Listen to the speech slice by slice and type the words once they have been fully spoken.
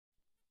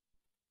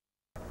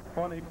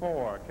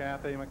24,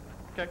 Kathy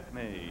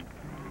McKechnie.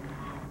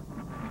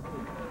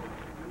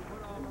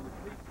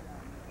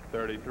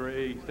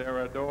 33,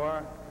 Sarah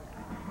Dorr.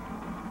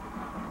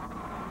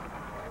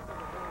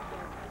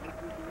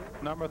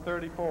 Number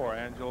 34,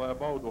 Angela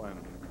Bodwin.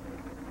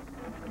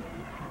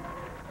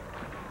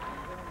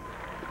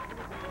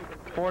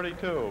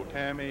 42,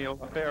 Tammy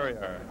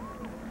LaFerrier.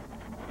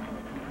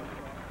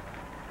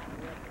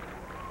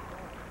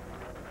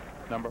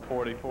 Number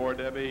 44,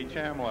 Debbie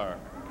Chamler.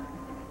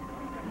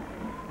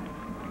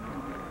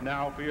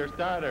 Now for your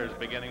starters,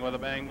 beginning with the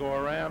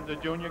Bangor Rams, a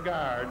junior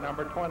guard,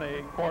 number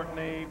 20,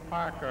 Courtney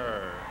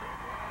Parker.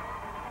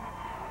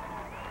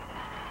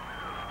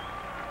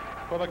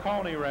 For the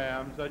Cony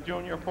Rams, a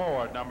junior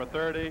forward, number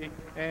 30,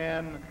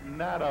 Ann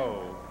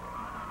Nadeau.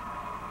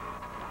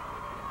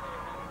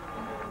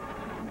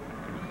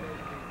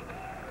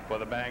 For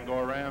the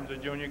Bangor Rams, a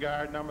junior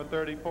guard, number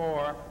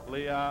 34,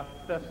 Leah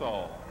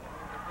Thistle.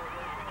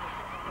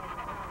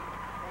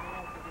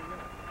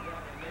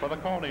 For the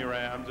Cony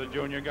Rams, a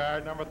junior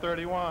guard, number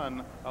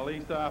 31,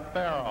 Elisa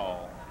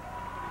Farrell.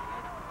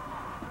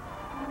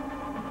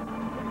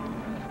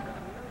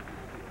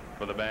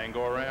 For the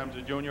Bangor Rams,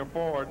 a junior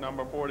forward,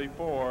 number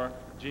 44,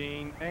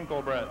 Jean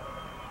Enkelbrett.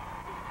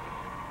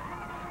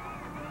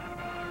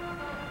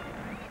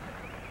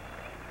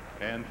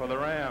 And for the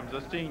Rams,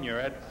 a senior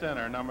at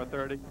center, number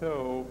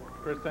 32,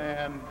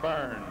 Chrisanne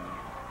Burns.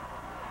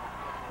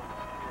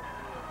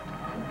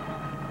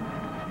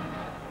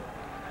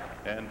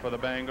 And for the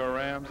Bangor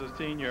Rams, a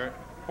senior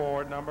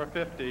forward, number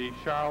 50,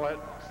 Charlotte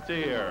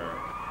Steer.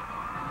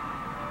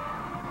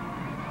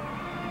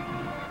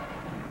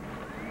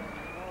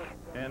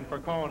 And for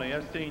Cony,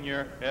 a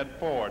senior at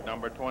forward,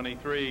 number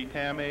 23,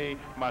 Tammy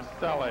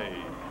Maselli.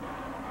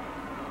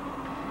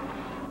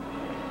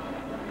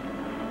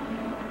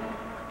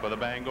 For the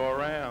Bangor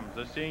Rams,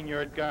 a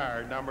senior at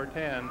guard, number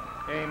 10,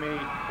 Amy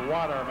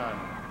Waterman.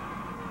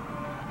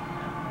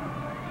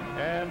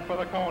 And for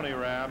the Cony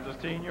Rams,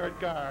 a senior at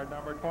guard,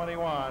 number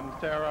 21,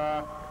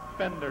 Sarah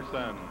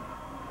Fenderson.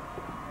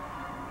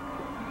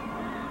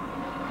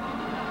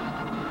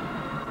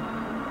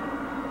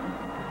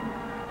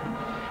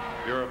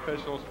 Your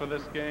officials for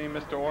this game,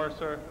 Mr.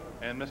 Orser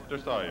and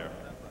Mr. Sawyer.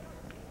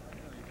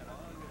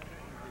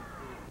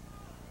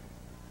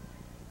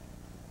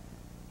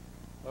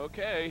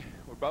 Okay,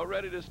 we're about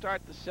ready to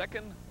start the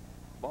second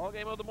ball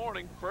game of the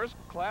morning. First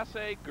Class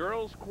A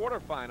girls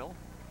quarterfinal.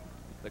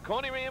 The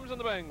Cony Rams and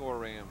the Bangor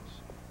Rams.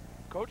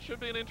 Coach, should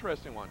be an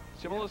interesting one.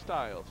 Similar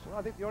styles. Well,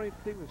 I think the only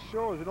thing that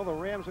shows, you know, the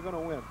Rams are going to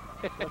win.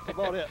 That's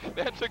about it.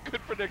 That's a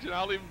good prediction.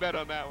 I'll even bet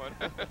on that one.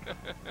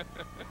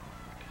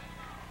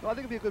 Well, I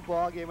think it'll be a good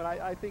ball game, and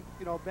I think,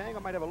 you know, Bangor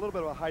might have a little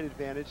bit of a height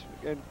advantage,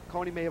 and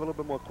Cony may have a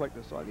little bit more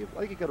quickness. So I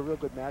think you got a real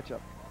good matchup.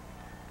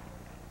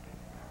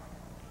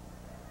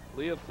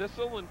 Leah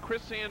Thistle and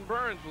Chrisanne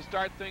Burns will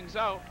start things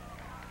out,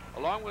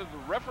 along with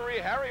referee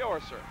Harry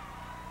Orser.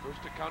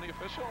 Brewster County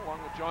official,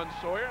 along with John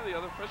Sawyer, the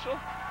other official.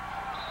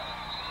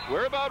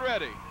 We're about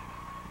ready.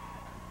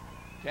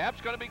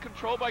 Tap's going to be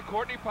controlled by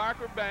Courtney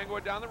Parker of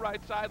Bangor down the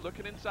right side,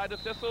 looking inside to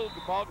Thistle.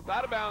 The ball gets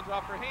out of bounds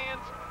off her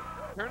hands.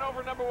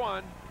 Turnover number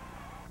 1.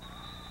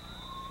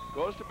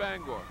 Goes to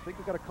Bangor. I think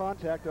we've got a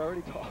contact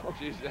already called.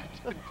 Geez, that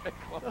didn't take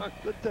long.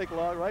 Didn't take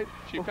long, right?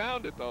 She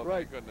found it, though,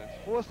 right. Thank goodness.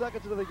 4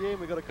 seconds into the game,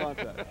 we got a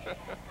contact.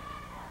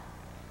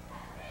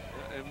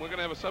 And we're going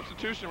to have a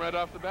substitution right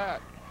off the bat.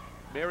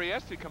 Mary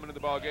Esty coming into the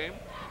ball game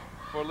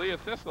for Leah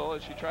Thistle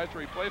as she tries to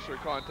replace her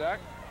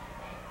contact.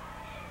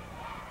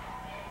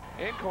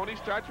 And Cony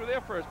starts with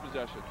their first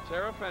possession.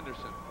 Sarah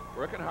Fenderson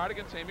working hard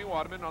against Amy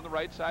Waterman on the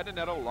right side of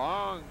Netto.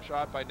 Long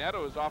shot by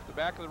Netto is off the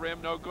back of the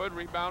rim, no good.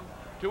 Rebound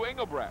to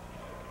Engelbrecht.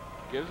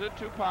 Gives it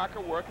to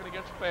Parker working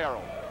against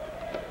Farrell.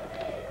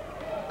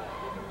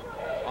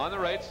 On the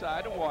right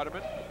side of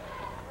Waterman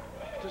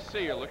to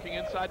Sear, looking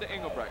inside to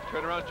Engelbrecht.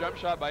 Turnaround jump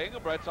shot by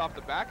Engelbrecht's off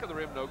the back of the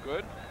rim, no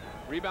good.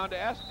 Rebound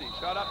to Esty.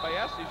 Shot up by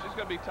Esty. She's going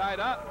to be tied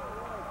up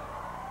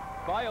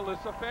by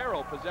Alyssa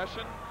Farrell.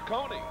 Possession,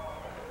 Cony.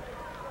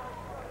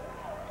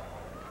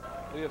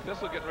 Leah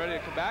Thistle getting ready to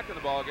come back in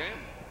the ball game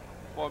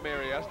for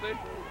Mary Esty.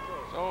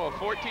 So a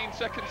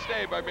 14-second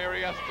stay by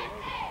Mary Esty.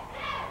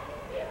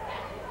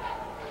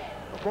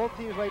 Both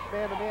teams right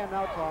man-to-man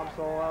now, Tom,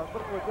 so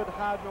looking for a good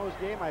hard-nosed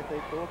game, I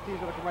think. Both teams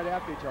are going to come right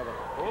after each other.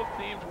 Both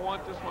teams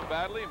want this one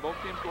badly, and both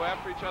teams go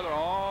after each other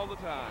all the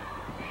time.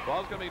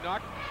 Ball's going to be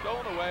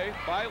stolen away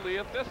by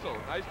Leah Thistle.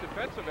 Nice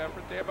defensive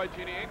effort there by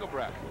Jeannie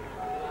Engelbrecht.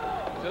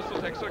 Thistle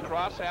takes it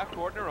across half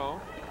court on her own.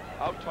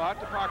 Out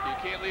top to Parker.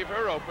 You can't leave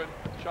her open.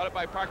 Shot it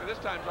by Parker. This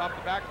time's off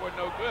the backboard,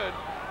 no good.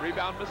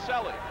 Rebound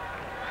Maselli,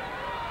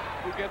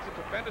 who gets it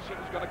to Fenderson,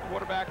 who's going to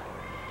quarterback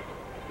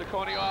the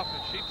Cony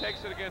offense. She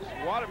takes it against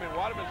Waterman.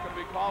 Waterman's going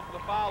to be called for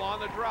the foul on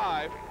the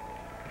drive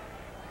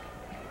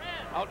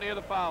out near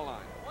the foul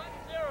line.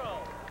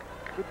 1-0.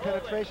 Good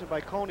penetration by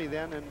Cony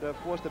then, and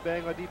forced the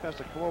Bangor defense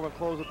to come over and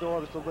close the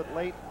door just a little bit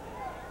late.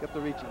 Get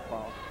the reaching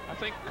foul. I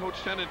think Coach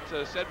Tennant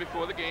said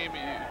before the game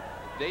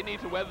they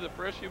need to weather the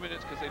first few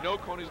minutes because they know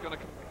Cony's going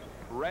to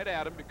right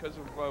at him because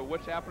of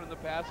what's happened in the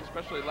past,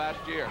 especially last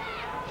year.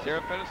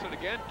 Sarah Fenderson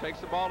again takes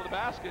the ball to the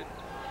basket.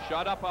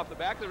 Shot up off the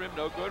back of the rim,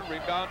 no good.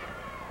 Rebound,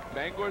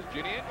 Bangor's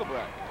Ginny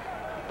Engelbrecht.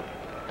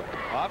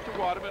 Off to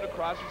Waterman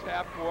across his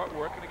half court,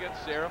 working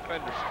against Sarah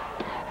Fenderson.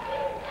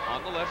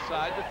 On the left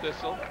side, the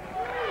Thistle,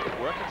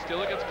 working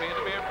still against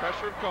man-to-man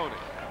pressure of Cony.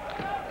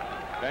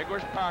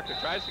 Bangor's Parker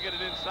tries to get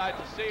it inside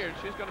to Sear, and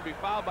she's going to be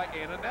fouled by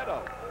Anna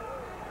Netto.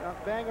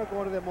 Bangor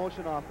going to their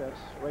motion offense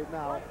right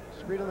now.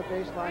 Screen on the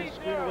baseline,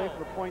 screen away from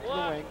the point to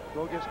the wing.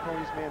 Go against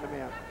Cony's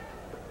man-to-man.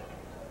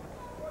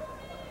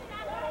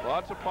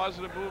 Lots of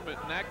positive movement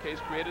in that case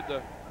created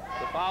the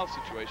foul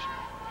situation.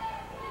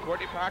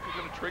 Courtney Parker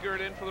going to trigger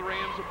it in for the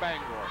Rams of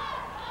Bangor.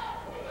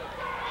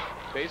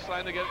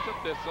 Baseline to get it to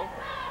Thistle.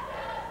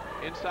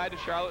 Inside to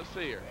Charlotte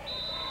Sear.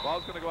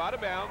 Ball's going to go out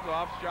of bounds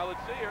off Charlotte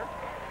Sear,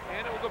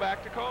 and it will go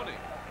back to Cony.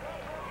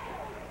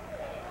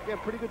 Again,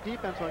 pretty good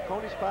defense on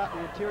Cony's part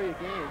in the interior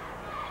game.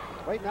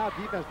 Right now,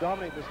 defense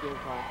dominates this game,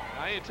 Tom.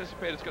 I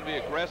anticipate it's going to be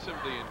aggressive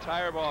the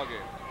entire ball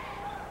game.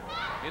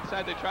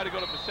 Inside, they try to go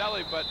to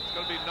Maselli, but it's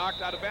going to be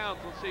knocked out of bounds.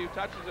 Let's see who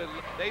touches it.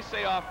 They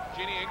say off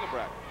Ginny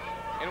Engelbrecht,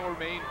 and it will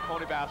remain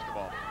Cony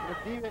basketball. And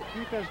if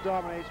defense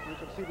dominates, we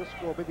can see this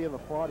score maybe in the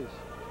 40s.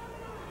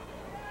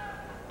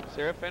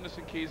 Sarah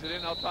Fenderson keys it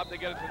in. Out top, they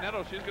get it to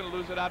Netto. She's going to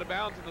lose it out of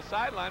bounds in the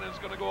sideline, and it's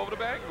going to go over to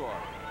Bangor.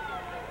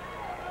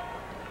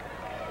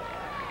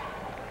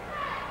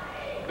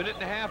 Minute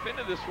and a half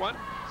into this one,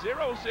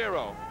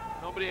 0-0.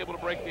 Nobody able to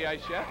break the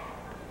ice yet.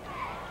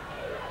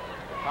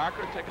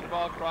 Parker taking the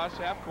ball across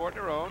half court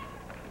on her own,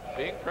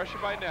 being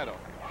pressured by Netto.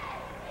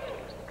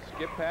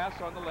 Skip pass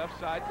on the left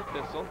side to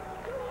Thistle.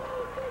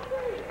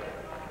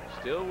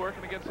 Still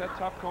working against that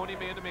tough Cony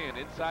man-to-man.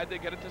 Inside they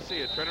get it to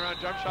Sears.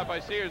 Turnaround jump shot by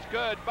Sears,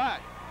 good,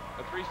 but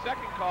a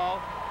 3-second call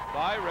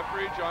by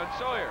referee John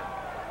Sawyer.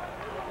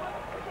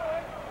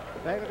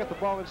 Bangor got the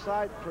ball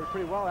inside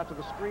pretty well after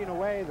the screen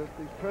away. The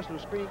person who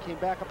screened came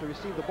back up to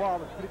receive the ball.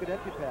 Pretty good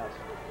entry pass.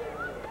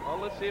 Well,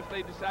 let's see if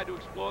they decide to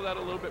explore that a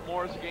little bit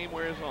more as the game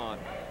wears on.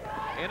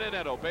 Anna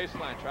Netto,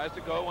 baseline, tries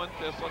to go on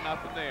Thistle,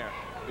 nothing there.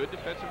 Good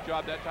defensive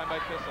job that time by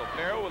Thistle.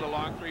 Farrell with a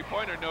long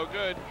three-pointer, no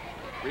good.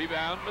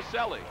 Rebound,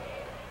 Maselli.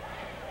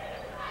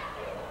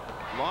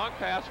 Long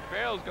pass,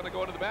 Farrell's going to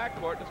go into the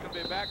backcourt. It's going to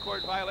be a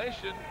backcourt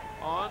violation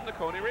on the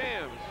Cony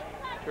Rams.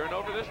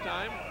 Turnover this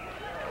time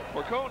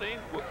for Cony.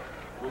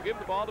 We'll give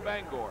the ball to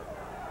Bangor.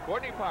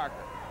 Courtney Parker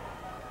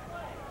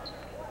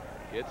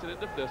gets it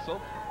into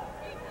Thistle,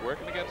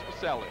 working against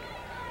Maselli.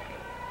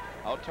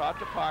 Out top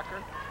to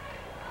Parker.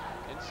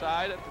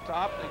 Inside at the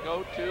top, they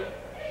go to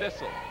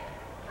Thistle,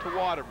 to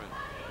Waterman.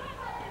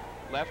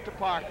 Left to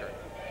Parker.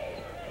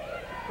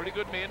 Pretty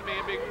good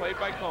man-to-man being played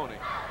by Cony.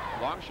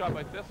 Long shot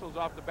by Thistle's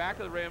off the back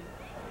of the rim.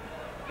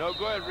 No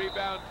good.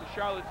 Rebound to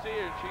Charlotte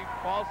Sears. She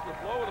falls to the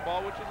floor with the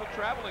ball, which is a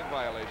traveling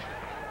violation.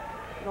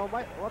 You know, a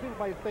lot of people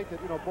might think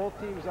that, you know, both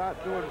teams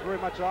aren't doing very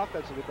much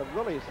offensively, but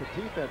really it's the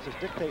defense that's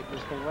dictating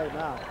this thing right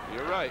now.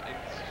 You're right. And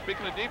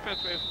speaking of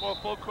defense, we have more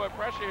full court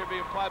pressure here being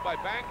applied by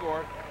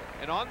Bangor.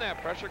 And on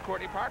that pressure,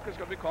 Courtney Parker is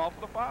going to be called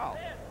for the foul.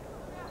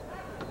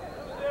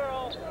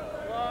 0.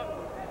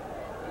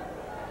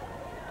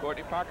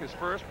 Courtney Parker's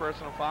first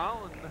personal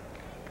foul and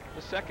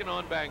the second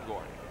on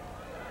Bangor.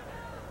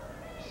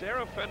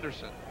 Sarah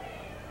Fenderson,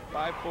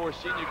 5'4"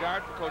 senior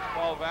guard for Coach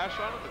Paul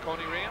Vachon of the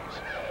Cony Rams.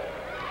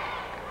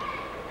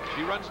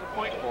 She runs the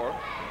point for him.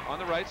 On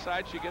the right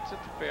side, she gets it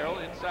to Farrell.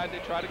 Inside, they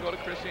try to go to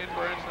Chrisanne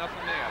Burns,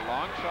 nothing there.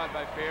 Long shot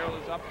by Farrell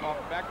is up off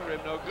the back of the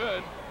rim, no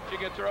good. She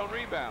gets her own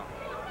rebound.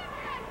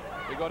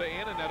 We go to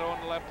Anna Netto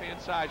on the left-hand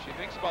side. She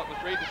thinks about the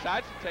three,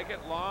 decides to take it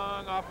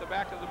long off the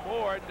back of the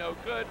board, no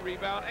good.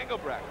 Rebound,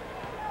 Engelbrecht.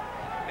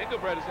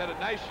 Engelbrecht has had a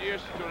nice year.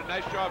 She's doing a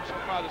nice job so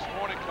far this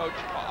morning, Coach,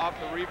 off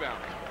the rebound.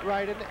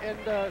 Right, and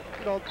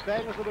you know,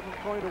 Bangor's looking for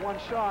Cony to one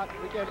shot.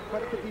 Again,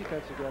 credit the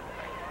defense again.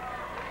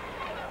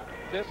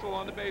 Thistle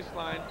on the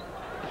baseline.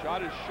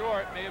 Shot is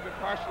short, may have been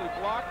partially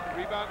blocked.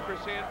 Rebound,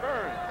 Chrisanne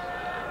Burns.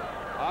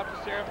 Off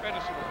to Sarah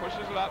Fenderson, who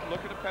pushes it up,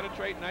 looking to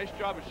penetrate. Nice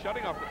job of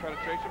shutting off the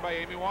penetration by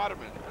Amy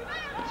Waterman.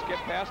 Skip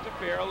pass to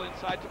Farrell,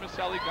 inside to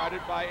Maselli,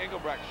 guarded by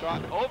Engelbrecht. Shot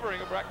over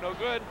Engelbrecht, no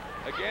good.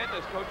 Again,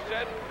 as Coach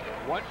said,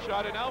 one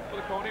shot and out for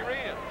the Cony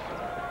Rams.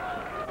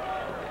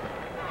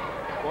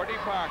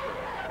 Courtney Parker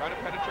trying to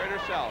penetrate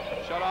herself.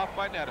 Shut off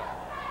by Netto.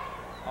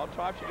 Out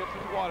top, she gets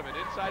it to Waterman.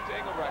 Inside to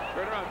Engelbrecht.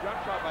 Turnaround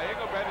jump shot by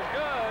Engelbrecht is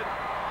good.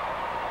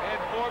 And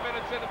 4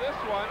 minutes into this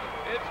one,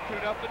 it's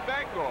 2-0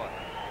 Bangor.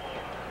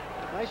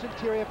 Nice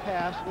interior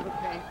pass with a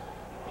paint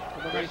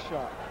and a nice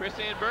shot.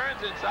 Chrisanne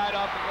Burns inside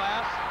off the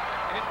glass.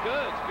 And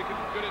good. Speaking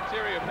of good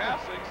interior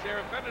passing,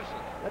 Sarah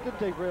Fenderson. That didn't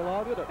take very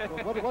long, did it?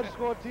 One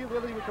score team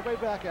really would come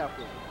right back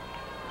after.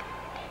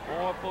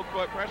 More full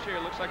court pressure here.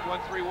 Looks like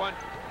 1-3-1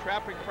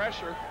 trapping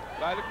pressure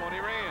by the Cony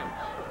Rams.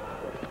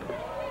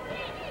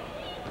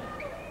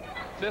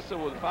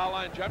 Thistle with a foul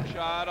line jump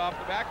shot off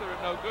the back of the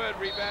rim, no good.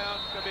 Rebound,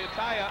 it's going to be a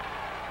tie-up,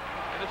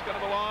 and it's going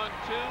to belong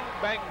to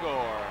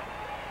Bangor.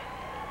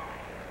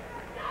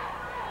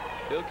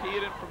 He'll key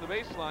it in from the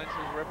baseline,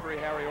 says referee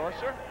Harry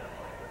Orser.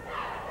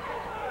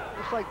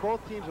 Looks like both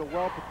teams are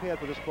well prepared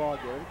for this ball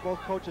game. I think both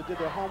coaches did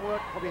their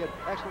homework, probably had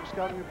excellent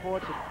scouting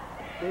reports, and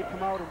they've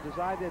come out and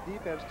designed their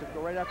defense to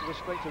go right after the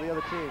strengths of the other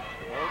team.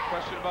 No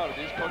question about it.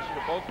 These coaches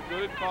are both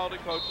good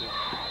quality coaches.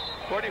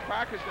 Courtney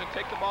Parker's going to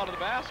take the ball to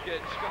the basket.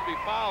 She's going to be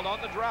fouled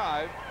on the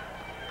drive.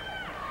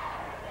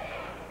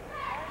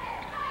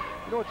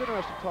 You know, it's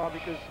interesting, Tom,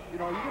 because, you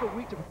know, you get a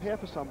week to prepare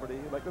for somebody.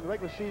 Like in the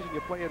regular season,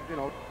 you're playing, you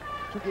know,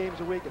 2 games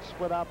a week. It's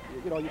split up.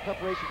 You know, your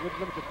preparation is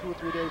limited to 2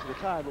 or 3 days at a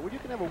time. But when you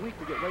can have a week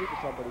to get ready for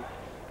somebody,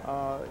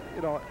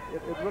 you know,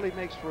 it really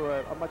makes for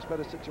a much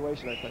better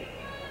situation, I think.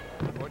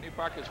 Courtney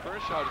Parker's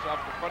first shot is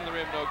off the front of the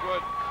rim, no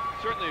good.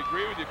 Certainly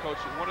agree with you, Coach.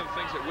 One of the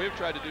things that we've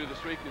tried to do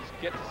this week is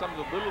get to some of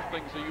the little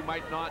things that you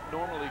might not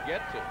normally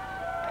get to.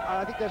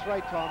 I think that's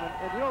right, Tom.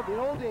 And you know, in the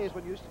old days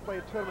when you used to play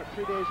a tournament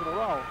 3 days in a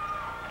row,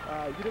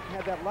 you didn't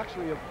have that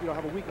luxury of, you know,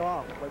 have a week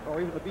off, like,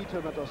 or even the B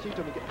tournament or C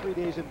tournament, get 3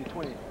 days in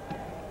between.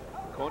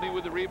 Cony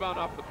with the rebound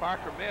off the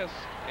Parker miss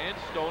and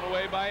stolen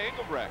away by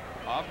Engelbrecht.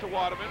 Off to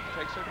Waterman,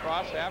 takes her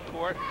across half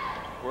court,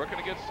 working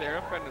against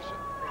Sarah Fenderson.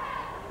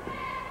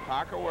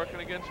 Parker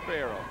working against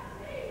Farrell.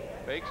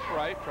 Fakes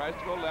right, tries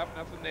to go left,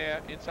 nothing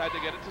there. Inside to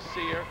get it to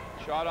Sear.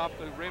 Shot off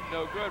the rim,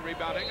 no good.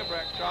 Rebound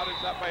Engelbrecht. Shot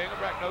is up by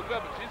Engelbrecht, no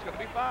good, but she's going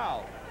to be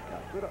fouled. Yeah,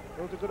 good,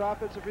 it was a good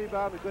offensive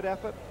rebound, a good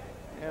effort.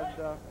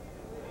 And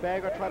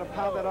Bangor trying to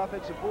pound that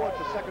offensive board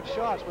for second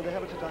shots where they're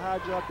having such a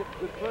hard job getting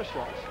good first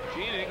shots.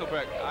 Jean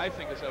Engelbrecht, I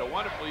think, has had a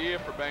wonderful year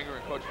for Bangor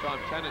and Coach Tom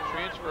Tennant,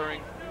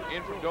 transferring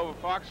in from Dover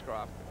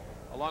Foxcroft,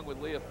 along with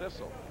Leah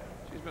Thistle.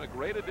 She's been a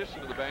great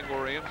addition to the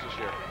Bangor Rams this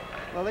year.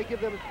 Well, they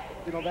give them,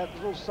 you know, that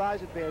little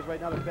size advantage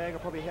right now that Bangor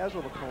probably has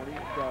over Cony,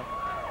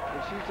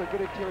 and she's a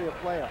good interior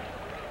player.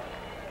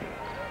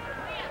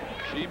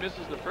 She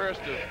misses the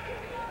first of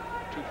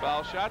 2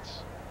 foul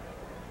shots.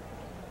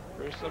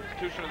 First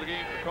substitution of the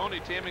game for Cony,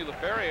 Tammy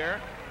LaFerriere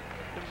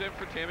comes in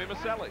for Tammy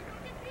Maselli.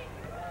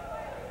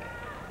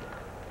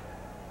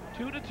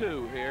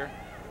 2-2 here.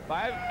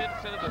 5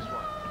 minutes into this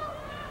one.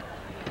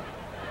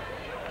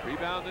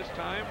 Rebound this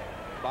time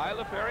by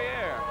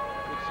LaFerriere.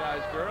 Good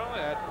sized girl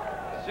at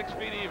 6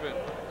 feet even.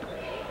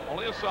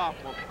 Only a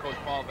sophomore for Coach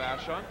Paul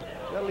Vachon.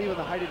 That'll even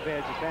the height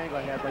advantage that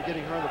Bangor has by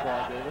getting her in the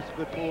ball game. That's a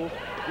good move.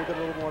 Give it a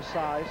little more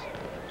size.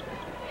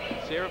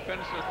 Sarah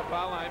Fenderson at the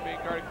foul line, being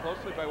guarded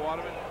closely by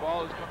Waterman. The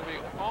ball is going to be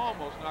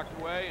almost knocked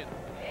away and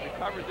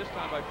recovered this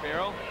time by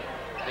Farrell.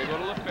 They go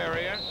to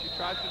LaFerriere. She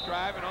tries to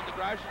drive, and on the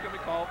drive she's going to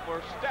be called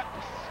for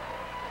steps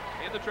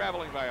in the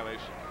traveling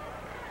violation.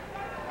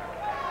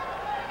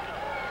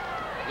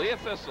 Leah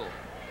Thistle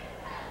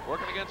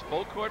working against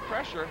full court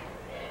pressure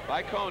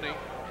by Cony.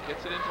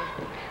 Gets it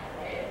into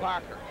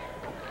Parker.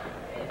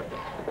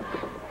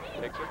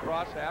 Takes her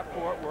across half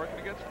court, working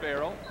against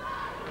Farrell.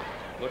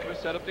 Looking to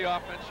set up the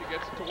offense, she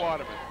gets it to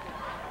Waterman.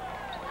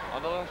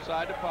 On the left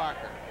side to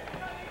Parker.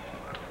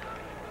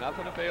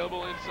 Nothing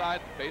available inside.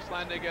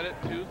 Baseline, they get it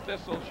to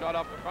Thistle. Shot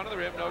off the front of the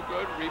rim, no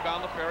good.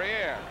 Rebound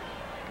LaFerriere.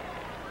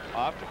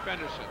 Off to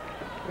Fenderson.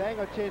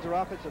 Bangor changed their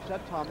offensive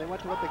set, Tom. They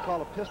went to what they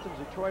call a Pistons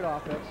Detroit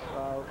offense.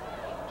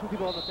 2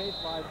 people on the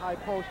baseline, high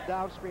post,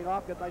 down screen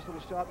off, get a nice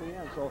little shot in the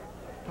end. So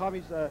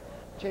Tommy's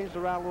changed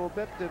around a little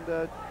bit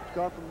and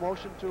gone from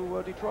motion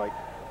to Detroit.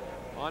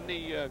 On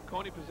the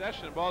Cony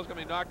possession, the ball's going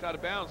to be knocked out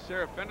of bounds.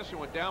 Sarah Fenderson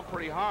went down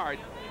pretty hard.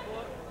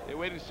 They're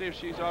waiting to see if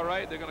she's all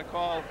right. They're going to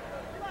call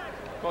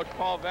Coach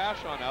Paul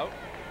Vachon out.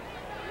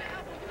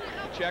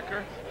 Check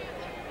her.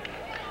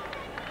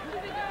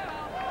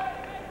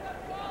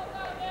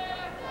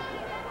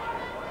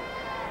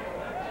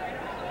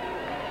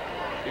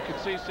 You can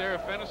see Sarah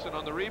Fenderson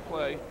on the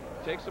replay.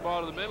 Takes the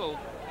ball to the middle,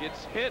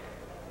 gets hit,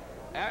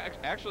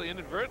 actually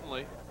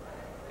inadvertently,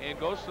 and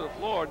goes to the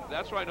floor.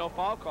 That's why no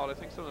foul called. I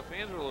think some of the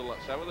fans were a little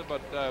upset with it,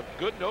 but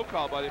good no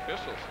call by the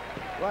officials.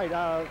 Right,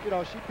 you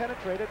know, she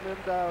penetrated,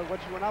 and when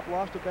she went up,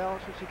 lost her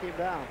balance when she came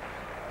down.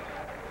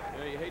 You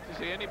know, you hate to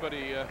see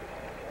anybody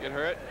get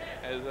hurt.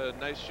 As a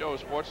nice show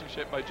of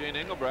sportsmanship by Jane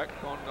Engelbrecht,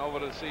 going over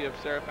to see if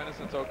Sarah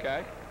Fenderson's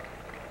okay.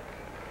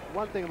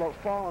 One thing about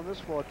falling on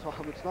this floor,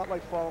 Tom, it's not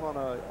like falling on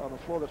a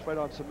floor that's right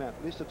on cement.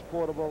 At least it's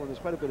portable, and there's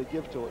quite a bit of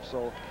give to it.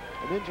 So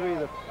an injury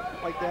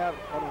like that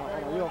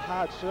on a real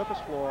hard surface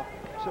floor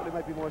certainly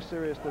might be more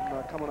serious than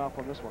coming off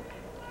on this one.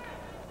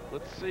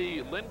 Let's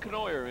see Lynn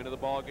Knoyer into the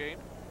ball game.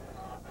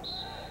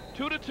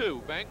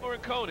 2-2, Bangor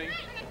and Cony.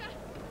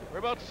 We're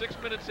about 6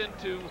 minutes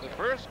into the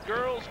first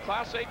girls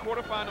Class A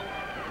quarterfinal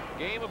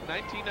game of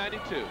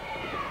 1992.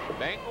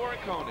 Bangor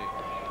and Cony.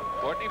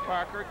 Courtney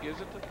Parker gives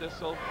it to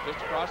Thistle just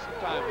across the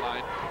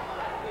timeline.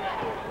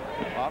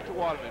 Off to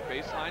Waterman,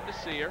 baseline to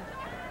Sear.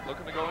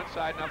 Looking to go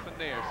inside, nothing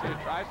there. Sear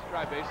tries to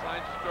drive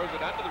baseline, she throws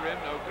it under the rim,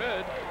 no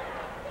good.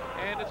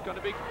 And it's going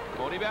to be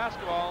Cony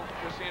basketball.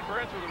 Christian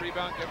Burns with the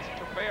rebound, gets it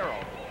to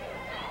Farrell.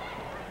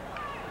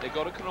 They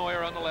go to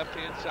Knoyer on the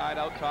left-hand side,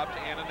 out top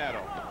to Anna Netto.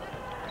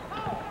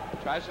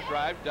 Tries to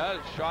drive,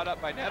 does. Shot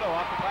up by Netto,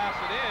 off the glass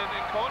and in,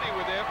 and Cony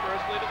with their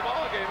first lead of the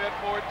ball game at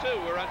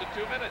 4-2. We're under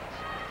 2 minutes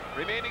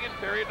remaining in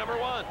period number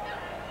 1.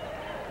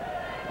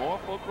 More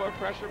full court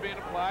pressure being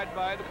applied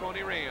by the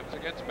Cony Rams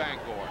against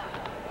Bangor.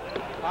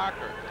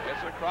 Parker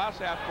gets it across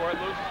half court,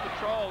 loses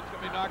control. It's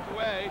going to be knocked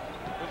away.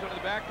 Goes into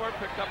the backboard,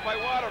 picked up by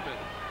Waterman.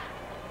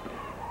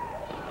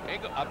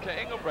 Up to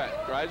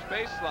Engelbrecht, drives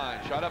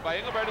baseline. Shot up by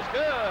Engelbrecht is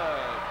good.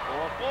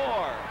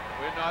 4-4.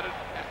 We're not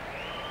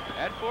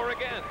at 4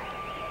 again.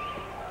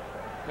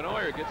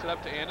 Canoyer gets it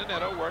up to Anna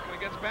Netto, working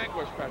against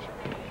Bangor's pressure.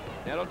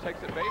 Netto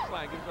takes it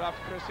baseline, gives it off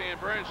to Christiane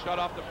Burns. Shot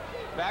off the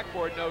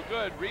backboard, no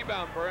good.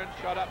 Rebound Burns,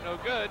 shot up, no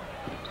good.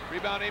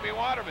 Rebound Amy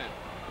Waterman.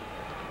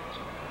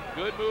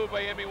 Good move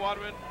by Amy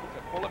Waterman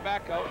to pull it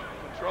back out,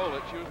 control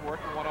it. She was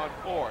working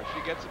 1-on-4.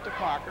 She gets it to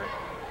Parker,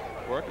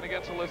 working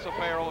against Alyssa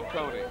Farrell of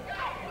Cony.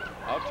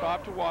 Out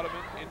top to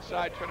Waterman,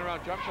 inside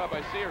turnaround jump shot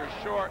by Sear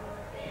is short.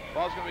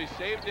 Ball's going to be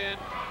saved in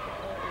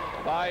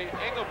by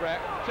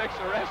Engelbrecht. Takes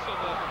the rest on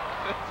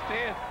the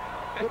stand.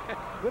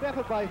 Good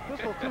effort by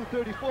Thistle,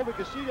 234,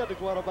 because she had to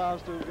go out of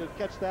bounds to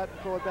catch that and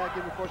throw it back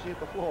in before she hit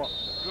the floor.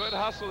 Good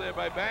hustle there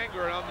by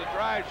Bangor, and on the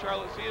drive,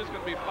 Charlotte Sear is going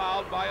to be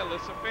fouled by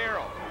Alyssa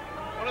Farrell.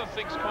 One of the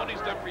things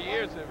Cony's done for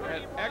years, they've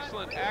had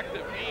excellent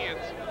active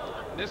hands.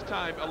 And this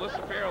time,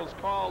 Alyssa Farrell is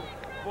called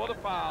for the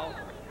foul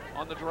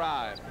on the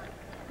drive.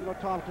 You know,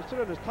 Tom,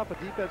 considering as tough a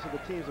defense of the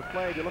teams have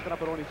played, you're looking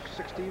up at only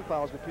 16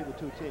 fouls between the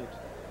two teams.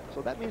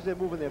 So that means they're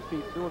moving their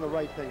feet, doing the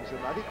right things. And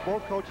I think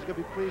both coaches are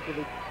going to be pleased with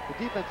the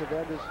defensive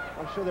end.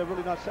 I'm sure they're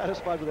really not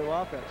satisfied with their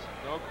offense.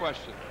 No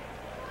question.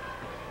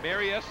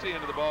 Mary Essie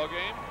into the ball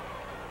game,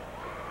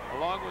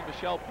 along with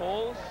Michelle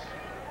Poles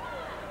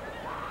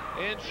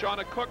and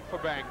Shauna Cook for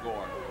Bangor.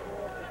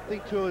 I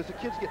think, too, as the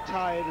kids get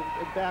tired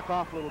and back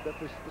off a little bit,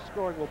 the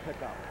scoring will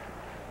pick up.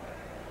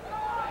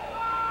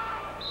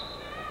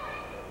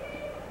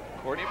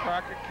 Courtney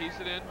Parker keys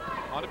it in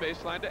on the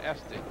baseline to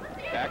Esty.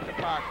 Back to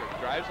Parker.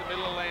 Drives the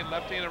middle of the lane.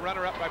 Left-handed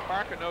runner up by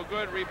Parker. No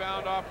good.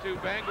 Rebound off to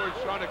Bangor.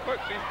 Shauna Cook.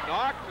 She's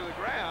knocked to the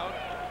ground.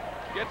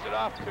 Gets it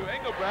off to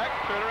Engelbrecht.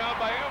 Turnaround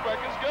by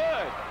Engelbrecht is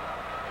good.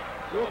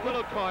 A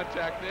little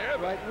contact there.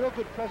 Right. Real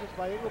good presence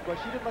by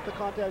Engelbrecht. She didn't let the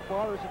contact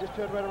bother her. She just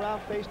turned right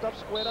around, faced up,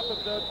 squared up,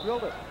 and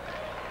drilled it.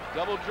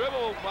 Double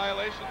dribble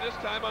violation this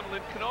time on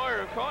Lynn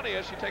Canoyer of Cony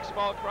as she takes the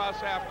ball across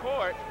half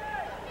court.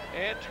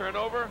 And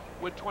turnover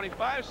with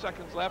 25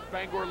 seconds left.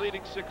 Bangor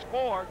leading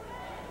 6-4.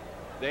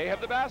 They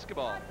have the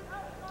basketball.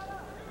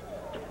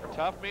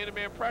 Tough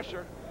man-to-man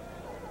pressure.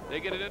 They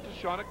get it into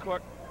Shauna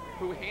Cook,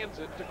 who hands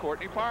it to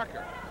Courtney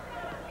Parker.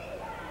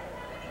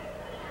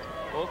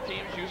 Both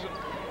teams using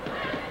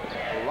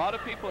a lot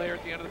of people here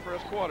at the end of the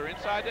first quarter.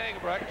 Inside to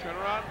Engelbrecht.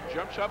 Turnaround.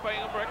 Jump shot by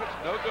Engelbrecht.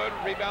 It's no good.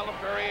 Rebound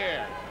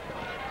LaFerriere.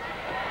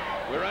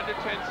 We're under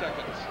 10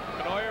 seconds.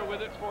 Canoyer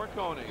with it for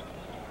Cony.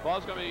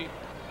 Ball's going to be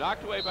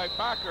knocked away by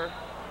Parker.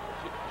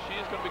 She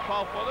is going to be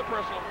called for the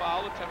personal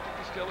foul, attempting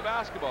to steal the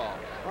basketball.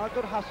 Well,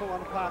 good hustle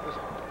on Parker's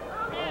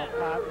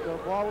part. The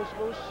ball was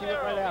loose. She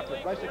went right after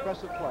it. Nice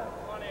aggressive play.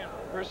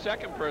 Her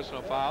second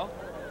personal foul.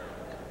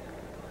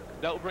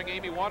 That will bring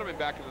Amy Waterman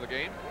back into the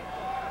game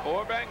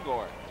for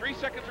Bangor. 3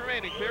 seconds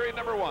remaining, period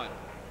number 1.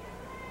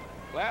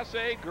 Class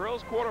A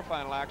girls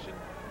quarterfinal action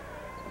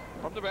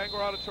from the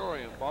Bangor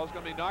Auditorium. Ball's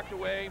going to be knocked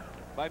away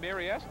by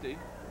Mary Esty.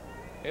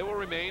 It will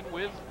remain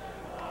with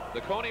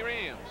the Cony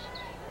Rams.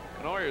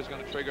 Canoyer is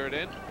going to trigger it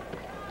in.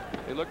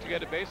 They look to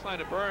get a baseline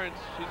to Burns.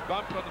 She's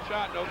bumped on the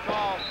shot, no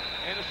call,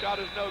 and the shot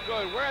is no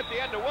good. We're at the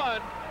end of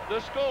 1. The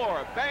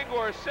score,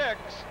 Bangor 6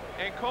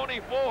 and Cony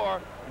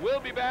 4.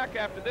 We'll be back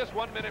after this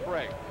 1-minute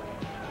break.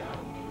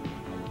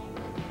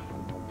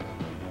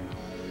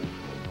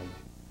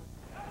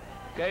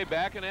 Okay,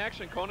 back in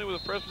action. Cony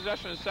with the first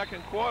possession in the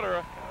second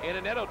quarter.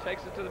 Anna Netto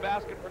takes it to the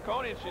basket for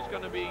Cony, and she's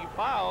going to be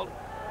fouled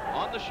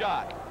on the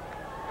shot.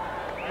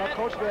 Now,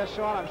 Coach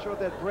Vashon, I'm sure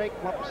that break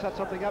set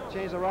something up,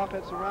 changed their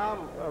offense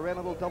around, ran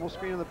a little double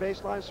screen on the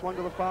baseline, swung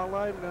to the foul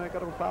line, and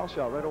got a foul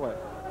shot right away.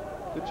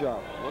 Good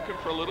job. Looking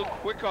for a little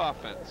quick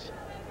offense.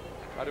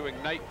 Try to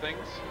ignite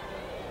things.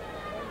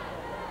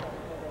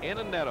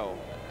 Anna Netto.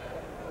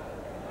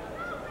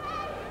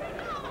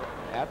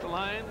 At the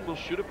line, will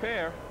shoot a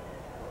pair.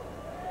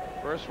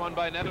 First one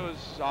by Netto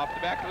is off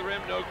the back of the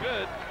rim, no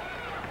good.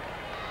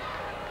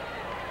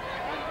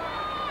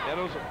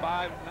 Netto's a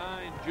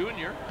 5'9"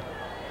 junior.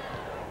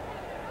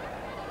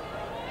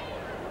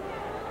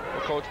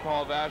 For Coach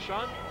Paul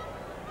Vashon.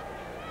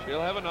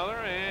 She'll have another,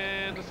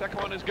 and the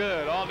second one is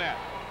good. All net.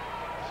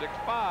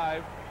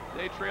 6-5.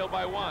 They trail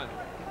by 1.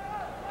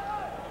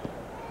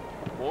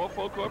 More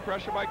full court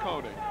pressure by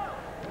Cony.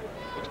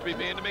 Looks to be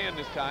man-to-man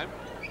this time.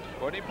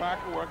 Courtney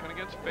Parker working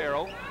against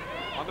Farrell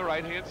on the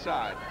right-hand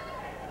side.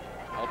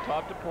 Out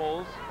top to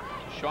Poles.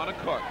 Shauna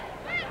Cook.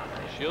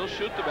 She'll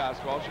shoot the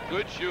basketball. She's a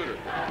good shooter.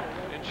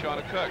 And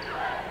Shauna Cook.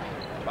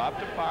 Top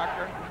to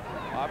Parker.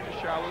 Off to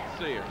Charlotte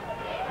Sear.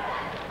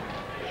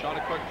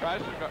 Shauna Cook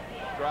tries to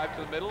drive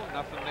to the middle.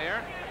 Nothing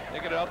there. They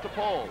get it out to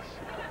Poles.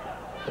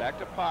 Back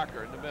to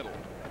Parker in the middle.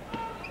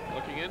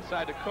 Looking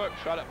inside to Cook.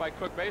 Shot up by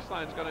Cook.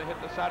 Baseline is going to hit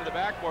the side of the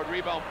backboard.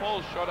 Rebound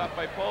Poles. Shot up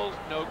by Poles.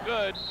 No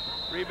good.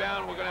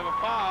 Rebound. We're going to have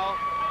a foul.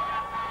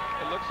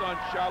 It looks on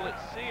Charlotte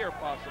Sear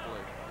possibly.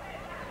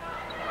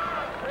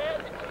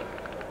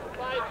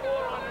 5-4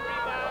 on the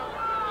rebound.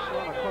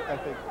 Shauna Cook, I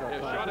think. Yeah,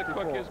 Shauna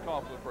Cook is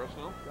called for the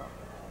personal. Yeah.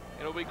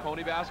 It'll be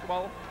Cony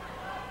basketball.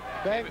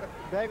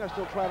 Bangor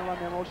still trying to run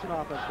their motion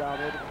offense down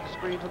there. The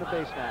screens on the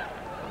baseline.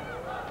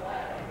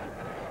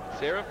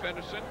 Sarah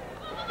Fenderson,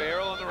 the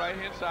Farrell on the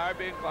right-hand side,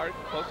 being guarded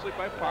closely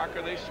by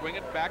Parker. They swing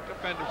it back to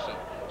Fenderson.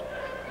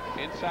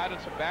 Inside on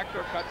some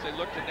backdoor cuts, they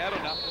look to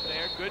Netto, nothing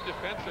there. Good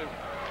defensive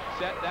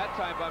set that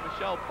time by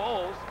Michelle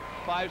Poles.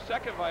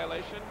 5-second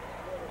violation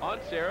on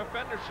Sarah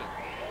Fenderson.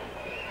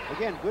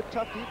 Again, good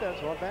tough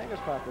defense on Bangor's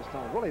part this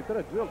time. Really been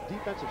a real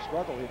defensive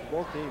struggle here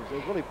for both teams. They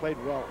really played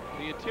well.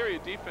 The interior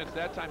defense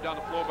that time down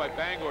the floor by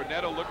Bangor.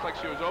 Netto looked like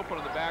she was open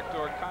on the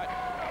backdoor cut,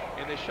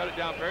 and they shut it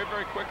down very,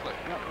 very quickly.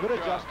 Yeah, good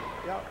adjustment.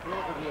 Yeah,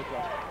 really good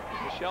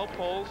adjustment. Michelle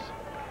Poles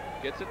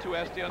gets it to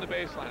Esty on the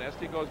baseline.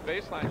 Esty goes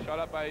baseline, shot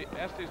up by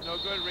Esty's no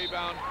good.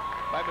 Rebound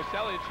by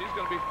Maselli, and she's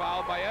going to be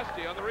fouled by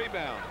Esty on the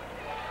rebound.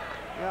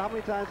 Yeah, how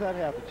many times that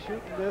happened?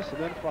 Shooting this and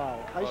then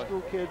foul. High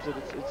school kids, and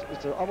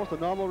it's almost a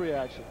normal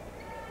reaction.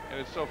 And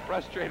it's so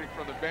frustrating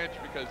from the bench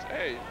because,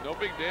 hey, no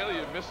big deal.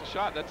 You miss a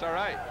shot. That's all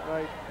right.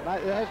 Right.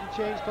 And it hasn't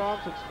changed, Tom,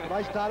 since when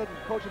I started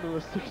coaching in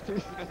the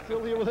 60s. It's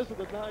still here with us in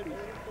the 90s.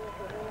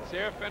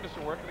 Sarah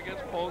Fenderson working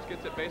against Poles,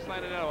 gets it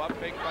baseline to Netto. Up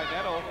fake by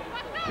Netto.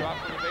 Drop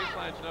from the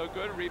baseline's no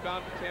good.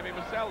 Rebound for Tammy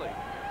Maselli.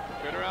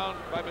 Turn around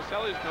by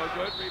Maselli's no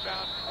good.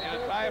 Rebound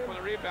and a tie-up on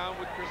the rebound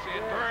with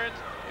Chrisanne Burns.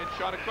 And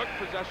Shauna Cook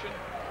possession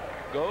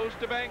goes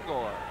to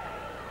Bangor.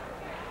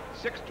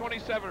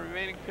 6:27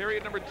 remaining,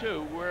 period number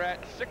 2. We're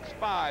at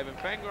 6-5 in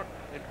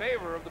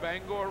favor of the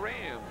Bangor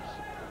Rams.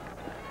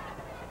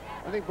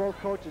 I think both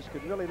coaches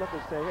could really look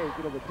and say, hey,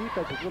 you know, the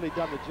defense has really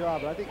done the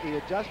job. And I think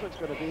the adjustment's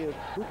going to be is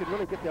who can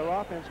really get their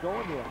offense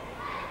going here.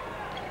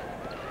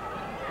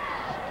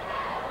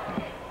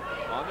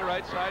 On the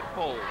right side,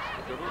 Poles.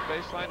 Dribble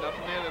baseline,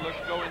 nothing there. They look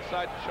to go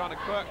inside to Shauna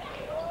Cook.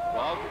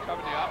 Ball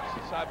recovered the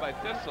opposite side by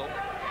Thistle.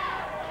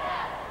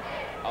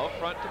 Out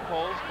front to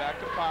Poles, back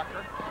to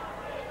Parker.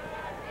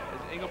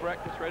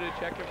 Engelbrecht gets ready to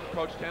check in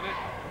for Coach Tennant.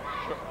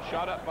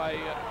 Shot up by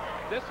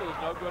Thistle is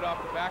no good off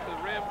the back of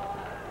the rim.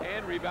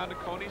 And rebound to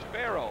Cony's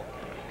Farrell.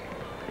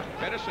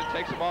 Fenderson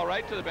takes the ball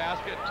right to the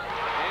basket.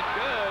 And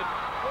good.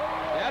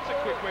 That's a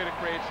quick way to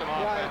create some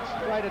offense.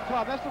 Right, and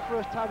Tom, that's the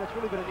first time it's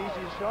really been an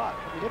easy shot.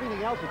 I mean,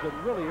 everything else has been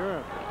really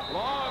earned.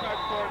 Long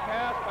court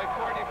pass by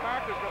Courtney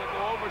Parker is going to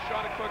go over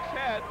Shauna Cook's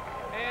head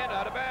and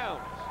out of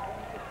bounds.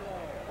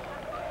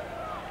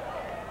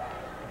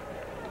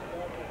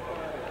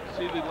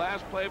 See the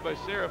last play by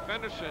Sarah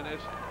Fenderson as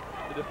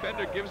the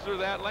defender gives her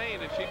that lane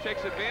and she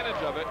takes advantage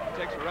of it,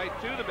 takes it right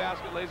to the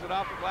basket, lays it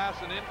off the glass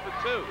and in for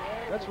 2.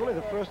 That's really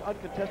the first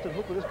uncontested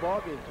hoop of this ball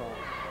game, Tom.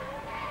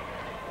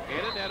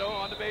 Anna Netto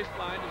on the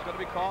baseline is going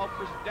to be called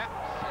for steps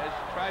as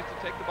she tries to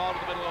take the ball to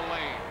the middle of the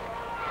lane.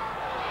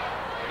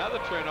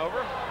 Another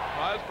turnover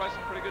caused by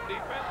some pretty good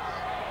defense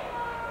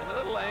and a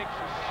little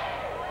anxious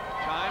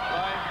time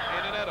by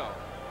Anna Netto.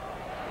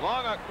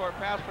 Long out court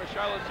pass for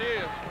Charlotte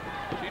Sear.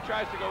 She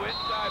tries to go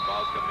inside.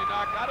 Ball's going to be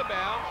knocked out of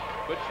bounds,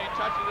 but she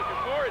touches it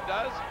before it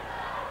does,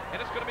 and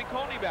it's going to be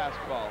Cony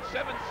basketball.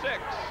 7-6.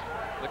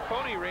 The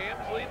Cony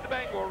Rams lead the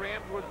Bangor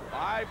Rams with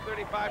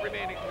 5:35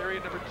 remaining,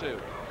 period number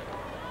 2.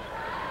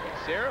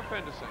 Sarah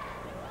Fenderson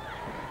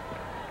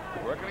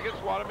working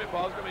against Waterman.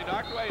 Ball's going to be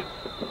knocked away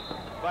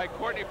by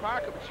Courtney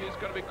Parker, but she's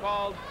going to be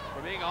called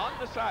for being on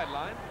the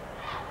sideline,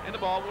 and the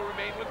ball will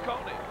remain with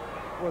Cony.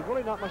 Well,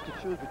 really not much to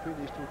choose between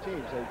these two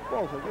teams. They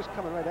both are just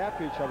coming right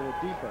after each other with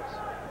defense.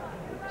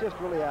 They just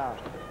really are.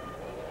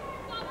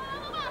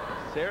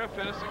 Sarah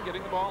Fenderson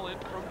getting the ball in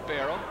from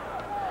Farrell.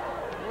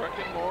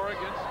 Working more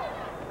against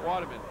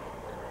Waterman.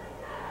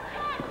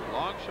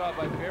 Long shot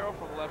by Farrell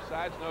from the left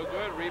side. No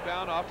good.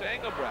 Rebound off to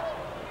Engelbrecht.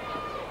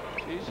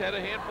 She's had a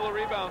handful of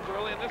rebounds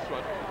early in this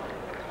one.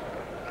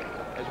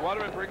 As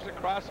Waterman brings it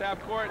across half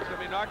court, it's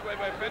going to be knocked away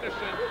by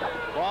Fenderson.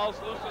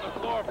 Ball's loose on the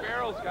floor.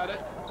 Farrell's got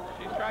it.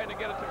 She's trying to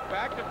get it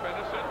back to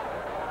Fenderson.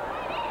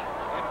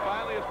 And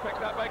finally is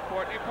picked up by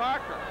Courtney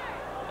Parker.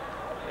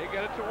 They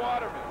get it to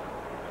Waterman.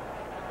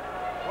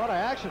 A lot of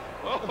action.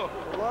 Oh.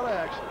 A lot of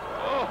action.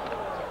 Oh,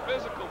 it's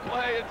a physical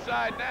play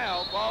inside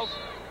now. Ball's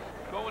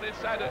going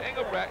inside to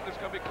Engelbrecht. It's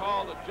going to be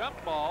called a jump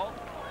ball.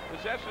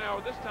 Possession now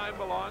this time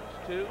belongs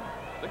to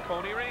the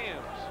Cony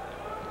Rams.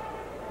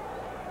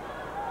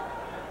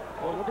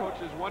 Well, the coach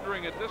is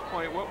wondering at this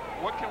point,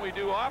 what can we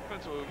do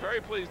offensively? We're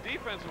very pleased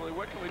defensively.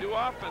 What can we do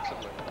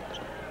offensively?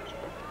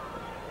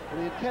 Well,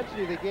 the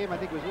intensity of the game, I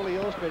think, was really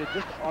illustrated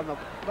just on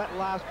that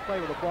last play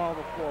with the ball on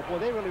the floor. Boy,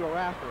 they really were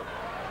after it.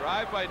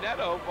 Drive by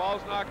Netto.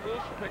 Ball's knocked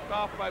loose, picked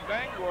off by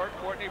Bangor.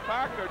 Courtney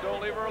Parker,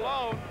 don't leave her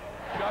alone.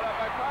 Shot up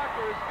by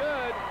Parker is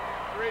good.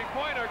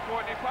 Three-pointer,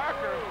 Courtney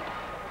Parker.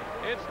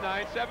 It's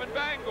 9-7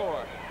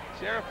 Bangor.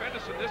 Sarah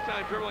Fenderson this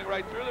time dribbling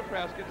right through the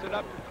press, gets it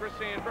up to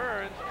Chrisanne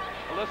Burns.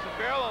 Alyssa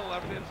Farrell on the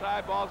left-hand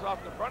side, ball's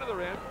off the front of the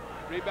rim.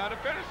 Rebound to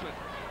Fenderson.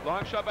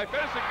 Long shot by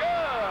Fenderson,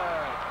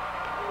 good!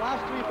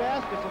 Last 3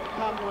 baskets have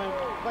come when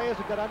players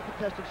have got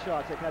uncontested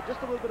shots. They've had just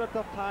a little bit of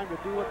tough time to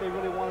do what they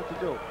really wanted to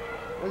do.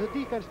 As the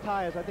defense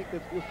tires, I think that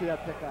you'll see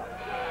that pick up.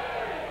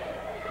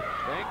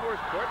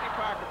 Bangor's Courtney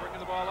Parker bringing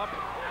the ball up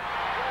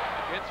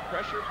against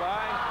pressure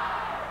by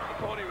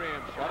Cony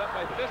Rams. Shot up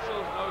by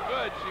Thistle is no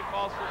good. She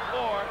falls to the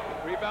floor.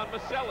 Rebound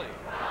Maselli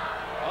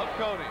of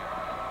Cony.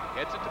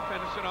 Gets it to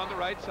Finison on the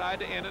right side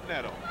to Anna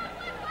Netto.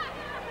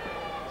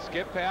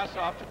 Skip pass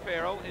off to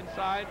Farrell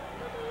inside.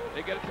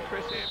 They get it to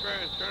Christine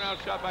Burns.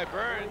 Turnout shot by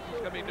Burns.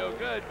 It's going to be no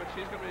good, but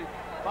she's going to be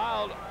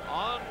fouled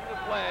on the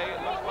play,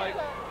 it looks like,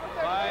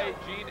 by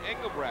Jean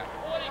Engelbrecht.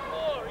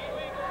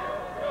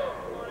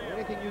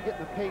 Anything you get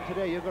in the paint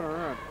today, you're going to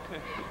earn.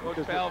 Coach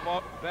Val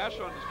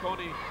Vachon is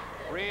Cony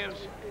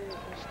Rams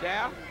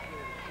staff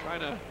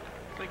trying to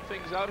think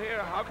things out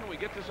here. How can we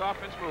get this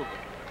offense moving?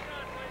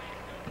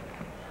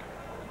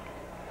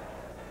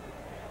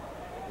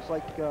 It's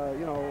like,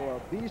 you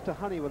know, bees to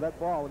honey with that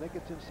ball when it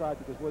gets inside,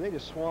 because, boy, they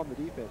just swarm the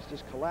defense.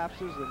 Just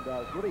collapses, and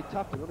it's really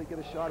tough to really get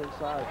a shot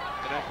inside.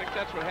 And I think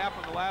that's what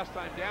happened the last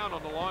time down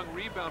on the long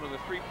rebound on the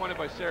three-pointer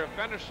by Sarah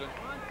Fenderson.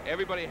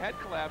 Everybody had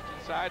collapsed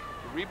inside.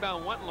 The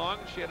rebound went long,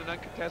 and she had an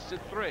uncontested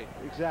three.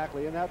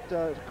 Exactly, and that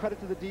credit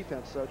to the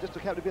defense. Just to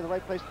have to be in the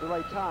right place at the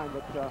right time,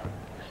 but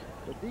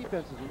the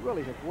defenses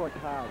really have worked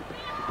hard.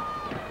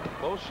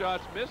 Both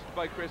shots missed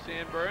by Chris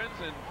Ann Burns,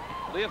 and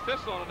Leah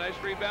Thistle on a nice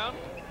rebound.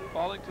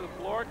 Falling to the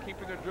floor,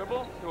 keeping her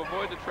dribble to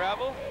avoid the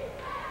travel.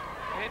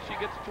 And she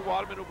gets it to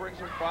Waterman, who brings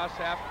her across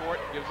half court,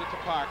 gives it to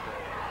Parker.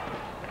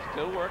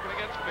 Still working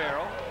against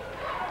Farrell.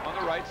 On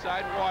the right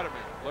side,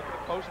 Waterman. Looking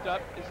to post up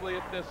is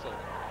Leah Thistle.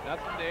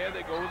 Nothing there.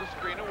 They go with the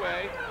screen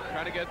away,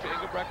 trying to get to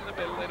Engelbrecht in the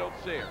middle. They don't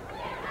see her.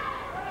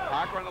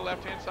 Parker on the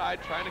left-hand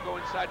side, trying to go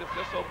inside to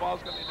Thistle.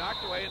 Ball's going to be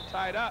knocked away and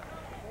tied up.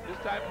 This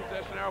time,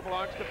 possession arrow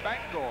belongs to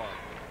Bangor.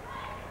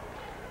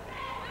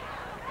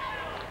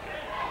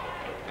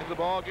 In the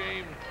ball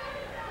game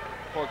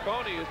for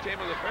Cony is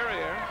Tammy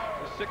LaFerriere,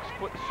 the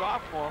 6-foot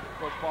sophomore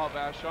from Coach Paul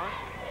Vachon,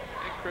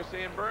 and Chris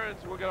Ann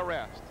Burns will get a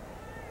rest.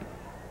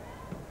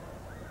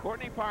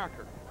 Courtney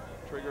Parker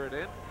trigger it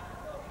in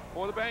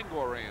for the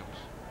Bangor Rams.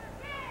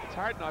 It's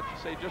hard not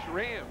to say just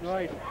Rams.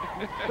 Right.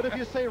 But if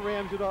you say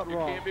Rams, you're not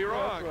wrong. You can't be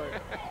wrong. That's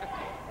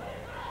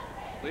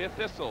right. Leah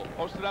Thistle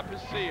posted up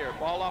his Sear.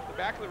 Ball off the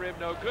back of the rim,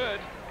 no good.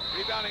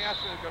 Rebounding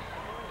after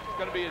it's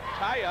going to be a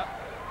tie-up.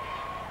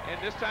 And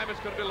this time it's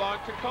going to belong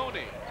to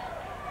Cony.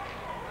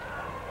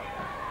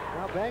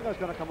 Now Bangor's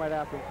going to come right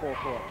after him full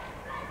court.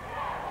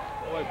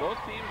 Boy, both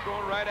teams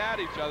going right at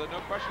each other, no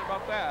question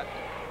about that.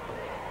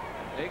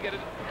 They get it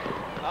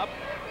up.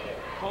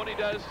 Cony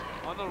does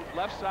on the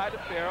left side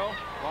of Farrell.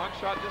 Long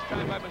shot this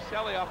time by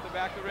Maselli off the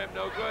back of the rim,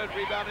 no good.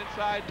 Rebound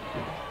inside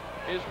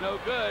is no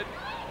good.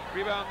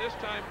 Rebound this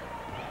time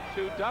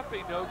to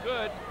Duffy, no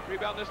good.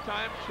 Rebound this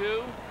time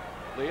to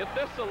Leah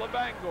Thistle of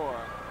Bangor.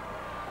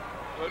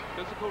 Good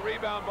physical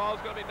rebound. Ball's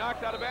going to be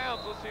knocked out of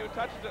bounds. Let's see who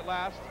touches it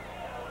last.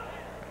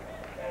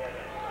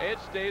 It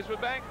stays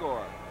with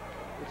Bangor.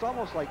 It's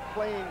almost like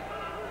playing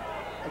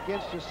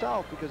against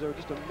yourself, because they're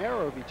just a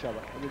mirror of each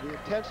other. I mean, the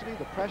intensity,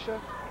 the pressure,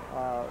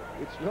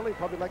 it's really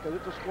probably like a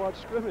little squad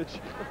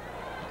scrimmage.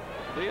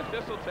 Leah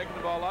Thistle taking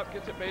the ball up,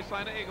 gets it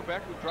baseline to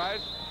Engelbrecht, who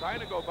tries, trying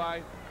to go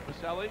by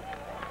Maselli.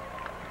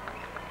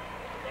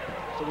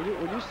 So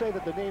when you say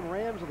that the name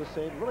Rams are the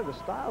same, really the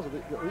styles of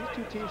these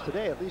two teams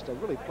today, at least, are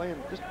really playing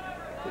just,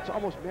 it's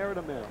almost mirror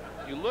to mirror.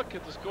 You look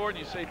at the score and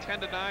you say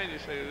 10-9, you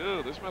say,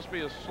 oh, this must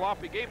be a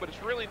sloppy game, but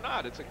it's really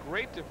not. It's a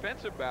great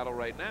defensive battle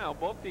right now.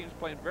 Both teams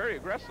playing very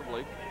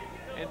aggressively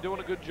and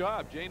doing a good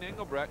job. Jane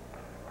Engelbrecht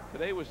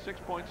today was 6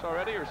 points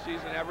already. Her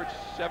season average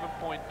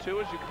 7.2, as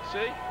you can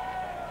see.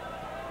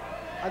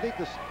 I think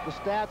the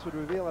stats would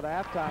reveal at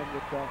halftime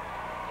that,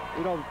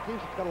 you know, the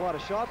teams have got a lot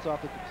of shots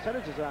off. The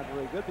percentages aren't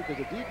very good because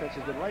the defense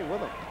has been right with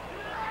them.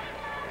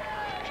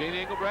 Jane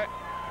Engelbrecht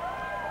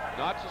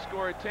not to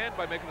score at 10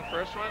 by making the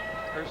first one.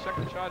 Her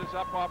second shot is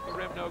up off the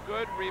rim, no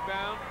good.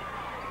 Rebound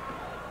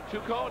to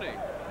Cony.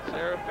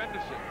 Sarah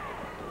Fenderson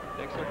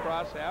takes it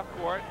across half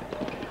court,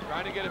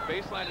 trying to get it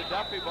baseline to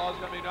Duffy. Ball's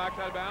going to be knocked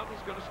out of bounds.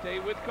 It's going to stay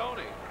with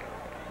Cony.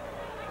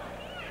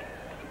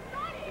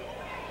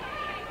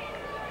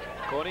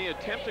 Cony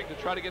attempting to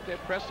try to get that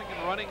pressing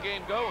and running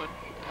game going.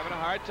 Having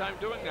a hard time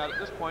doing that at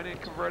this point and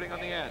converting on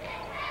the end.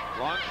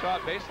 Long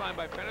shot baseline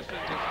by Fenderson.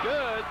 It's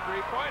good.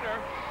 Three-pointer.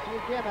 See,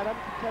 again, that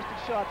uncontested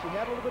shot. She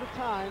had a little bit of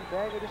time.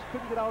 Bangor just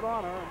couldn't get out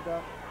on her.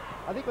 And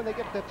I think when they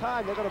get their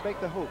time, they're going to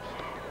make the hoops.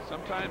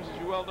 Sometimes, as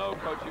you well know,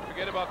 Coach, you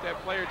forget about that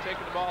player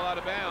taking the ball out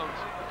of bounds.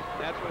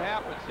 That's what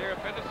happens. Sarah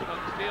Fenderson on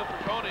the steal for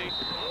Cony.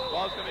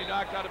 Ball's going to be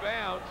knocked out of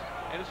bounds,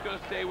 and it's going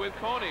to stay with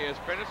Cony as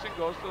Fenderson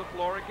goes to the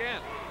floor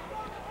again.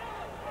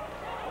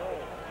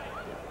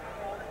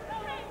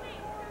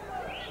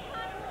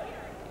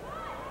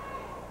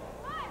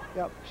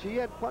 Yep, she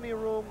had plenty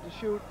of room to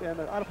shoot, and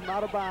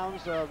out of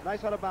bounds,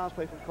 nice out of bounds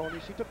play from Cony.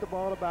 She took the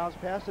ball out of bounds,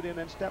 passed it in,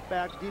 and stepped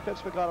back.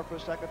 Defense forgot her for a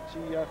second. She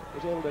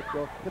was able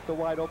to hit the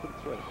wide open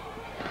three.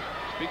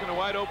 Speaking of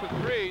wide open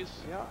threes,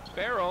 yeah.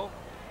 Farrell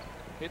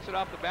hits it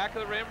off the back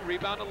of the rim,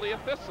 rebound to Leah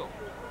Thistle.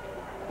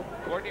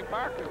 Courtney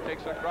Parker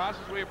takes it across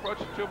as we approach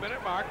the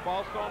 2-minute mark.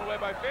 Ball stolen away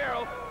by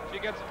Farrell. She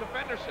gets it to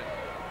Fenderson.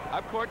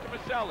 Up court to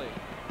Maselli.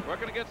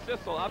 Working against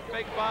Thistle. Up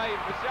fake by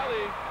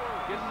Maselli.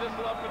 Gets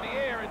Thistle up in the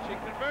air, and she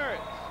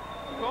converts.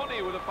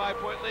 Cony with a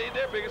 5-point lead,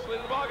 their biggest lead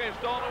of the ballgame,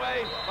 stolen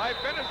away by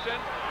Finnerson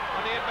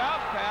on the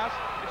inbounds pass,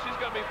 and she's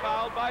going to be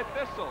fouled by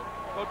Thistle.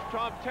 Coach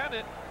Tom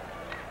Tennant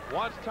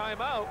wants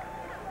timeout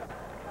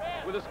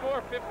with a score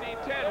of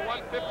 15-10,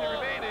 1:50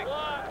 remaining.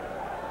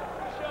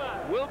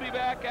 We'll be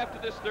back after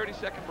this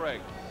 30-second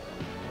break.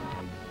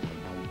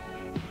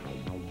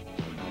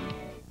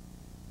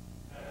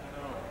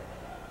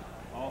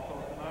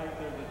 Also tonight,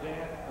 there's a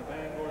dance at the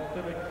Bangor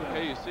Civic Center.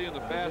 Okay, you see in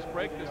the fast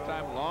break this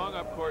time, long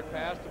up court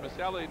pass to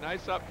Maselli.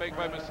 Nice up fake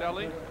by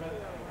Maselli.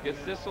 Gets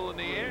Thistle in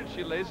the air, and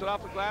she lays it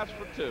off the glass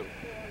for 2.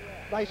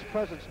 Nice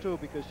presence, too,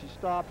 because she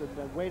stopped and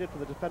then waited for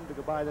the defender to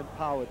go by, then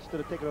powered, instead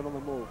of taking it on the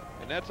move.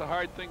 And that's a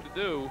hard thing to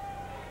do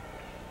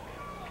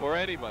for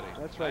anybody.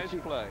 That's right.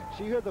 Nice play.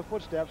 She heard the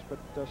footsteps, but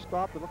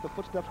stopped and let the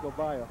footsteps go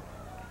by her.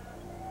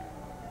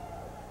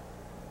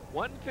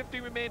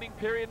 1:50 remaining,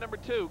 period number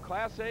 2.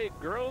 Class A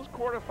girls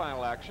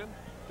quarterfinal action,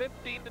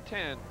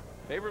 15-10,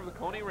 favor of the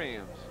Cony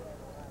Rams.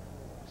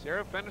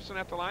 Sarah Fenderson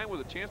at the line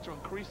with a chance to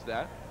increase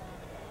that.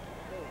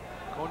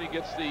 Cony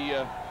gets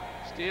the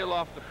steal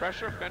off the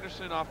pressure.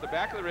 Fenderson off the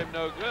back of the rim,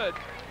 no good.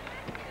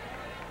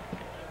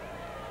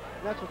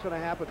 And that's what's going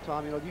to happen,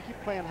 Tom. You know, you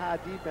keep playing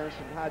hard defense,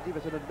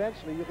 and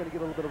eventually you're going to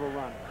get a little bit of a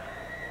run.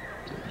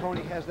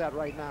 Cony has that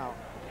right now.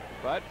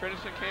 But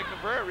Fenderson can't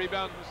convert.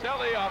 Rebounds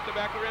Maselli off the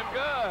back of the rim,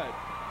 good.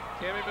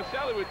 Tammy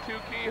Maselli with 2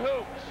 key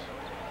hoops.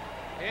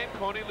 And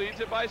Cony leads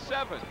it by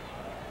 7.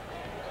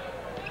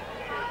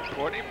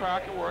 Courtney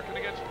Parker working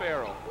against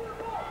Farrell.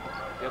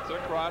 Gets it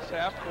across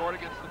half court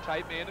against the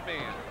tight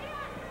man-to-man.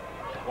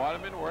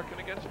 Waterman working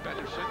against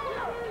Fenderson.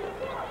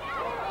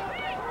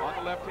 On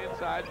the left-hand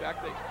side,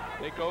 back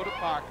they go to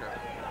Parker.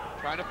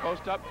 Trying to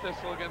post up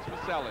Thistle against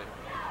Maselli.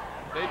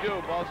 They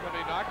do. Ball's going to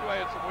be knocked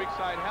away at some weak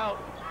side help.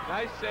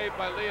 Nice save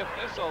by Leah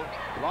Thistle.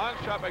 Long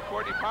shot by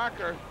Courtney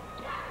Parker.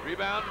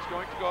 Rebound is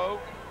going to go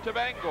to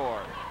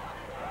Bangor.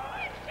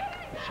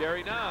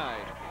 Sherry Nye.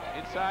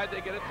 Inside, they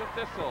get it to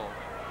Thistle.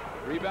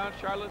 Rebound,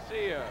 Charlotte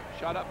Sear.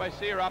 Shot up by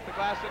Sear off the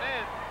glass and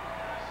in.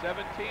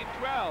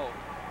 17-12.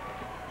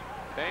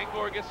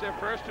 Bangor gets their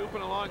first hoop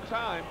in a long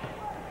time.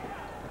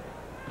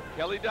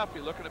 Kelly Duffy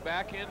looking to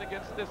back in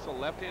against Thistle.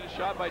 Left-handed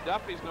shot by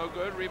Duffy's no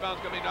good.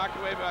 Rebound's going to be knocked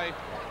away by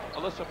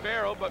Alyssa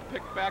Farrell, but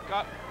picked back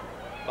up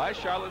by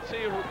Charlotte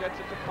Sear, who gets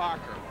it to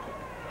Parker.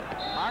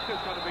 Parker's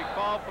going to be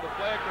called for the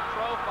player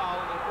control foul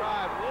on the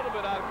drive. A little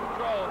bit out of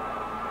control.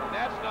 And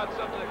that's not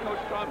something that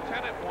Coach Tom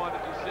Tennant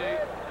wanted to see,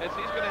 as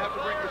he's going to have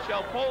to bring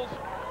Michelle Pulse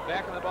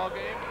back in the ball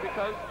game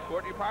because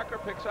Courtney Parker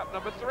picks up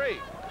number 3.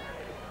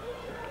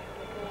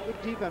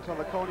 Good defense on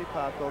the Cony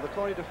part, though. The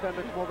Cony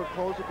defender came over,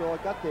 closed the door,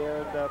 got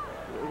there, and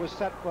it was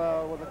set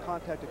when the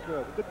contact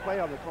occurred. A good play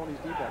on the Cony's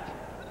defense.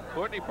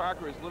 Courtney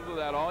Parker has lived with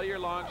that all year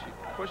long. She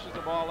pushes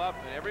the ball up,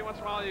 and every once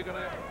in a while you're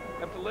going to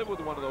have to live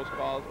with one of those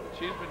calls. But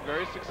she's been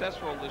very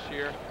successful this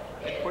year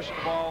in pushing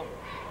the ball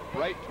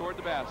right toward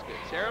the basket.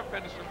 Sarah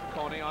Fenderson for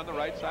Cony on the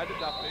right side to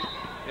Duffy.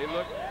 They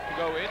look to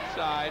go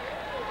inside,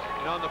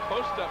 and on the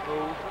post-up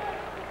move,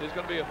 there's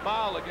going to be a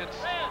foul against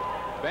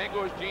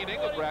Bangor's Jean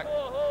Engelbrecht,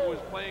 who is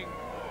playing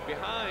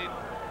behind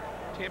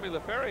Tammy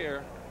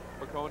LaFerriere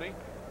for Cony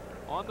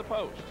on the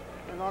post.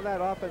 And on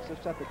that offensive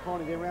set for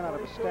Cony, they ran out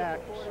of a stack,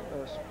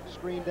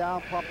 screen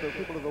down, pumped the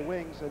people to the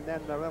wings, and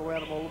then ran away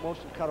on a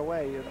motion cut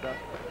away. And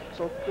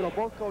so, you know,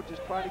 both coaches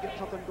trying to get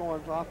something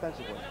going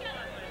offensively.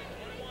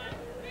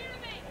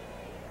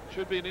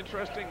 Should be an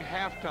interesting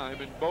halftime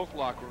in both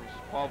locker rooms.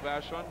 Paul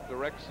Vachon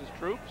directs his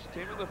troops.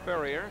 Tammy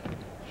LaFerriere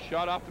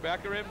shot off the back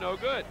of the rim, no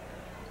good.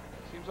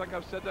 Seems like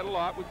I've said that a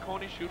lot with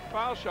Cony shooting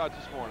foul shots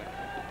this morning.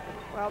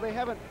 Well, they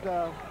haven't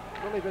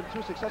really been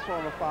too successful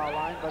on the foul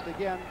line, but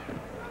again,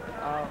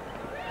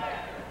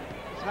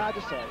 it's hard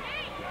to say.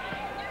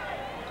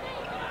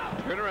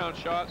 Turnaround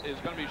shot is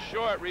going to be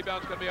short.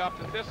 Rebound's going to be off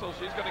to Thistle.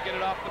 She's going to get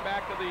it off the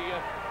back of the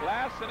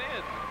glass and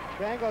in.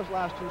 Bangor's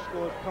last 2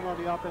 scores come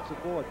on the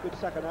offensive board. Good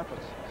second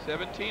efforts.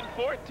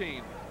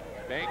 17-14.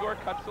 Bangor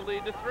cuts the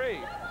lead to 3.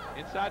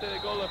 Inside they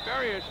go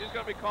LaFerriere. She's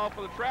going to be called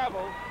for the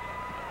travel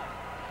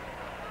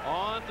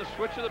on the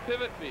switch of the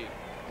pivot feed.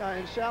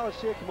 And Charlotte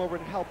Sear came over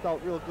and helped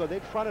out real good. They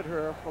fronted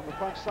her from the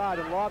front side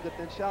and lobbed it.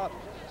 Then Charlotte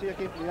Sear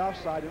came from the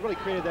outside and really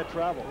created that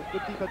travel.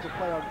 Good defensive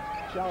play on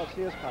Charlotte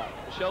Sear's part.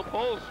 Michelle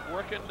Poles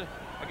working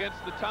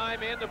against the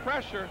time and the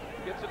pressure.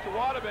 Gets it to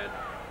Waterman.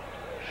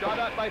 Shot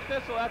up by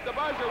Thistle at the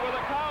buzzer. Will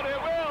it count?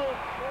 It will.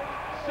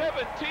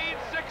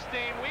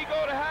 17-16. We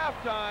go to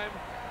halftime.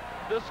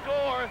 The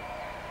score,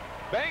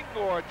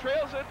 Bangor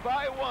trails it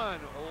by 1.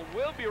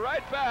 We'll be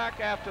right back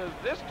after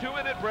this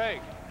 2-minute break.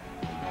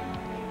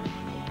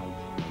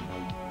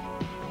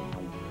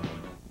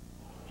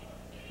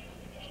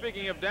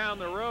 Speaking of down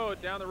the road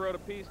a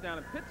piece down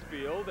in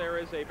Pittsfield, there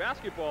is a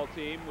basketball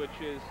team which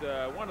is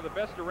one of the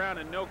best around,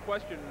 and no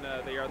question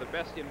they are the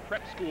best in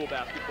prep school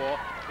basketball.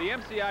 The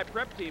MCI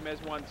prep team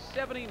has won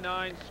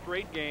 79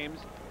 straight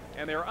games,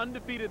 and they're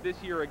undefeated this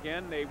year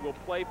again. They will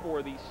play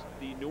for the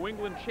New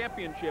England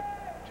Championship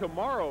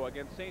tomorrow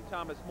against St.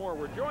 Thomas More.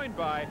 We're joined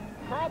by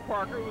Carl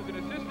Parker, who's an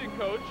assistant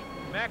coach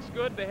Max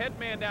Good, the head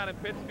man down in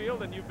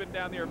Pittsfield, and you've been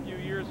down there a few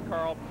years,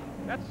 Carl.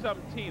 That's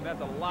some team.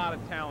 That's a lot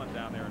of talent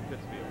down there in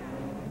Pittsfield.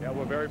 Yeah,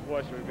 we're very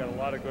fortunate. We've got a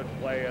lot of good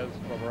players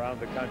from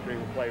around the country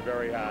who play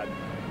very hard.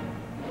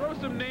 Throw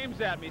some names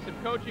at me, some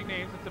coaching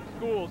names and some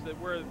schools that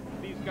where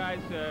these guys,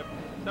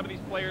 some of these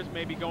players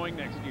may be going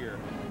next year.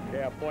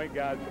 Yeah, point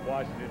guard from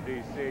Washington,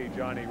 D.C.,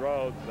 Johnny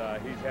Rhodes.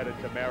 He's headed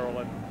to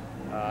Maryland.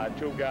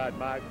 Two guard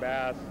Mark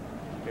Bass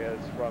is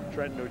from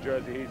Trenton, New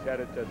Jersey. He's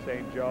headed to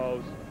St.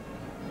 Joe's,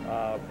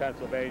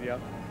 Pennsylvania.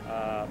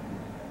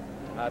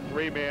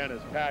 Three-man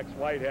is Pax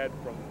Whitehead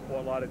from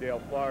Fort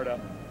Lauderdale, Florida,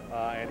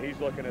 and he's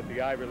looking at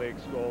the Ivy League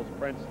schools,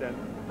 Princeton.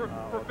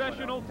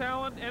 Professional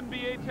talent,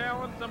 NBA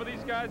talent, some of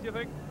these guys, you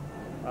think?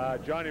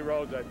 Johnny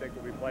Rhodes, I think,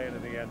 will be playing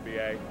in the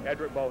NBA.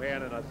 Edric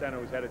Bohannon, our center,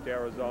 who's headed to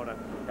Arizona,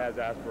 has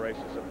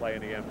aspirations to play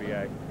in the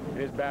NBA. And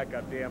his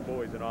backup, Dan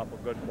Bowie's an awful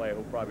good player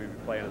who'll probably be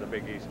playing in the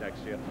Big East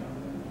next year.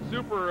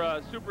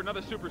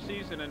 Another super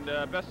season, and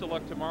best of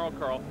luck tomorrow,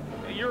 Carl.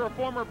 You're a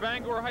former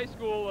Bangor High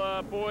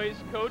School boys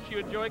coach. You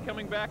enjoy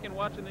coming back and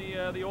watching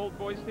the old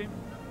boys team?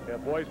 Yeah,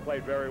 boys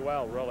played very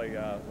well, really.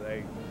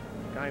 They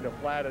kind of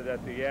flattered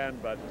at the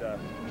end, but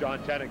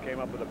John Tennant came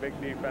up with a big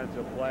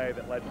defensive play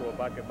that led to a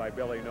bucket by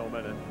Billy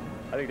Newman, and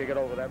I think they get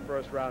over that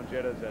first round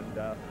jitters and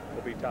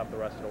will be tough the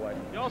rest of the way.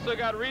 You also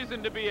got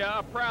reason to be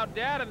a proud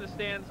dad in the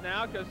stands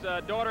now, because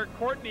daughter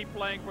Courtney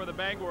playing for the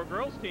Bangor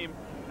girls team.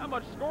 How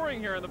much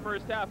scoring here in the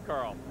first half,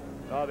 Carl?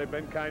 Oh, they've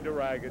been kind of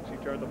ragged. She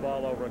turned the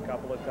ball over a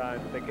couple of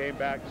times. They came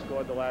back and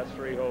scored the last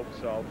 3 hoops,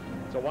 so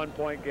it's a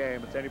one-point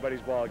game. It's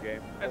anybody's ball game.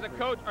 As a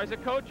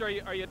coach,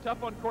 are you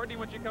tough on Courtney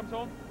when she comes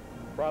home?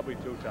 Probably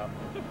too tough.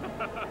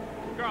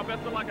 Carl,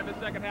 best of luck in the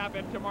second half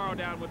and tomorrow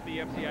down with the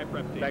MCI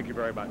prep team. Thank you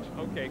very much.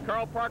 Okay,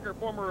 Carl Parker,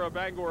 former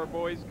Bangor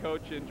boys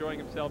coach, enjoying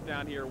himself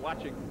down here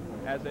watching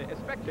as a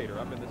spectator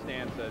up in the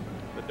stands,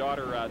 the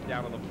daughter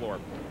down on the floor.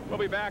 We'll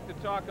be back to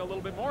talk a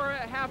little bit more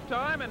at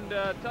halftime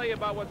and tell you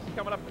about what's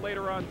coming up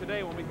later on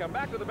today when we come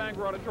back to the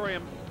Bangor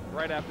Auditorium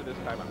right after this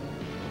timeout.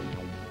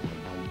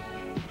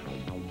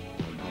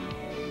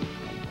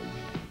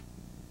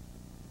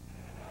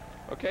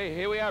 Okay,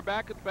 here we are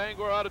back at the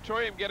Bangor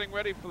Auditorium getting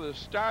ready for the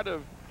start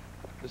of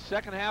the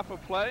second half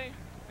of play.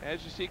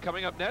 As you see,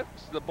 coming up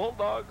next, the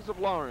Bulldogs of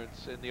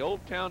Lawrence and the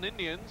Old Town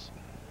Indians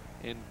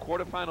in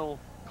quarterfinal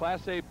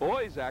Class A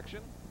boys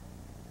action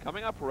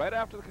coming up right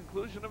after the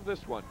conclusion of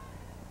this one.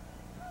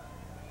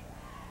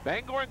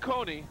 Bangor and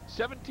Cony,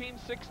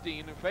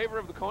 17-16 in favor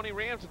of the Cony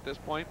Rams at this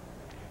point.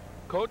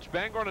 Coach,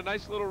 Bangor on a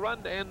nice little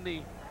run to end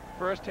the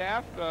first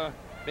half.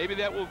 Maybe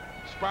that will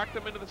spark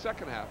them into the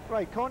second half.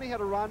 Right, Cony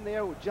had a run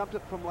there, jumped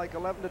it from like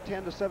 11 to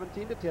 10 to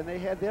 17 to 10. They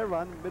had their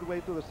run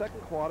midway through the second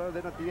quarter.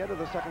 Then at the end of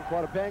the second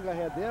quarter, Bangor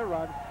had their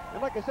run.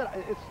 And like I said,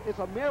 it's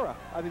a mirror.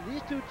 I mean,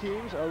 these two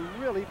teams are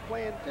really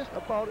playing just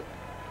about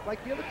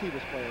like the other team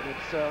is playing.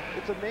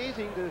 It's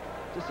amazing to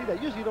see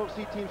that. Usually you don't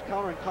see teams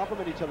counter and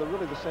complement each other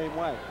really the same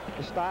way.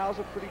 The styles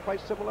are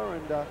quite similar,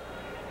 and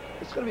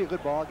it's going to be a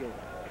good ball game.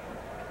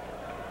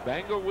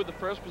 Bangor with the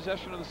first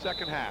possession of the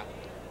second half.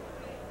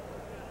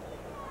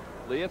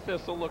 Leah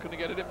Thistle looking to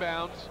get it in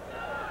bounds.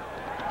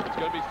 It's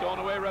going to be stolen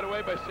away right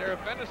away by Sarah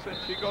Fennison.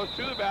 She goes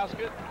to the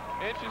basket,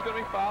 and she's going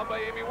to be fouled by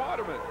Amy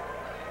Waterman.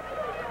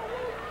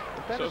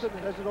 Fennison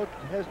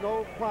has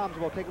no qualms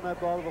about taking that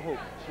ball to the hoop.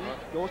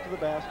 She goes to the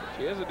basket.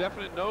 She has a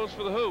definite nose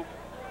for the hoop,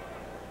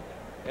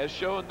 as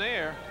shown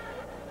there.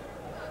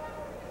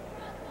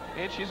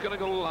 And she's going to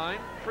go to the line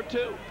for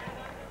 2.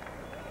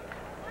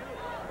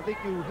 I think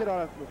you hit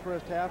on it in the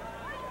first half.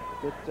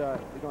 That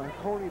had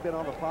Cony been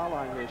on the foul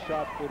line here,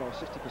 shot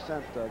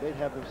 60%, they'd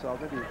have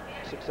themselves maybe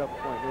 6-7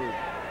 point lead.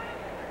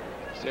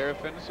 Sarah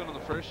Fennison on the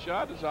first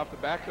shot is off the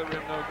back of the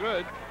rim, no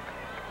good.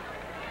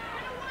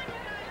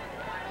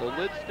 The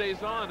lid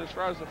stays on as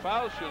far as the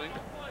foul shooting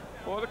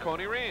for the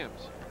Cony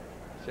Rams.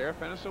 Sarah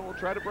Fennison will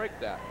try to break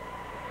that.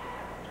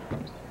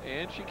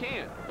 And she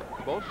can.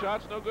 Both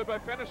shots no good by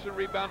Fennison.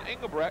 Rebound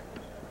Engelbrecht.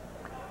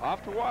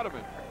 Off to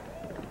Waterman.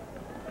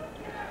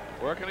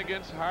 Working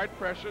against hard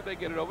pressure. They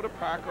get it over to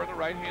Parker on the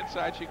right-hand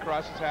side. She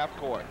crosses half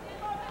court.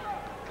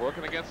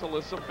 Working against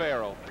Alyssa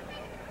Farrell.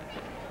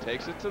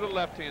 Takes it to the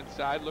left-hand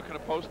side. Looking to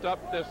post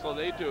up Thistle.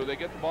 They do. They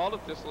get the ball to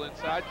Thistle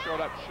inside.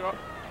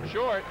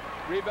 Short.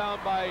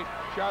 Rebound by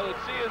Charlotte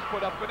Sears.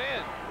 Put up and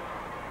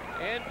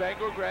in. And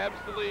Bangor grabs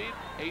the lead.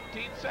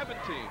 18-17.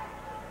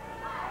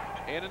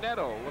 Anna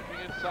Netto looking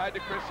inside to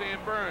Chris-Ann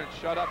Burns.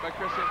 Shut up by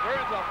Chris-Ann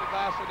Burns off the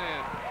glass and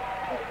in.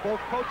 Both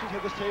coaches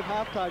have the same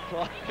halftime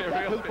clock.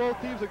 Really?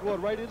 Both teams are going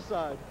right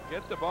inside.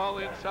 Get the ball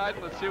inside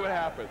and let's see what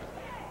happens.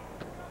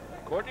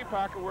 Courtney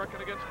Parker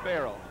working against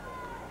Farrell.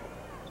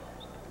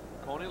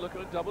 Cony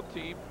looking to double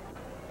team.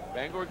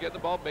 Bangor getting the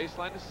ball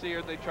baseline to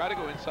Sears. They try to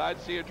go inside.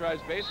 Sears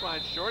drives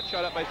baseline. Short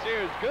shot up by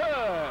Sears.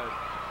 Good.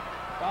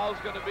 Foul's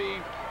going to be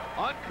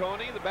on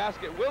Cony. The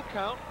basket will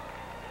count.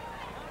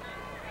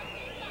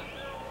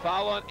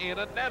 Foul on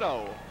Anna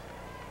Netto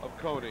of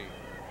Cony.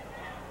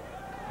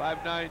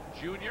 5'9"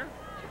 junior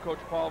for Coach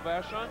Paul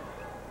Vachon.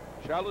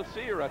 Charlotte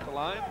Sear at the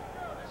line.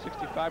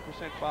 65%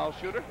 foul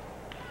shooter.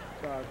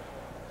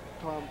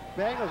 Tom,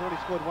 Bangor's only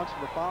scored once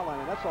from the foul line,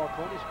 and that's all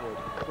Cony scored.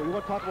 So you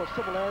want to talk about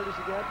similarities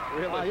again?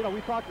 Really? You know,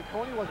 we thought that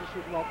Cony wasn't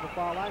shooting well from the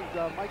foul line.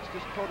 Mike's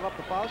just totaled up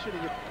the foul shooting.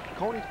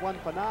 Cony's 1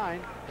 for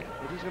 9,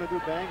 but he's going to do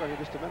Bangor in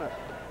just a minute.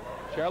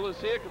 Charlotte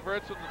Lucia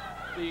converts on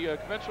the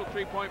conventional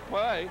three-point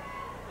play.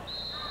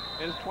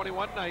 It is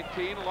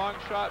 21-19. A long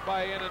shot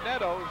by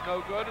Ananetto is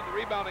no good, and the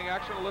rebounding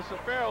action,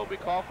 Alyssa Farrell will be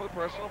called for the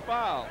personal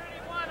foul.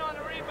 31 on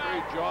the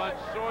rebound. John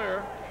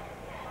Sawyer,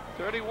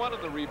 31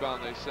 on the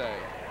rebound, they say.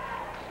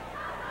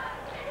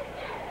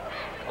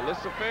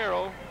 Alyssa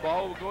Farrell,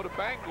 ball will go to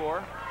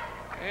Bangor,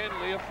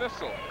 and Leah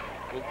Thistle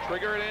will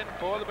trigger it in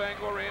for the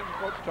Bangor Rams,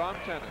 coach Tom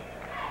Tennant.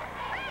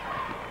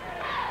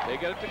 They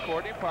get it to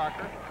Courtney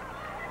Parker,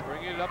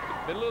 bringing it up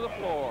the middle of the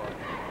floor.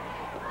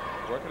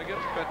 Working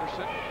against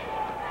Fenderson.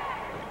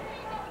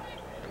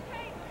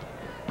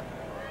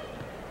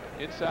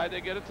 Inside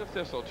they get it to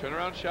Thistle.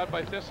 Turnaround shot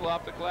by Thistle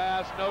off the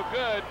glass, no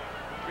good.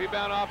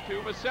 Rebound off to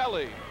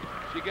Maselli.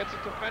 She gets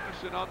it to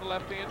Fenderson on the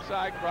left-hand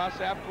side, cross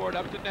half court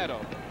up to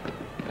Netto.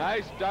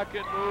 Nice duck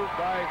and move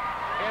by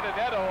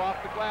Ananetto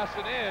off the glass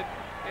and in,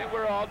 and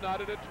we're all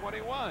knotted at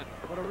 21.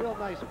 But a real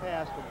nice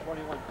pass from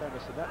 21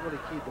 Fenderson. That really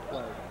keyed the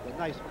play. The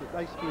nice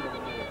speed in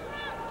the middle.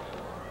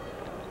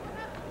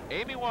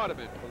 Amy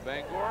Waterman for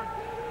Bangor.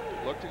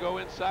 Look to go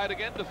inside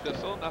again to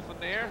Thistle. Nothing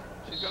there.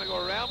 She's going to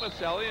go around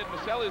Maselli, and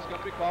Maselli is going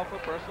to be called for a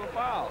personal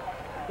foul.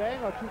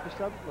 Bangor 2 for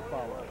 7 from the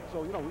foul line.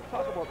 So, you know, we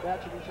talk about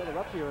matching each other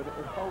up here and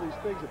all these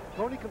things. If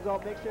Cony comes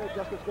out, makes their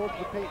adjustments, goes to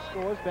the paint,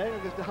 scores. Bangor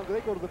goes down,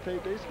 they go to the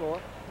paint, they score.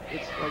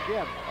 It's,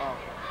 again,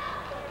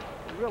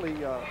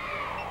 really a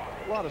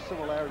lot of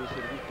similarities to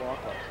the weak ball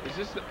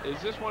clubs.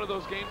 Is this one of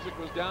those games that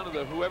goes down to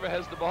the whoever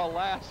has the ball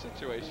last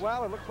situation?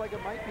 Well, it looks like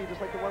it might be, just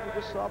like the one we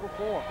just saw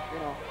before. You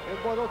know, and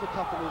boy, those are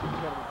tough to lose in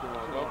tournament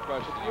games. No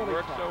question. You really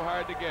work so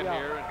hard to get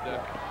here, and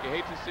you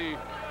hate to see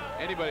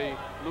anybody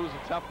lose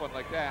a tough one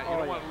like that. You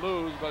don't want to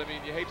lose, but I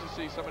mean, you hate to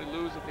see somebody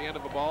lose at the end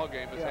of a ball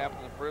game, as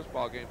happened in the first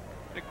ball game.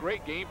 And a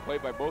great game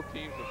played by both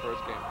teams in the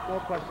first game.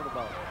 No question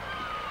about it.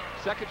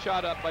 Second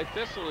shot up by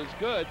Thistle is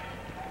good.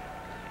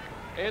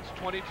 It's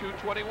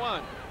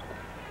 22-21.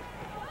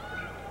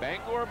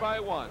 Bangor by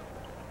 1.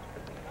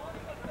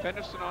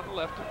 Fenderson on the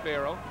left to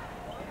Farrell.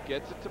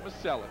 Gets it to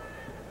Maselli.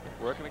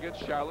 Working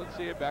against Charlotte.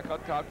 See it back on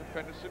top to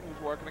Fenderson,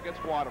 who's working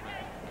against Waterman.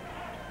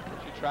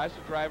 She tries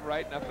to drive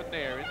right, nothing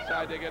there.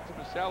 Inside they get to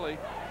Maselli.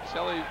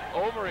 Maselli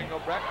over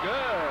Engelbrecht.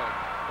 Good.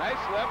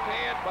 Nice left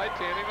hand by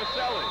Tammy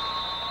Maselli.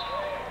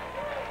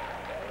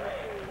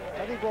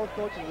 I think both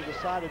coaches have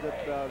decided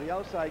that the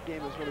outside game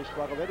has really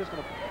struggled. They're just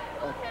going to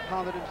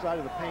pound it inside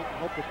of the paint and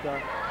hope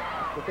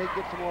that they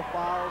get some more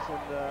fouls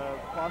and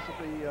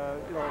possibly,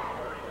 you know,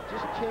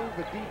 just change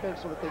the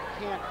defense so that they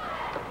can't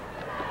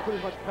put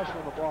as much pressure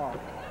on the ball.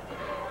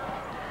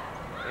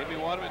 Amy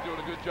Waterman doing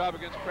a good job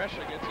against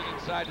pressure. Gets it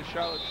inside to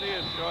Charlotte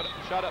Sears.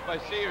 Shot up by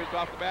Sears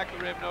off the back of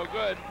the rim, no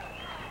good.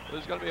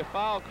 There's going to be a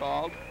foul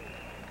called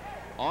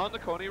on the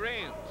Cony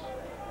Rams.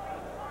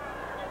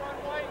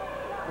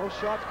 No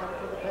shots coming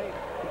from the paint.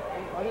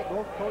 I think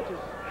both coaches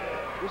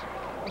just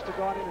must have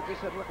gone in and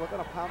just said, look, we're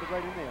going to pound it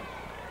right in there.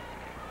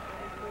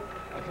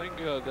 I think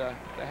the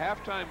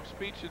halftime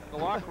speech in the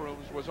locker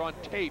rooms was on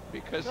tape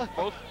because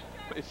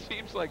it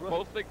seems like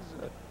both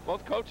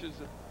coaches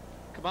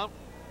come out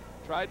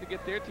and tried to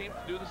get their team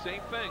to do the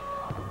same thing.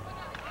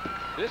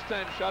 This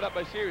time shot up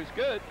by Sears,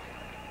 good,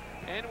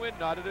 and we're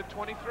knotted at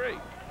 23.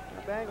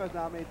 Bangor's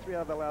now made 3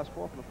 out of the last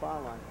 4 from the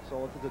foul line.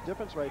 So if there's a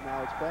difference right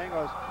now, it's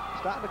Bangor's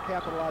starting to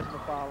capitalize on the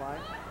foul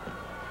line.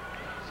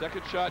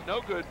 Second shot,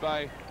 no good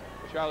by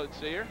Charlotte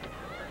Sear.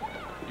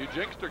 You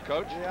jinxed her,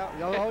 Coach. Yeah,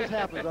 it always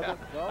happens, doesn't it?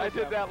 I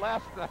did that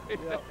last night.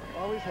 Yeah,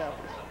 always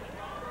happens.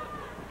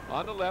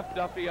 On the left,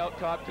 Duffy out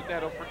top to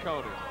Netto for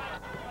Cony.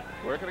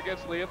 Working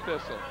against Leah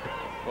Thistle.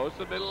 Goes to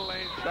the middle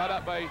lane, shot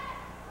up by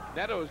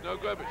Netto is no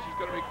good, but she's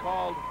going to be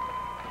called,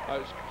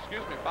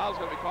 foul's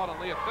going to be called on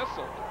Leah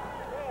Thistle.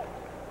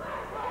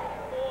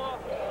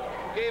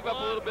 Gave up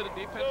a little bit of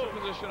defensive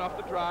position off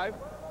the drive.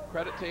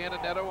 Credit to Anna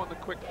Netto on the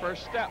quick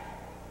first step.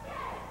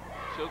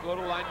 She'll go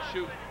to line and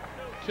shoot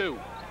 2.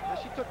 Now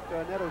she took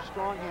Netto's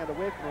strong hand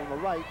away from her on the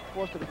right,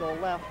 forced her to go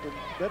left, and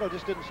Netto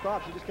just didn't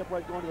stop. She just kept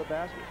right going to the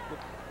basket.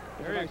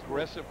 Very nice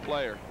aggressive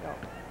player. Yeah.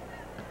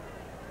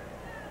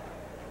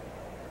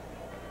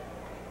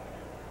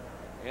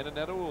 Anna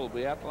Netto will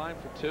be at the line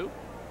for 2.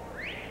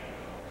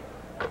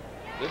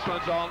 This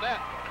one's all net.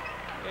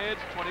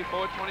 It's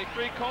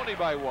 24-23, Cony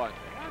by 1.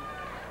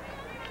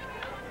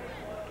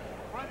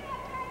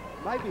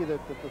 Might be that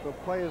the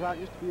players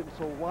aren't used to being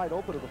so wide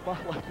open at the foul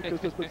line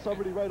because there's been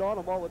somebody right on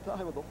them all the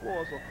time on the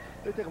floor, so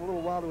they take them a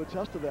little while to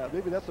adjust to that.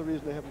 Maybe that's the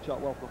reason they haven't shot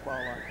well from the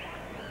foul line.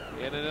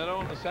 Anna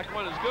Netto, the second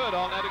one is good.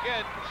 All net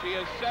again. She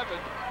has 7.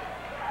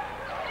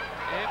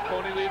 And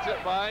Cony leads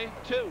it by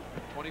 2.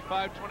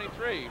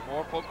 25-23.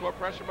 More full court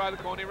pressure by the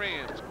Cony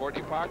Rams.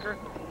 Courtney Parker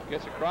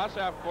gets across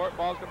half court.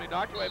 Ball's going to be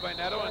knocked away by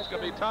Netto, and it's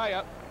going to be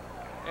tie-up.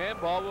 And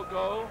ball will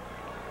go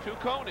to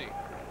Cony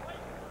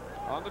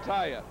on the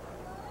tie-up.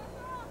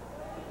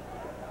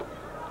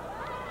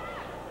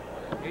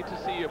 Hate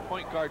to see your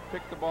point guard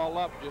pick the ball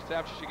up just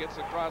after she gets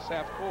across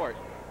half court.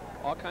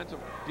 All kinds of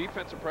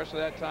defensive pressure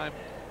that time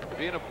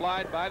being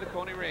applied by the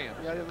Cony Rams.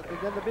 Yeah, and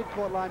then the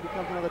midcourt line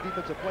becomes another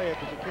defensive player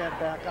because you can't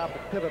back up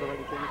and pivot or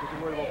anything because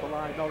you're worried about the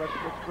line. No, that's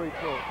very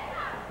true.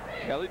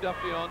 Kelly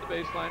Duffy on the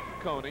baseline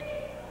for Cony.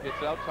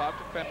 Gets out top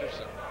to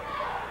Fenderson.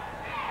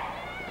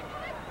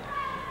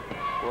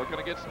 Working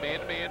against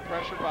man-to-man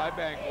pressure by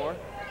Bangor.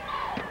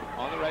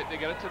 On the right, they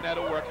get it to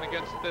Neto, working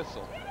against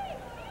Thistle.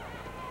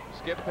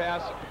 Skip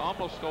pass,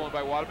 almost stolen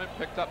by Waterman,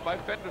 picked up by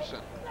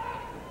Fenderson.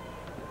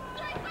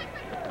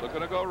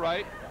 Looking to go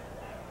right.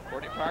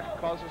 Courtney Parker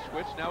calls a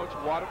switch. Now it's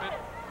Waterman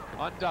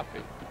on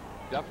Duffy.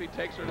 Duffy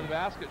takes her to the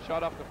basket.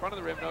 Shot off the front of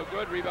the rim. No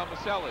good. Rebound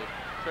Maselli.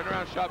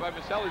 Turnaround shot by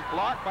Maselli's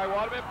blocked by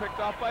Waterman. Picked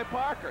off by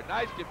Parker.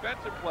 Nice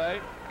defensive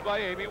play by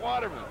Amy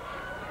Waterman.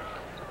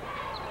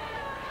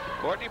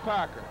 Courtney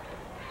Parker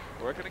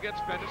working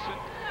against Fenderson.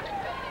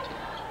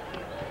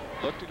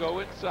 Look to go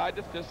inside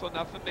to Thistle.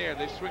 Nothing there.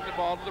 They swing the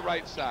ball to the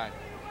right side.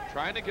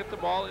 Trying to get the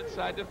ball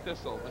inside to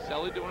Thistle.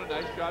 Maselli doing a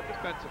nice job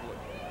defensively.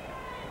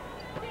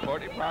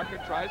 Courtney Parker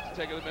tries to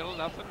take it to the middle,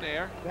 nothing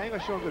there. Bangor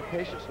showing good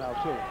patience now,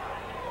 too.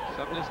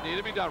 Something that's needed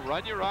to be done.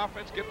 Run your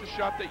offense, get the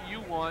shot that you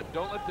want.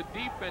 Don't let the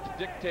defense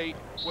dictate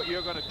what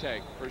you're going to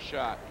take for a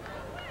shot.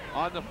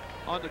 On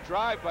the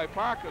drive by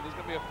Parker, there's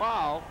going to be a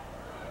foul.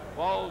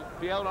 Ball will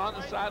be out on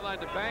the sideline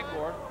to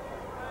Bangor.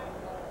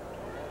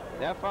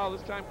 That foul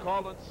this time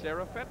called on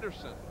Sarah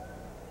Fenderson.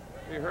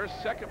 Be her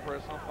second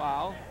personal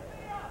foul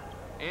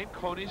and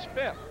Cony's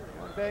fifth.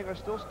 And Bangor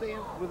still staying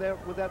with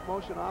that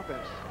motion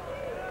offense.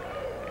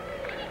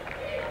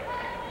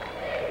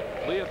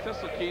 Leah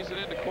Thistle keys it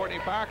into Courtney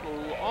Parker,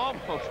 who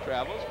almost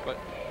travels, but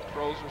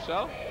throws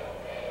herself.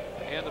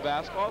 And the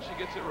basketball, she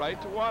gets it right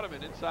to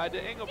Waterman, inside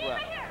to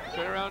Engelbrecht.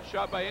 Turnaround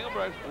shot by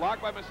Engelbrecht,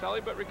 blocked by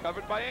Maselli, but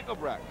recovered by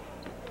Engelbrecht.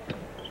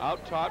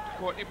 Out top to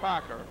Courtney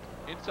Parker.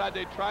 Inside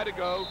they try to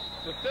go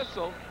to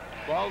Thistle.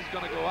 Ball's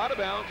going to go out of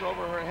bounds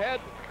over her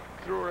head,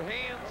 through her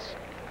hands,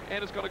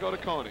 and it's going to go to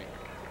Cony.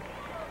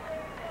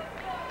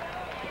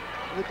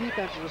 The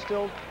defenses are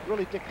still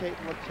really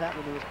dictating what's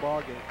happening in this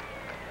ball game.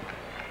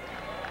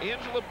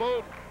 Angela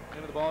Bowden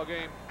into the ball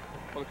game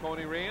for the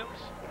Cony Rams.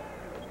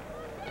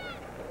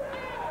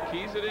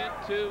 Keys it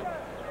into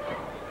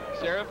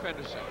Sarah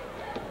Fenderson.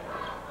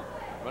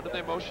 Running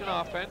their motion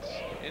offense.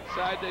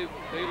 Inside they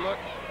look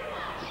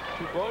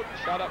to Bowden.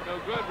 Shot up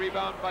no good.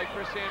 Rebound by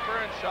Chrisanne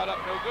Burns. Shot up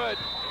no good.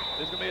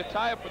 There's going to be a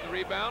tie-up with the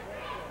rebound.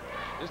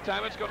 This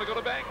time it's going to go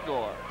to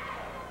Bangor.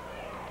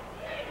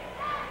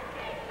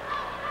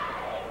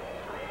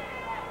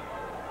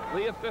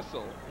 Leah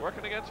Thistle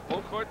working against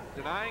full court,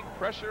 denying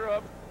pressure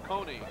of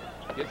Cony.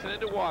 Gets it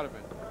into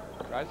Waterman.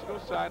 Tries to go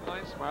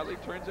sideline, smartly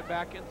turns it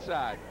back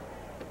inside.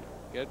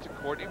 Get it to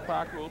Courtney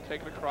Parker, who will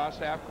take it across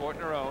half court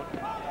in her own.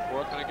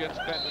 Working against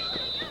Fenderson.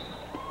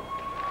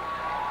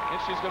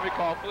 And she's going to be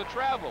called for the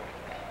travel.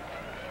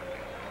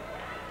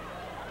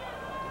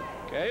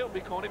 Okay, it'll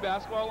be Cony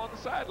basketball on the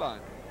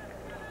sideline.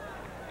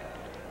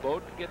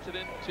 Bowden gets it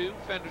into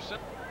Fenderson.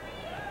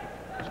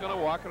 He's going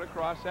to walk it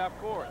across half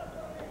court.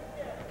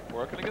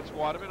 Working against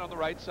Waterman on the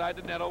right side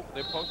to Neto.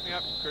 They're posting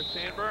up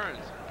Chrisanne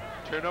Burns.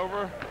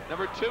 Turnover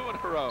number 2 in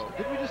a row.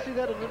 Didn't we just see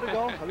that a minute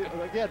ago? I mean,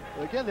 again,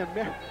 they're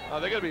married. Oh,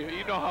 they're going to be,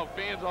 you know how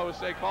fans always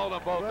say called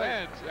on both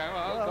ends. Yeah,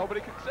 well,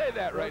 nobody can say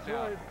that right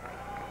now. Right.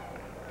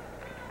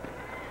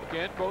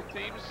 Again, both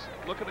teams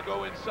looking to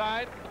go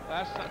inside.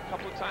 Last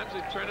couple of times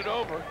they turn it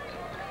over.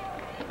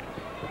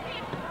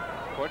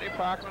 Courtney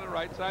Parker on the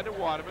right side to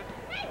Waterman.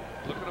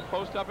 Looking to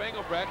post up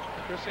Engelbrecht.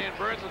 Chrisanne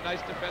Burns, a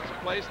nice defensive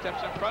play,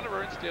 steps in front of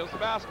her and steals the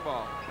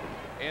basketball.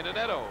 Anna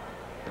Neto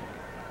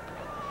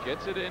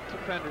gets it into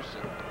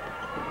Fenderson.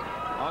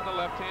 On the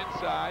left-hand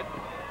side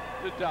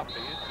to Duffy.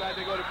 Inside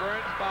they go to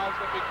Burns. Foul's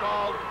going to be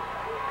called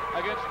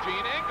against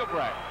Jean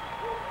Engelbrecht.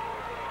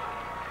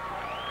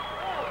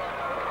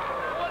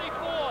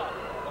 24.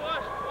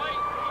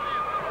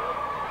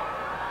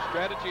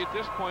 Strategy at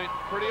this point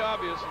pretty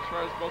obvious as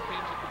far as both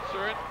teams are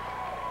concerned.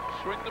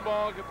 Swing the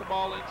ball, get the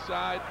ball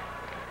inside.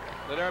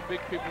 Let our big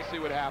people see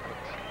what happens.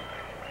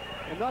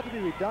 And not to be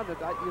redundant,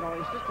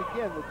 it's just,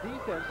 again, the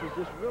defense is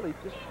just really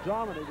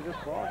dominating this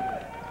ball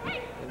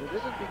game. And it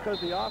isn't because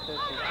the offense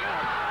is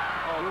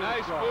not. Oh,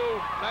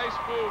 nice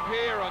move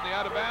here on the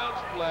out-of-bounds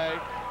play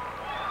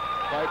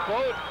by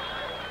Bowden.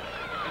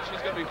 And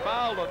she's going to be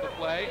fouled on the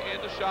play,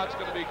 and the shot's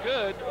going to be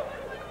good.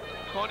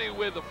 Cony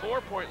with a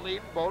 4-point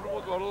lead. Bowden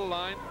will go to the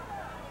line.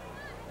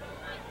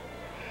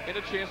 And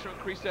a chance to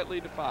increase that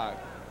lead to 5.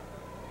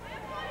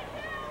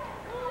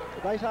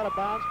 A nice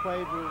out-of-bounds play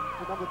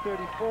to number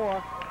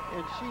 34,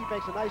 and she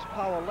makes a nice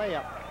power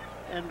layup.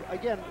 And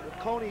again,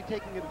 Cony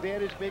taking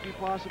advantage, maybe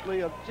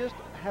possibly, of just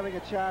having a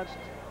chance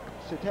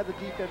to have the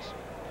defense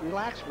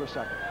relax for a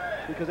second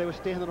because they were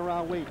standing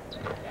around waiting.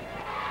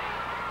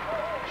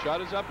 Shot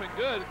is up and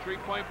good.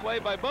 3-point play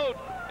by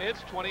Bowden.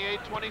 It's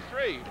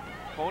 28-23.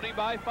 Cony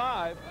by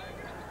 5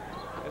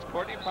 as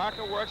Courtney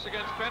Parker works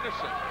against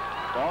Fenderson.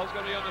 Ball's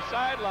going to be on the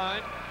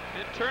sideline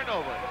and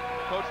turnover.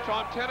 Coach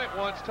Tom Tennant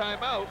wants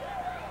timeout.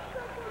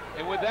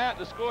 And with that,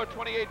 the score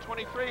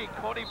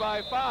 28-23, Cony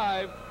by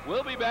 5.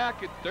 We'll be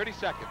back in 30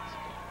 seconds.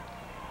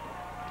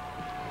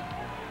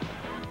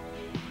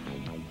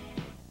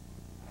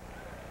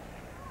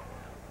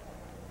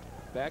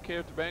 Back here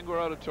at the Bangor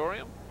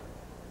Auditorium,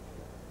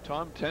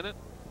 Tom Tennant,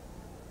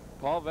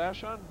 Paul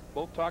Vachon,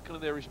 both talking to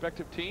their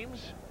respective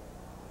teams,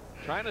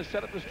 trying to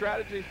set up the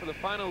strategy for the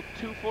final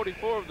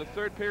 2:44 of the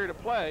third period of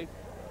play.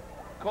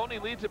 Cony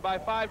leads it by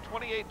 5,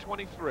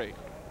 28-23.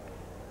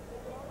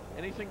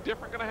 Anything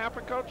different going to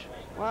happen, Coach?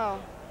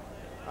 Well,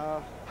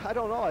 I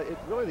don't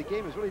know. The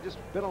game has really just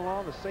been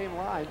along the same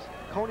lines.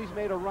 Cony's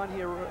made a run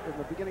here in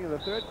the beginning of the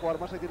third quarter,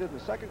 much like they did in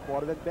the second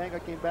quarter. Then Bangor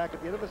came back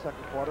at the end of the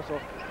second quarter, so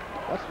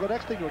that's the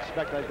next thing to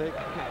expect, I think.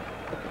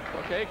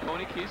 Okay,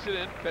 Cony keys it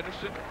in.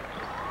 Fenderson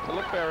to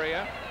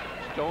LaFeria.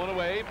 Stolen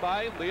away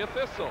by Leah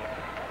Thistle.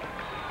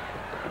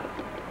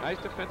 Nice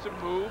defensive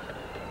move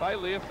by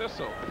Leah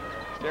Thistle.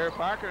 Sarah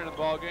Parker in the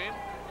ball game.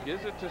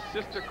 Gives it to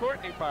sister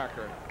Courtney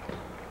Parker.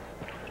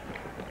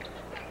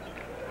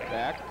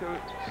 Back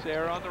to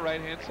Sarah on the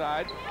right-hand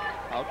side.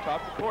 Out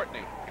top to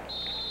Courtney.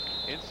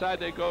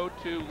 Inside they go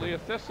to Leah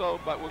Thistle,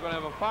 but we're going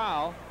to have a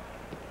foul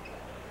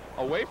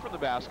away from the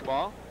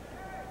basketball.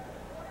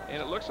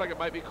 And it looks like it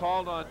might be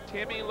called on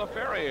Tammy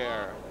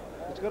LaFerriere.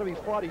 It's going to be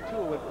 42,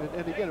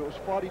 and again, it was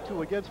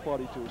 42 against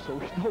 42, so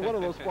we know one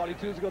of those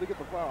 42s is going to get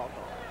the foul.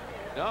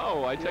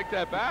 No, I take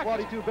that back.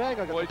 42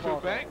 Bangor got the 42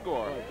 foul.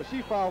 Bangor. Right, but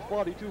she fouled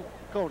 42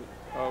 Cony.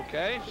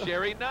 Okay,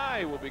 Sherry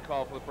Nye will be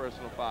called for the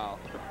personal foul.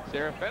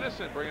 Sarah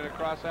Fennison bringing it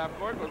across half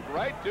court, goes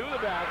right to the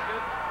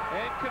basket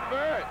and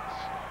converts.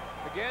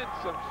 Again,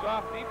 some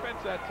soft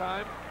defense that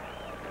time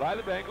by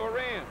the Bangor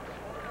Rams.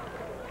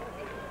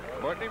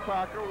 Courtney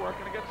Parker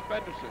working against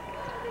Fenderson,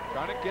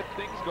 trying to get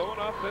things going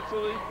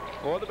offensively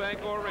for the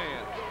Bangor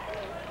Rams.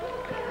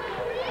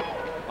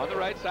 On the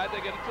right side,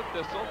 they get it to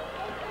Thistle.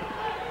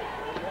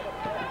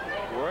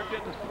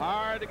 Working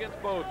hard against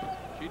Bowden.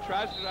 She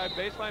tries to drive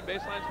baseline.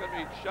 Baseline's going to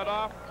be shut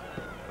off.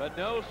 But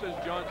no, says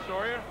John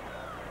Sawyer.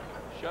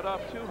 Shut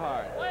off too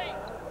hard.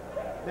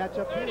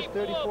 Matchup here is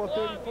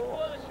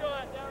 34-34.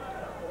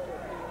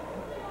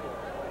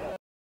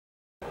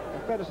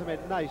 And Fenderson made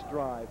a nice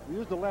drive. We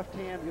used the left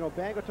hand. You know,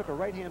 Bangor took a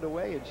right hand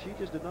away, and she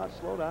just did not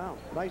slow down.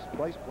 Nice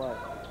play.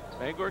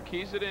 Bangor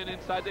keys it in.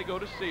 Inside they go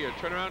to Sear.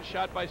 Turnaround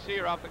shot by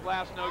Sear off the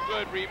glass. No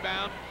good.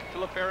 Rebound to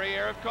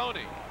LaFerriere of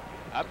Cony.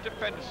 Up to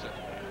Fenderson.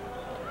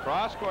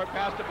 Cross court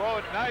pass to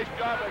Bowden. Nice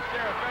job by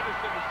Sarah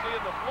Fenderson to see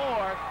in the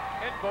floor.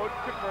 And Bowden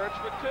converts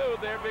for 2.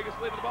 Their biggest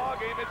lead of the ball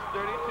game. It's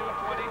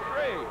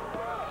 32-23.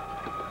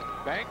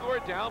 Bangor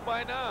down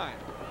by 9.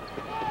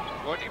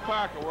 Courtney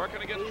Parker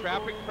working against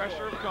traffic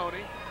pressure of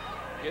Cony.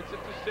 Gets it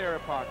to Sarah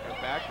Parker.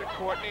 Back to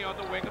Courtney on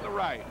the wing on the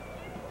right.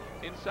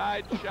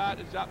 Inside shot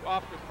is up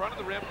off the front of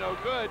the rim. No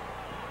good.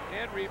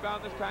 And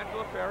rebound this time to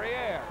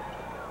LaFerriere.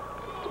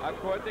 Up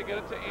court, they get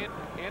it to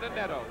Anna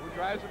Netto, who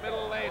drives the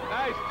middle lane.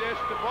 Nice dish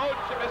to Bowden.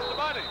 She missed the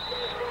money.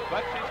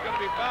 But she's going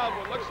to be fouled,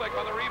 what looks like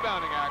on the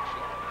rebounding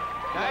action.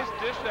 Nice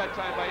dish that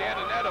time by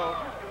Anna Netto,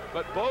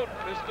 but Bowden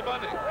missed the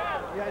money.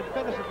 Yeah, and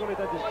Fenderson really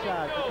did this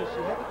charge because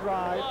she had the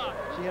drive,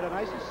 she had a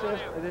nice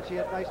assist, and then she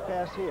had a nice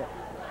pass here.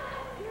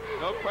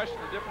 No question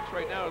the difference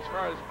right now as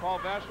far as Paul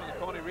Vachon and the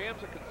Cony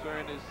Rams are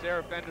concerned is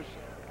Sarah Fenderson.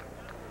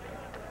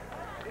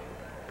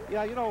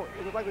 Yeah, you know,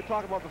 like we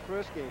talked about the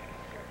first game,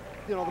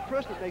 you know, the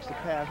person that makes the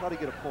pass ought to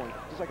get a point,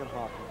 just like in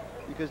hockey,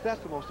 because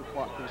that's the most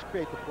important thing, is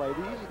create the play.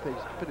 The easy thing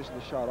is finishing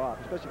the shot off,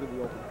 especially in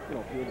the open, you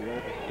know, if you're in the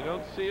open. You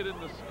don't see it in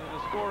the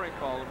scoring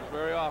columns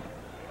very often.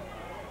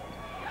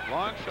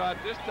 Long shot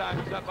this time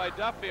is up by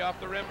Duffy off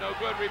the rim, no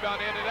good.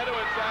 Rebound Anna Netto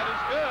inside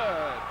is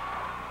good.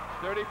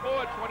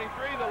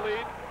 34-23, the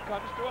lead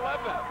comes to 11.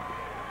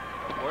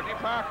 Courtney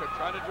Parker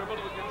trying to dribble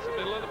against the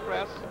middle of the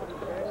press.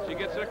 She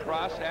gets it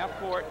across half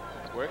court,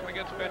 working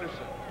against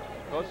Fenderson.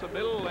 Goes to the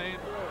middle lane.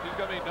 She's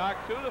going to be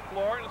knocked to the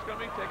floor, and it's going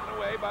to be taken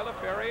away by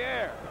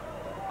LaFerriere.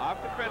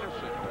 Off to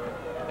Fenderson.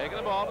 Taking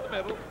the ball to the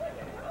middle.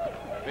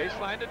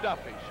 Baseline to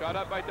Duffy. Shot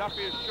up by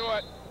Duffy is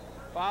short.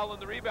 Foul in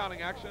the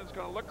rebounding action. It's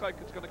going to look like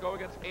it's going to go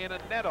against Anna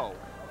Netto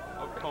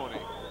of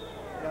Cony.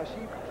 Yeah,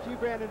 she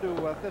ran into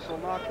Thistle,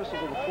 knocked Thistle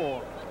to the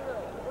floor.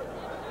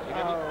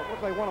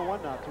 Looks like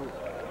 1-on-1 now, too.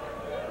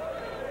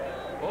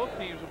 Both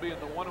teams will be in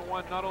the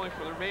 1-on-1 not only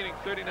for the remaining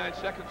 39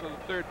 seconds of the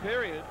third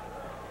period,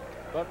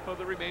 but for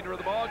the remainder of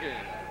the ball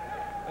game.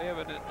 They have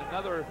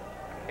another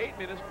 8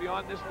 minutes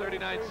beyond this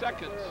 39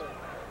 seconds.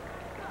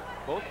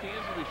 Both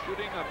teams will be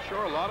shooting, I'm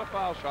sure, a lot of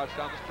foul shots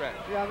down the stretch.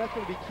 Yeah, that's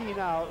going to be key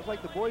now. It was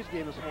like the boys'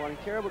 game this morning.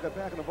 Caribou got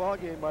back in the ball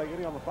game by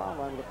getting on the foul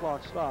line with the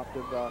clock stopped.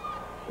 And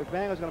if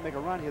Bangor's going to make a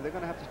run here, they're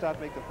going to have to start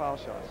making the foul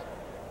shots.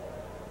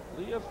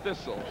 Leah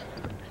Thistle.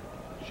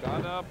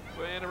 Shot up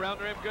and around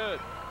the rim, good.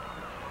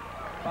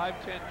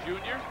 5'10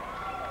 junior.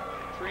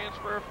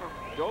 Transfer from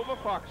Dover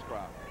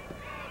Foxcroft.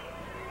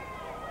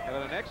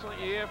 Having an excellent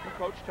year for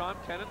Coach Tom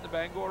Tennant and the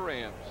Bangor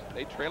Rams.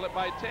 They trail it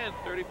by 10,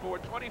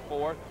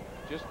 34-24.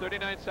 Just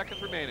 39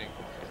 seconds remaining.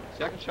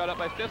 Second shot up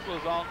by Thistle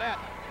is all net.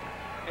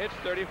 It's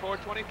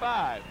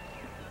 34-25.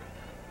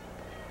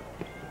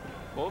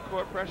 Full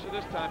court pressure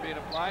this time being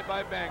applied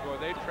by Bangor.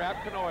 They trap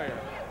Canoyer.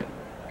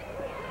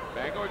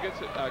 Bangor gets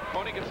it,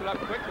 Cony gets it up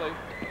quickly.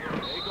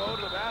 They go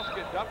to the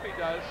basket, Duffy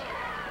does.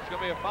 It's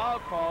going to be a foul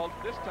called,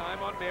 this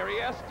time on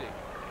Mary Esty.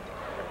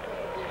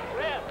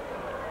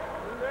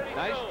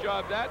 Nice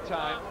job that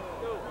time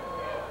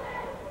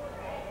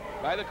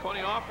by the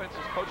Cony offense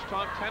as Coach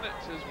Tom Tennant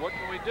says, what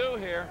can we do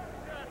here?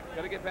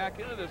 Got to get back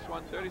into this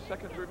one, 30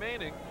 seconds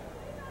remaining.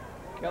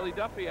 Kelly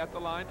Duffy at the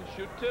line to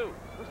shoot 2.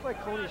 Looks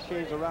like Cony's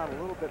changed around a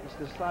little bit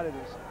and decided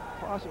it's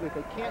possibly if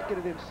they can't get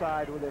it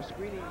inside with their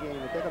screening game,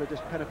 that they're going to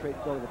just penetrate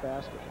and go to the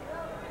basket.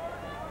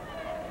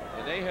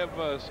 And they have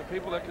some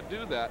people that could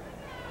do that,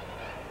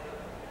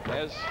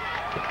 as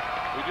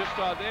we just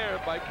saw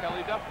there by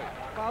Kelly Duffy.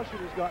 Foul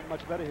shooting's gotten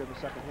much better here in the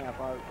second half.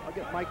 I'll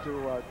get Mike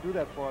to do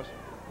that for us.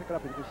 Pick it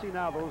up. And you can see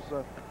now those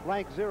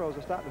blank zeros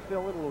are starting to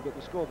fill in a little bit in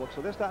the scorebook,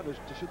 so they're starting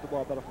to shoot the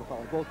ball better for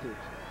fouls, both teams.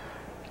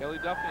 Kelly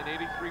Duffy,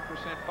 an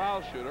 83%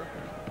 foul shooter.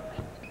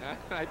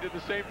 I did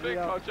the same thing,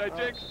 Coach. I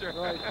jinxed her.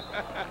 Right.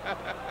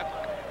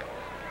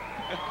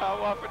 How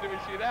often do we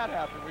see that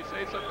happen? We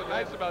say something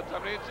nice about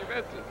somebody and she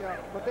misses. Yeah,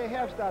 but they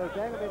have started.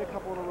 Bangor made a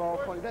couple in a row.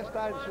 Funny, they're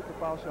starting to shoot the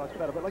foul shots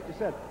better. But like you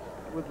said,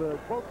 with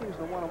both teams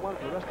in the one-on-one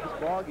for the rest of this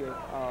ball game,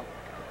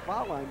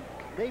 foul line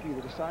may be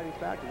the deciding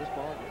factor of this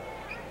ball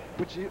game.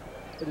 Which,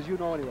 as you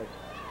know anyway,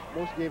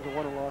 most games are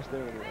won and lost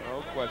there anyway.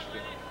 No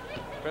question.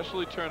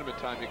 Especially tournament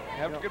time. You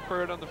have to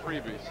convert on the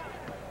freebies.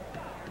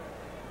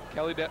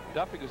 Kelly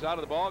Duffy goes out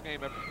of the ball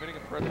game after committing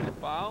a personal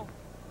foul.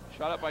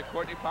 Shot up by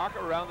Courtney Parker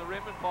around the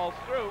rim and falls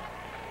through.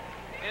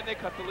 And they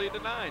cut the lead to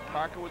 9.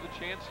 Parker with a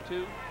chance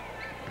to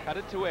cut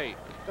it to 8.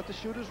 Got the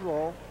shooter's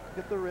roll,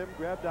 hit the rim,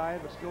 grabbed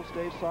iron, but still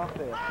stays soft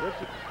there.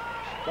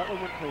 That one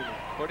went cleanly.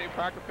 Courtney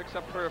Parker picks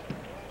up her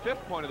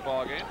 5th point of the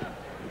ball game.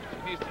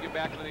 She needs to get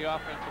back into the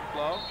offensive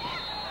flow.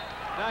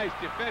 Nice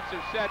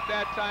defensive set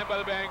that time by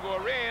the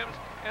Bangor Rams,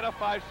 and a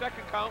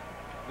 5-second count.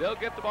 They'll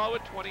get the ball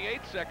with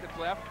 28 seconds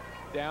left,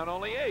 down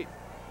only 8.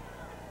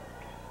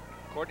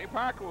 Courtney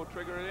Parker will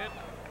trigger it in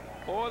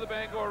for the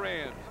Bangor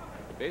Rams.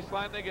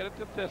 Baseline, they get it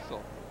to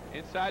Thistle.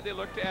 Inside, they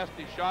look to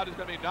Esty. Shot is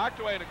going to be knocked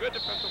away, and a good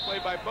defensive play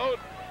by Boat,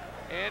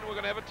 and we're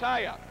going to have a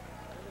tie-up.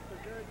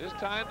 This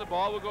time, the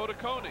ball will go to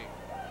Cony.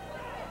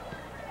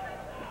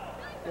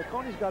 Yeah,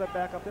 Cony's got it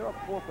back up. They're up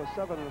 4 for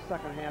 7 in the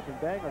second half,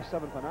 and Bangor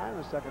 7 for 9 in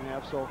the second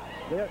half. So,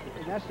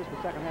 and that's just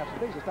the second half. So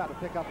things are starting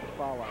to pick up the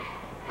foul line.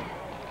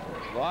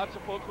 Lots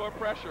of full court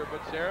pressure,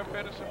 but Sarah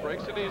Fenderson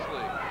breaks it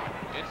easily.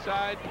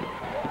 Inside,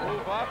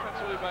 move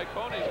offensively by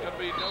Cony is going to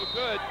be no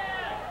good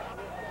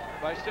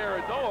by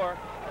Sarah Dorr.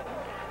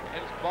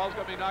 And the ball's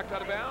going to be knocked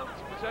out of bounds.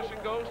 Possession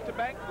goes to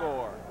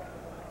Bangor.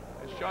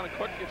 As Shauna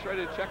Cook gets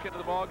ready to check into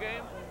the ball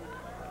game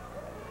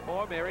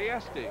for Mary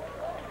Esty.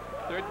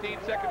 13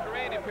 seconds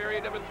remaining,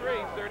 period number 3,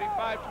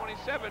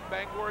 35-27.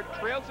 Bangor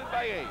trails it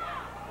by 8.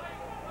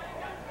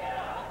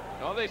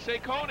 No, they say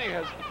Cony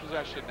has the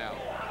possession now.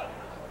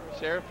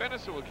 Sarah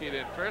Fenderson will key it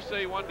in. First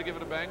they wanted to give it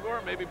to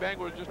Bangor. Maybe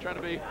Bangor was just trying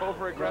to be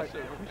over-aggressive.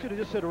 Right. You should have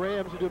just said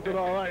Rams and you'd been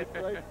all right,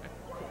 right?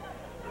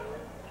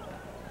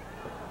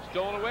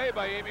 Stolen away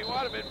by Amy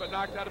Waterman, but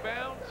knocked out of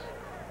bounds.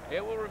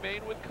 It will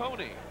remain with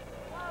Cony.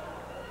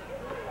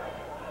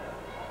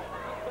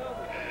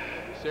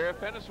 Sarah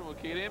Fenderson will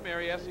key it in.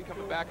 Mary Essie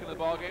coming back into the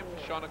ball game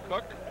for Shauna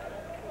Cook.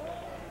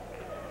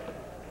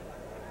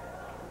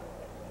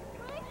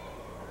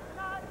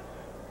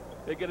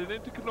 They get it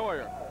into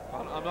Canoyer.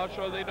 I'm not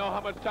sure they know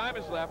how much time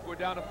is left. We're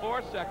down to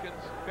 4 seconds.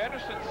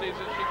 Fenderson sees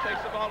it. She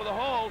takes the ball to the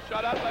hole.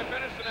 Shot out by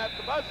Fenderson at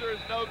the buzzer is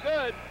no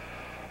good.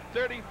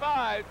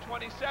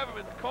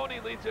 35-27. Cony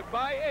leads it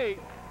by 8.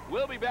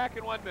 We'll be back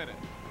in 1 minute.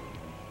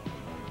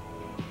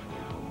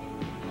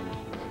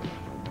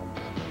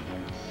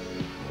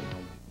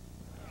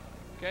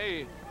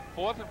 Okay,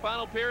 4th and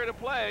final period of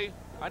play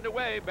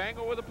underway.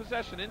 Bangor with a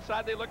possession.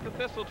 Inside they look to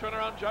Thistle.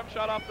 Turnaround jump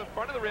shot off the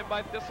front of the rim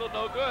by Thistle.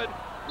 No good.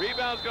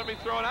 Rebound's going to be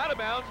thrown out of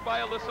bounds by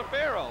Alyssa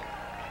Farrell.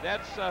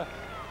 That's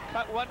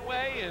cut one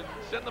way and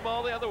send the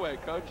ball the other way,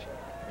 Coach.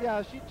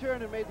 Yeah, she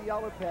turned and made the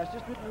outlet pass.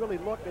 Just didn't really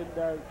look and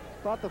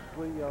thought the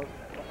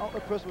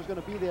outlet person was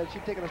going to be there.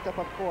 She'd taken a step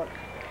up court.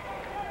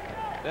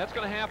 That's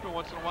going to happen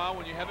once in a while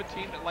when you have a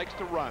team that likes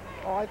to run.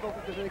 Oh, I don't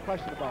think there's any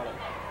question about it.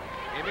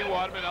 Amy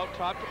Waterman out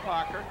top to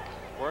Parker.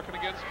 Working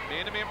against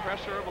man-to-man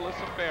pressure of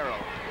Alyssa Farrell.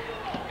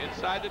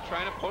 Inside, they're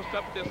trying to post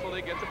up Thistle.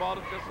 They get the ball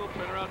to Thistle.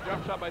 Turnaround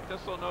jump shot by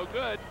Thistle, no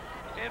good.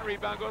 And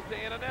rebound goes to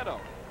Anna Netto.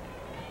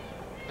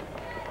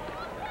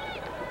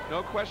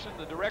 No question,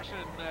 the direction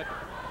that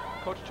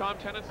Coach Tom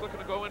Tennant's looking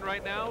to go in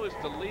right now is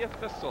to Leah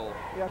Thistle.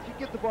 Yeah, if you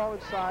get the ball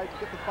inside, you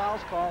get the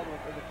fouls called,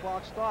 and the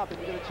clock stopped, and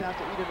you get a chance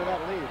to eat into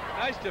that lead.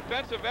 Nice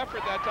defensive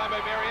effort that time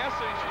by Mary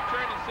Essie. She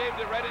turned and saved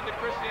it right into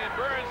Christiane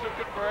Burns, who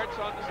converts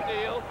on the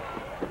steal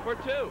for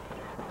 2.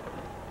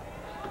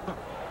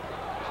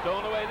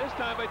 Stolen away this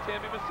time by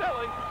Tammy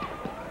Maselli.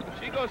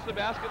 She goes to the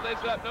basket, lays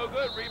it up, no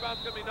good.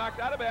 Rebound's going to be knocked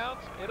out of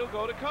bounds. It'll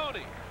go to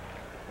Cony.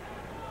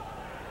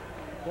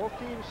 Both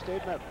teams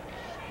stayed in that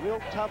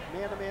real tough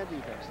man-to-man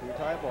defense the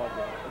entire ball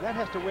game. And that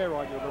has to wear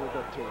on you a little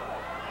bit, too.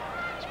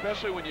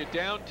 especially when you're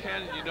down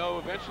 10 and you know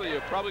eventually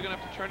you're probably going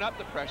to have to turn up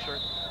the pressure.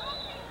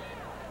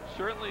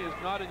 Certainly is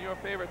not in your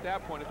favor at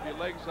that point if your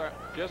legs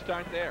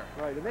aren't there.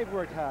 Right, and they've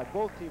worked hard.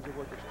 Both teams have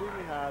worked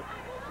extremely hard.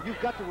 You've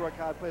got to work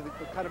hard, play the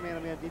kind of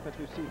man-to-man defense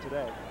we've seen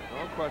today.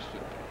 No question.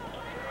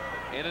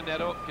 Anna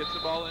Neto gets the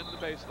ball into the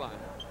baseline.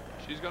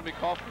 She's going to be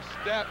called for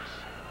steps.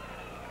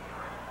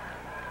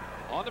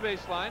 On the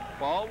baseline,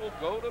 ball will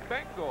go to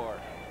Bangor.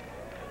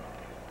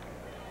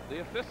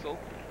 The official,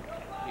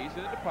 he's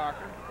into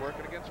Parker,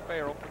 working against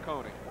Farrell for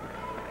Cony.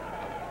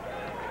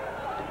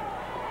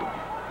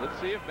 Let's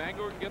see if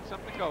Bangor can get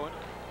something going.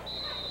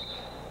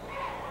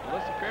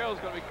 Melissa Farrell is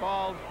going to be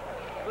called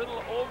a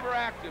little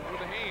overactive with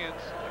the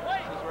hands.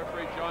 This is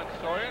referee John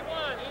Sawyer.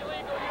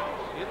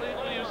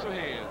 Illegal use of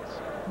hands.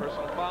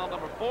 Personal foul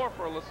number 4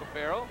 for Alyssa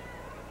Farrell.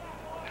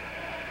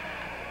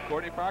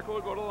 Courtney Parker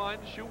will go to the line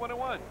to shoot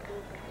 1-1.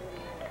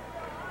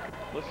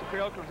 Alyssa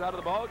Farrell comes out of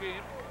the ball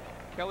game.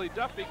 Kelly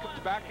Duffy comes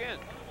back in.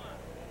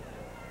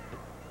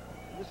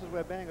 This is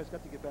where Bangor's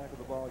got to get back in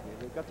the ball game.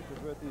 They've got to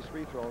convert these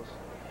free throws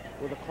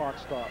with a clock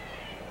stop.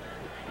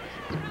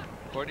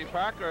 Courtney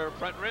Parker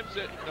front rims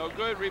it. No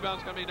good.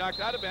 Rebound's going to be knocked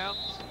out of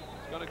bounds.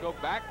 It's going to go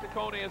back to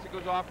Cony as it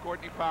goes off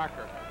Courtney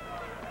Parker.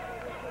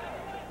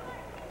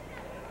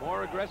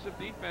 More aggressive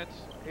defense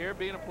here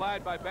being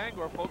applied by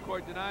Bangor. Full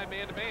court deny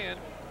man-to-man.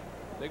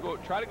 They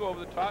try to go over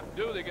the top and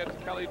do. They get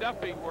to Kelly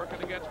Duffy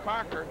working against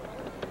Parker.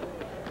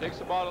 Takes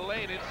the ball to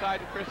lane inside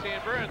to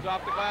Christiane Burns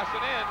off the glass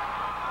and in.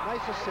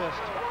 Nice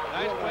assist.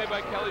 Nice play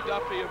by Kelly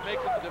Duffy of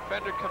making the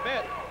defender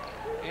commit.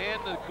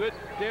 And the good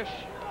dish,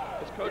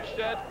 as Coach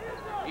said,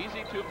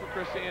 easy 2 for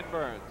Christiane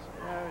Burns.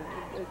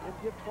 And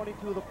give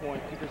 22 the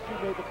point because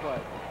she made the play.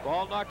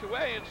 Ball knocked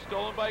away and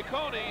stolen by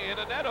Cony.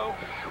 Anna Neto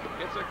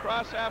gets it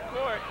across half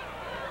court.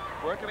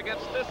 Working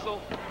against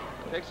Thistle.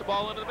 Takes the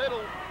ball into the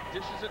middle.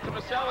 Dishes it to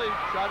Maselli.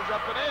 Shot is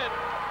up and in.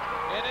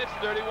 And it's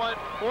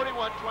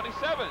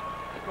 41-27.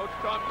 Coach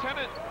Tom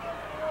Tennant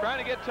trying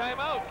to get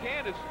timeout.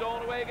 Can't. It's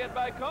stolen away again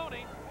by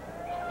Cony.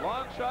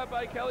 Long shot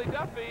by Kelly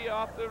Duffy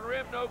off the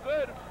rim. No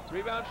good.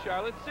 Rebound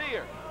Charlotte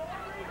Sear.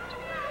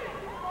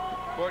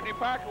 Courtney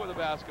Parker with the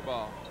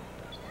basketball.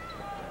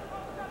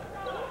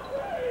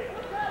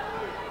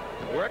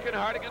 Working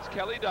hard against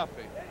Kelly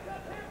Duffy.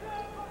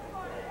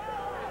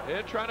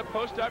 They're trying to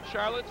post up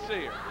Charlotte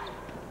Sear.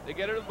 They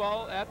get her the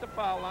ball at the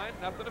foul line.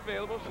 Nothing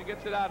available. She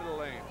gets it out of the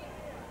lane.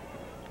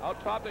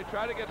 Out top, they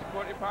try to get to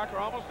Courtney Parker.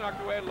 Almost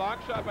knocked away. Long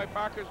shot by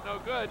Parker's no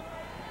good.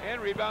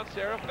 And rebound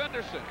Sarah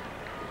Fenderson.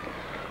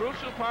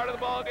 Crucial part of the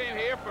ball game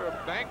here for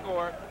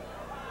Bangor.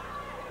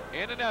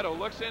 Anna Neto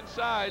looks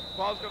inside.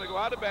 Ball's going to go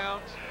out of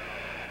bounds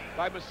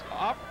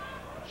off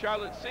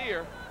Charlotte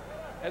Sear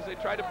as they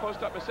try to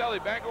post up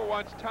Maselli. Bangor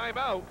wants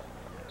timeout.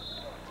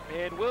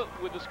 And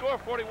with the score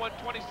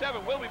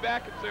 41-27, we'll be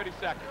back in 30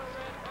 seconds.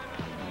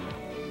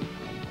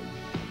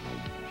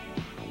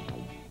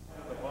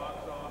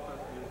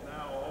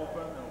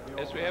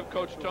 As we have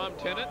Coach Tom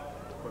Tennant,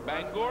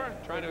 Bangor,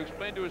 trying to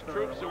explain to his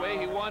troops the way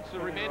he wants the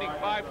remaining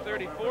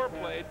 5:34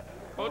 played.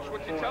 Coach,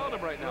 what's he telling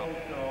them right now?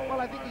 Well,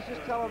 I think he's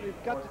just telling them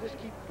you've got to just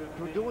keep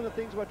doing the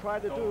things we're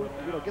trying to do.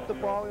 You know, get the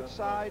ball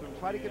inside,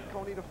 try to get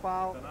Cony to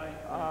foul,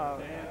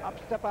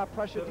 step our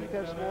pressure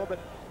defense more. But,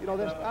 you know,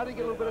 they're starting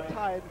to get a little bit of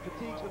tired, and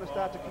fatigue's going to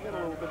start to come in a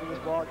little bit in this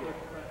ball game.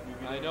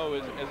 I know,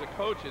 as a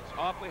coach, it's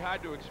awfully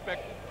hard to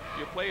expect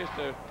your players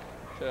to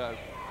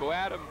go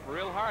at them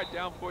real hard.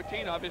 Down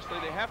 14, obviously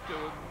they have to.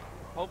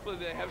 Hopefully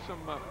they have some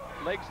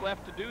legs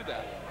left to do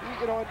that.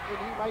 You know, and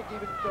he might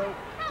even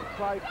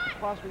try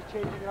possibly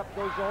changing up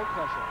those zone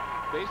pressure.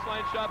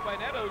 Baseline shot by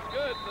Neto is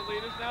good. The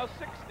lead is now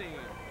 16.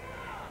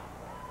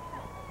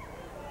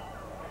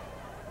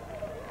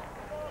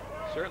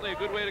 Certainly a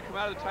good way to come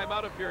out of the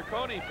timeout if you're a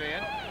Cony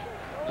fan.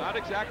 Not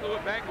exactly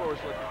what Bangor is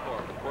looking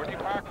for. Courtney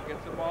Parker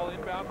gets the ball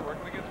inbound,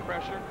 working against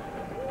pressure.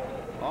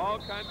 All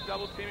kinds of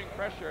double teaming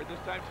pressure. At this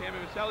time, Tammy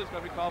Maselli is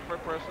going to be called for a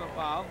personal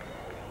foul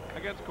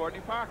against Courtney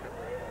Parker.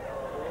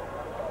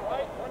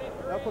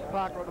 They'll put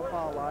Parker on the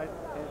foul line,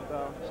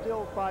 and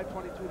still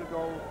 5:22 to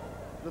go.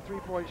 The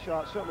three-point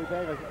shot, certainly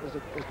Bangor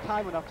is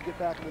time enough to get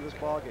back into this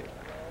ball game.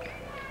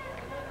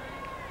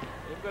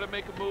 They've got to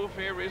make a move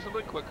here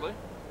reasonably quickly.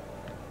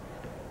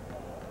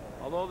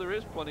 Although there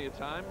is plenty of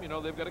time, you know,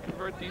 they've got to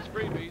convert these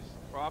freebies.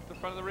 Off the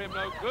front of the rim,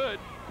 no good.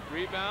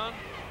 Rebound,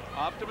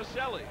 off to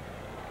Maselli.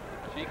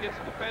 She gets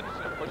the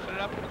Fenderson, pushing it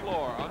up the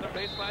floor. On the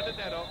baseline to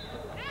Neto.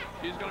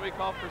 She's going to be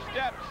called for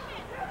steps.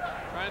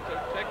 Trying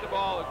to take the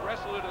ball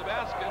aggressively to the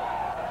basket.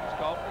 She's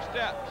called for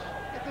steps.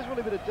 If there's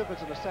really been a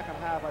difference in the second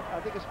half,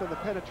 I think it's been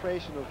the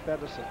penetration of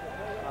Fenderson.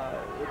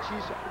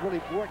 She's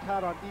really worked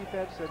hard on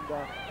defense, and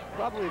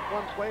probably if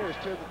one player has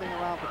turned the thing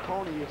around for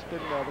Cony, it's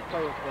been the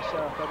player for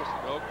Sarah Fenderson.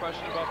 No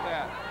question about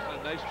that. She's done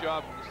a nice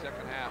job in the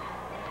second half.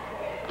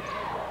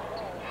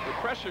 The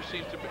pressure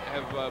seems to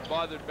have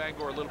bothered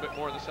Bangor a little bit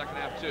more in the second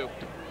half, too.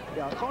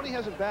 Yeah, Cony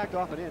hasn't backed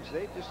off an inch.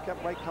 They just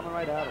kept coming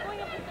right at him.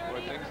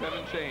 Boy, things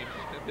haven't changed.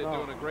 They're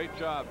doing a great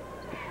job.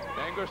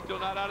 Bangor still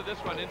not out of this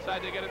one.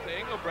 Inside they get it to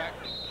Engelbrecht.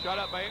 Shot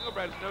up by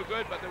Engelbrecht is no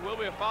good, but there will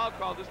be a foul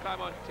call this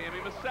time on Tammy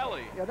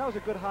Maselli. Yeah, that was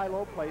a good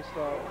high-low play.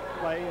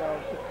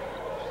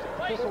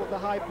 Thistle at the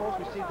high post,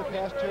 received the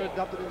pass, turned,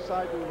 dumped it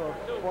inside to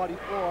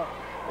 44,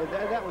 and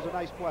that was a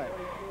nice play.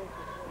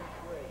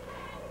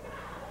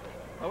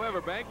 However,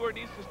 Bangor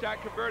needs to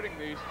start converting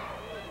these.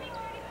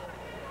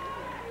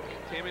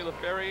 Tammy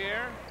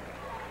LaFerriere,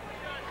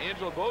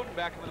 Angela Bowden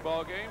back into the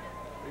ball game,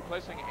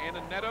 replacing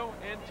Anna Netto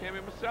and Tammy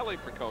Maselli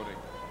for Cony.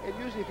 And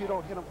usually if you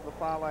don't hit them from the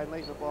foul line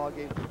late in the ball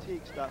game,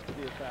 fatigue starts to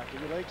be a factor.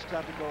 Your legs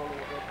start to go a little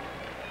bit.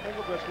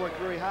 Engelbrecht's worked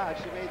very hard.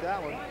 She made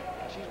that one.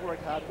 She's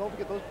worked hard. Don't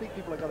forget, those big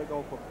people are going to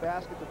go from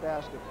basket to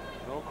basket.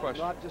 No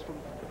question. Not just from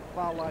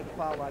foul line to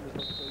foul line as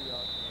those three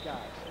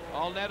guys.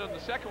 All net on the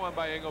second one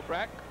by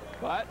Engelbrecht,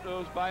 but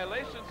those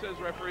violations, says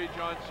referee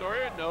John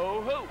Sawyer,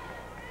 no hoop.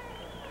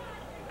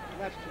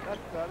 That's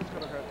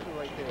going to hurt too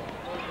right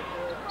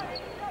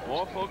there.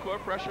 More full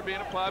court pressure being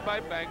applied by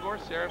Bangor.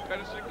 Sarah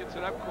Pedersen gets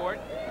it up court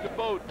to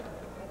Bowden.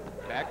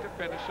 Back to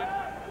Pedersen.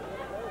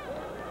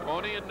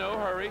 Cony in no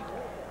hurry.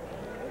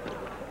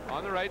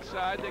 On the right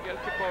side, they get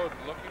it to Bowden.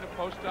 Looking to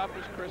post up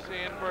is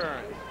Chrisanne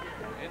Burns.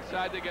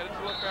 Inside, they get it to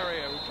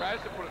LaFerriere, who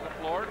tries to put it on the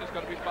floor and is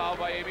going to be fouled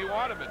by Amy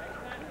Waterman.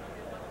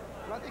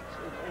 Well, I think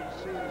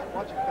in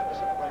watching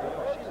Pedersen play,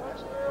 she's an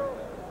excellent player.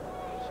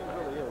 She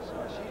really is.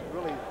 She's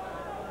really,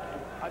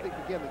 I think,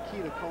 again, the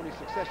key to Cony's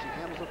success. She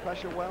handles the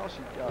pressure well.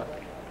 She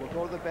will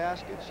go to the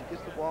basket. She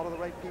gets the ball to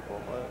the right people.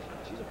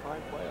 She's a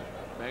fine player.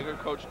 Bangor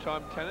coach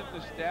Tom Tennant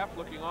and his staff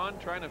looking on,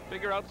 trying to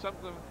figure out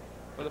something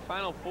for the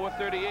final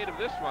 4:38 of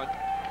this one.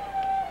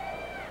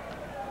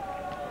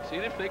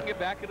 Seeing if they can get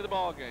back into the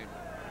ball game.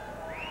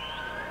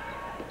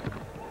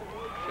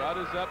 Shot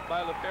is up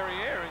by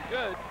LaFerriere and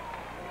good.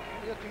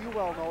 Yes, you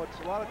well know it's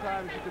a lot of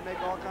times you can make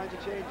all kinds of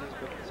changes,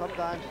 but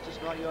sometimes it's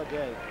just not your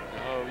day.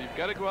 Oh, you've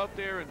got to go out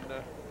there and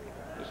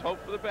just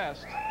hope for the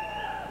best.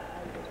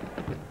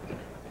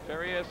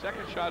 Ferrier's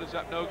second shot is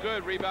up, no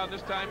good. Rebound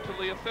this time to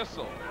Leah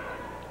Thistle.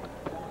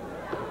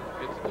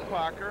 It's to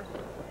Parker,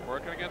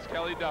 working against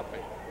Kelly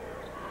Duffy.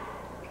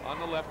 On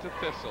the left to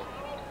Thistle.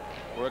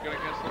 Working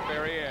against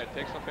LaFerriere.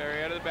 Takes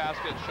LaFerriere to the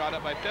basket. Shot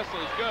up by Thistle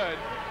is good.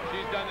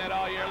 She's done that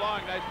all year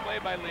long. Nice play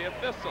by Leah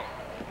Thistle.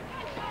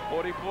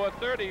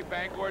 44-30.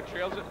 Bangor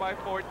trails it by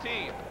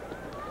 14.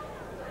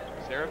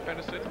 Sarah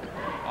Pedersen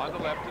on the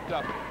left to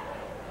Duffy.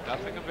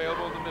 Nothing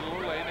available in the middle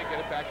of the lane. They get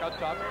it back out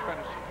top to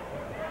Pedersen.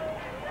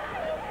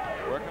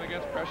 Working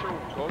against pressure.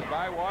 Goes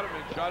by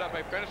Waterman. Shot up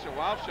by Pedersen.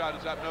 Wild shot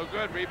is up. No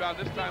good. Rebound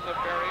this time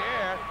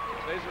LaFerriere.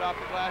 Lays it off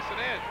the glass and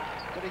in.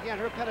 But again,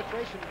 her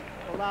penetration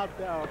allowed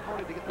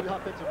Cony to get the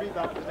offensive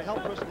rebound because the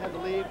help person had the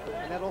lead,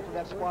 and that opened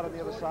that spot on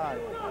the other side.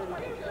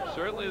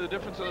 Certainly the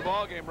difference in the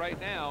ball game right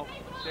now,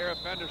 Sarah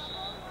Pedersen.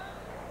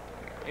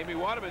 Amy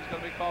Waterman is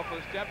going to be called for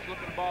the steps,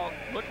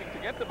 looking to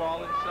get the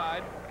ball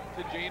inside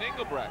to Jean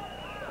Engelbrecht.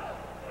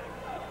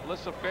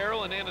 Alyssa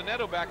Farrell and Anna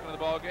Netto back into the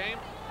ball game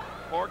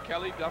for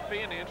Kelly Duffy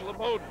and Angela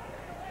Bowden.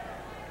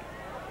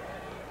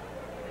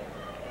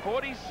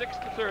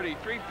 46-30,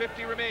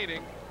 3:50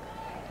 remaining.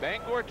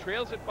 Bangor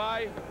trails it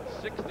by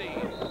 16.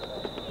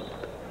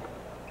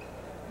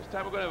 This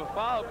time we're going to have a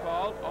foul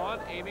called on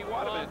Amy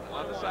Waterman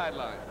on the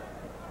sideline.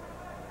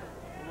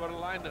 We'll go to the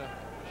line to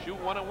shoot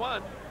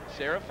 1-on-1,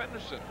 Sarah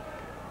Fenderson.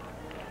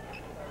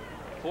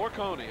 For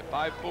Cony, a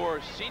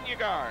 5'4" senior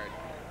guard,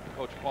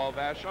 Coach Paul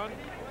Vachon.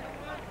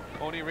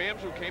 Cony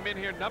Rams, who came in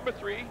here number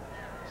 3,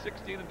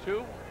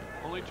 16-2.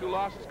 Only 2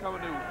 losses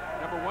coming to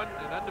number 1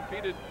 and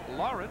undefeated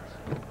Lawrence.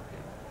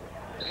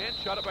 And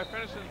shot up by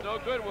Fenderson is no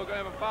good. We're going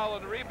to have a foul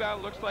on the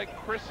rebound. Looks like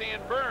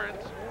Chrisanne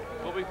Burns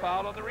will be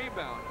fouled on the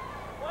rebound.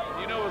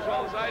 And you know as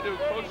well as I do,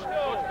 Coach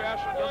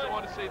Vachon doesn't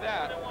want to see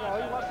that.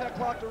 No, he wants that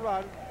clock to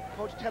run.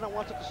 Coach Tennant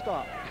wants it to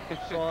stop.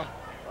 So,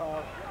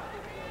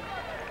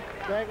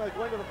 Bangor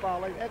going to the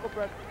foul line.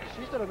 Engelbrecht,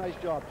 she's done a nice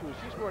job too.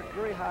 She's worked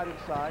very hard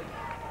inside,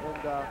 and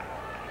it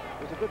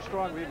was a good,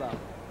 strong rebound.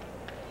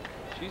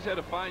 She's had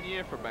a fine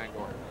year for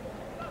Bangor.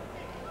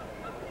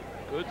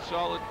 Good,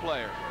 solid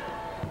player.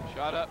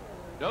 Shot up,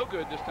 no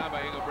good this time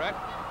by Engelbrecht.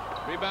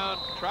 Rebound,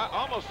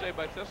 almost saved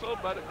by Thistle,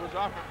 but it was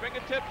off her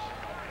fingertips,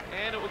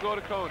 and it will go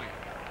to Cony.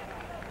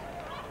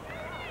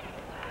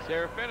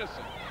 Sarah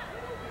Fenderson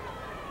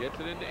gets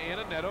it into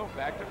Anna Netto,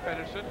 back to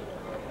Fenderson,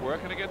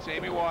 working against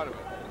Amy Waterman.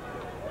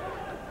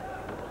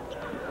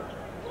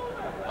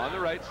 On the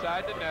right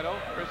side to Netto.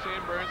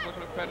 Chrisanne Burns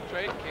looking to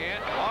penetrate.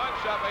 Can't. Long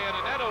shot by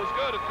Anna Netto is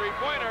good. A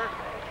 3-pointer.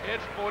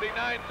 It's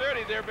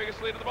 49-30. Their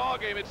biggest lead of the ball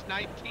game. It's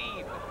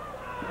 19.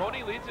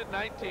 Cony leads at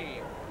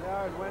 19.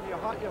 Yeah, and when you're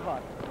hot, you're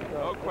hot.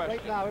 No question.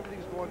 Right now,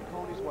 everything's going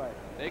Cony's way.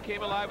 They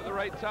came alive at the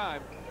right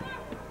time.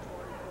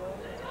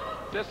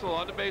 Thistle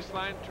on the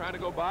baseline, trying to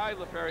go by.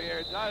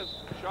 LaFerriere does.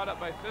 Shot up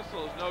by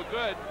Thistle is no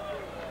good.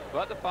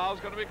 But the foul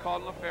is going to be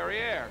called on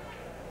LaFerriere.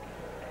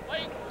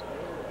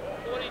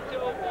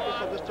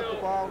 So just took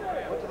the ball,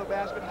 went to the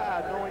basket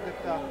hard, knowing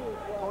that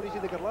Cony's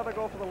either going to let her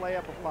go for the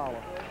layup or foul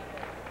her.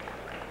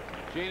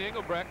 Jean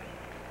Engelbrecht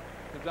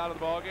comes out of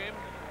the ball game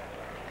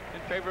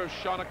in favor of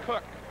Shauna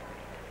Cook.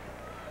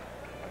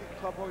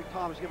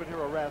 Tom has given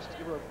her a rest.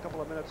 Give her a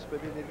couple of minutes,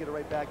 maybe they need to get her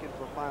right back in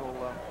for a final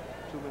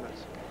 2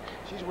 minutes.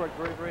 She's worked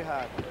very, very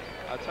hard.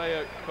 I'll tell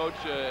you, Coach,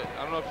 I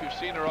don't know if you've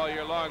seen her all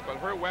year long, but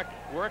her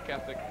work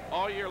ethic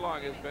all year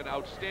long has been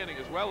outstanding,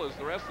 as well as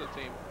the rest of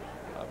the team.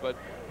 But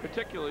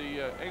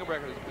particularly,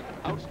 Engelbrecht has been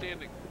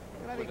outstanding.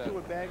 And I think, too,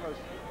 with Bangor's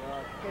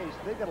case,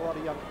 they've got a lot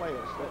of young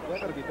players. They're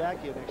going to be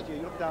back here next year.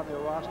 You look down their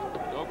roster.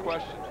 No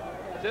question.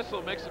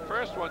 Thistle makes the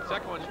first one.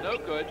 Second one's no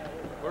good.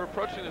 We're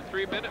approaching the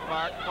 3-minute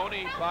mark.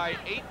 Cony by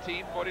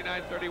 18,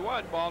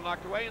 49-31. Ball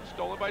knocked away and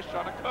stolen by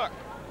Shauna Cook.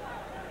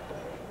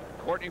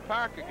 Courtney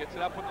Parker gets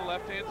it up on the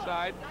left-hand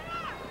side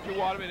to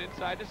Waterman,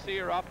 inside to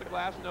Sear, off the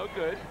glass, no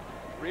good.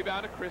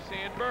 Rebound to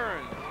Chris-Ann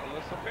Burns.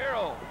 Alyssa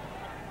Farrell.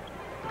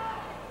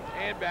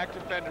 And back to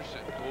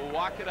Fenderson. We'll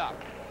walk it up.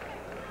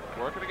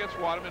 Working against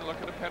Waterman,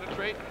 looking to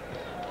penetrate.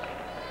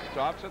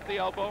 Stops at the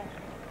elbow.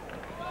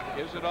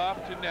 Gives it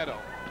off to Netto.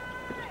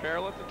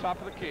 Farrell at the top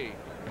of the key.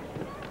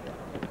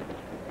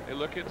 They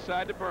look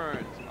inside to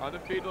Burns. On the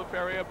feed to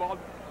LaFerrier, ball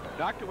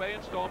knocked away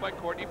and stolen by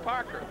Courtney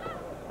Parker.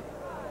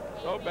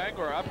 So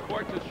Bangor up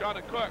court to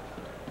Shauna Cook.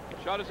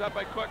 Shot is up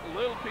by Cook.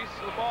 Little piece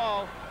of the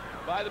ball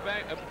by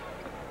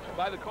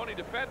the Cony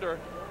defender,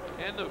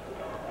 and the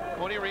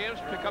Cony Rams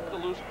pick up the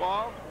loose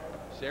ball.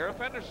 Sarah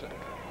Fenderson.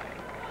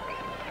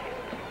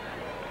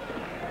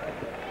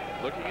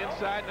 Looking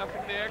inside,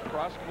 nothing there.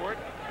 Cross court.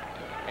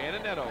 Anna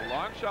Netto.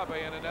 Long shot by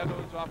Anna Netto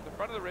is off the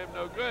front of the rim,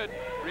 no good.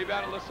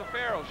 Rebound Alyssa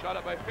Farrell. Shot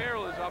up by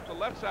Farrell is off the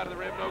left side of the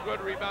rim, no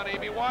good. Rebound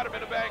Amy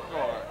Waterman of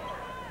Bangor.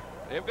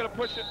 They've got to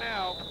push it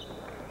now.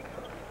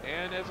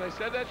 And as I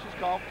said that, she's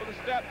called for the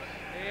steps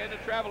and a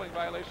traveling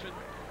violation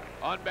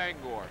on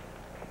Bangor.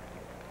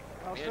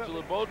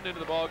 Angela Bowden into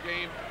the ball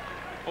game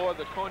for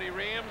the Cony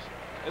Rams,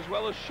 as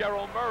well as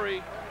Cheryl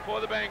Murray for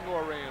the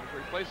Bangor Rams,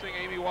 replacing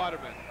Amy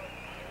Waterman.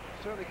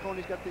 Certainly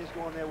Cony's got things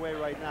going their way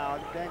right now.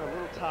 Bangor a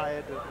little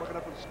tired, looking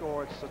up at the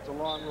score. It's a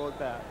long road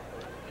back.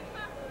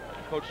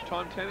 Coach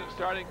Tom Tennant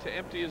starting to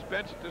empty his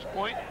bench at this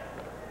point.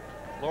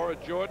 Laura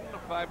Jordan, a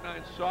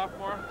 5'9"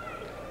 sophomore.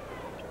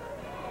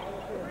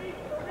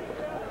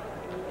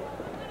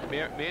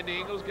 Mandy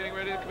Ingles getting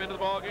ready to come into the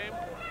ball game.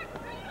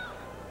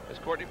 As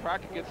Courtney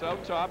Parker gets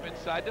out top,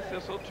 inside to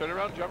Thistle.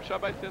 Turnaround jump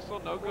shot by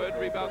Thistle, no good.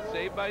 Rebound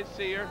saved by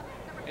Sear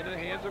into the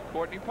hands of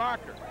Courtney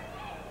Parker.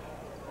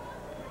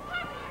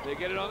 They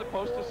get it on the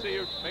post to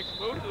Sear. Makes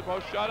a move to the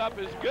post. Shot up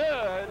is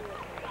good.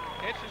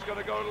 And she's going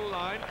to go to the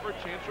line for a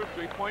chance for a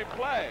three-point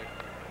play.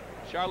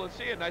 Charlotte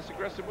Sear, nice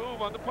aggressive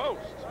move on the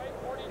post.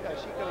 Yeah,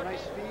 she got a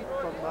nice feed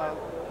from the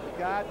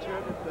guard,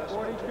 turned it,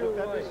 swung to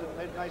defenders, and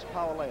made a nice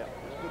power layup.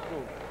 It was a good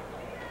move.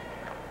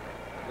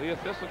 Leah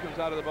Thistle comes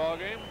out of the ball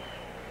game.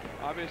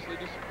 Obviously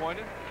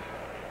disappointed.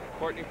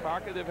 Courtney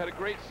Parker, they've had a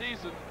great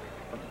season.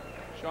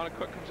 Shauna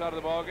Cook comes out of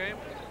the ball game.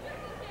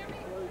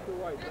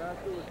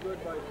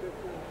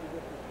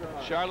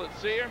 Charlotte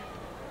Sear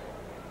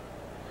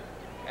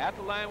at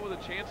the line with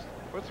a chance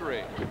for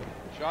three.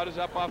 Shot is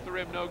up off the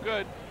rim, no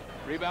good.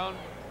 Rebound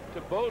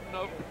to Bowden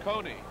of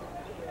Cony.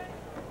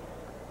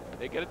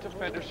 They get it to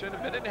Fenderson. A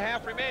minute and a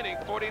half remaining,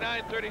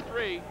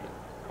 49-33.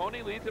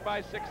 Cony leads it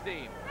by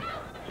 16.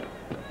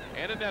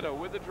 Anna Netto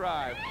with the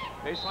drive.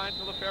 Baseline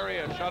to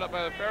LaFerrier. Shot up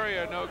by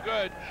LaFerrier, no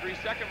good.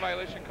 3-second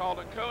violation called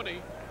on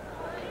Cony.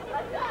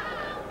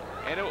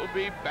 And it will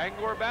be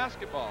Bangor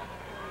basketball.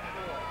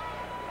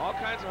 All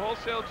kinds of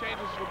wholesale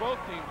changes for both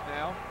teams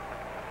now.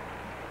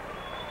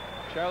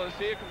 Charlotte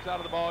Sear comes out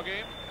of the ball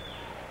game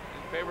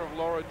in favor of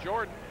Laura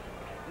Jordan.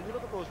 When you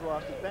look at those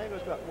rosters,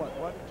 Bangor's got what,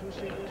 1, 2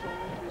 seniors,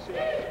 only 3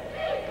 seniors?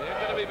 They're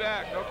going to be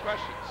back, no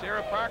question.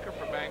 Sarah Parker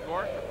from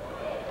Bangor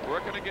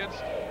working against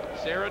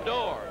Sarah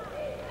Dorr.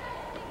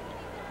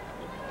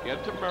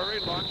 Get to Murray,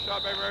 long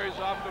shot by Murray's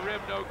off the rim,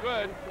 no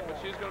good, but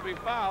she's going to be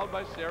fouled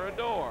by Sarah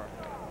Dorr.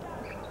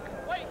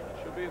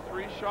 Should be a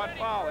 3-shot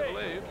foul, I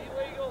believe.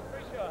 Illegal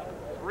 3 shots.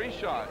 3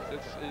 shots.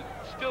 It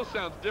still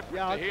sounds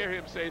different to hear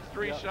him say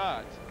 3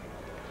 shots.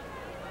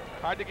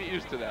 Hard to get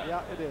used to that.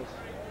 Yeah, it is.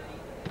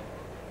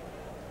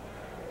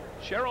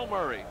 Cheryl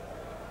Murray,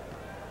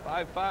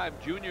 5'5",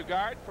 junior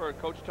guard for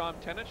Coach Tom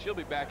Tennant. She'll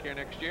be back here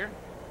next year.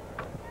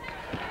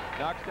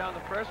 Knocks down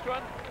the first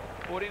one,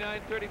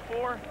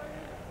 49-34.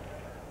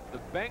 The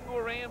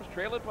Bangor Rams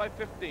trail it by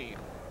 15.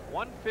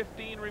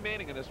 1:15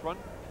 remaining in this one.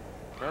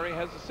 Murray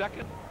has the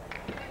second.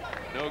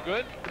 No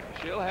good.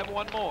 She'll have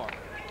one more.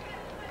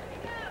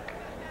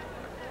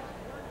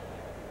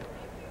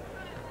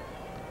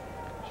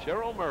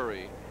 Cheryl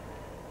Murray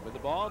with the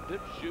ball,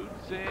 dip,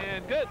 shoots,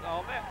 and good.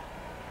 All net.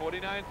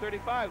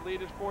 49-35.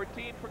 Lead is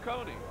 14 for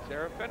Cony.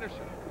 Sarah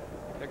Fenderson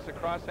takes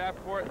across half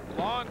court.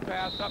 Long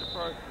pass up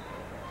for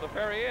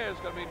LaFerrier. Is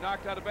going to be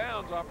knocked out of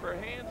bounds off her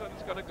hands, and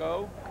it's going to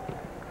go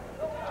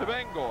to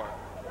Bangor.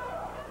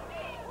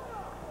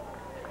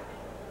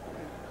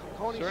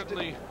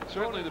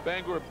 Certainly the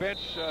Bangor bench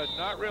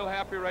not real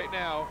happy right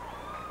now.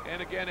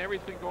 And again,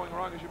 everything going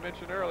wrong, as you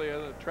mentioned earlier,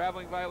 the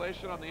traveling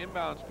violation on the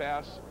inbounds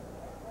pass.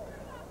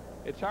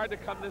 It's hard to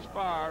come this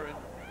far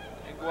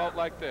and go out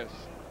like this.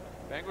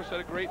 Bangor's had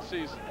a great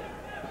season.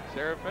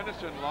 Sarah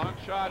Fenderson, long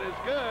shot is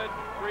good.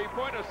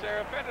 3-pointer,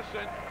 Sarah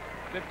Fenderson.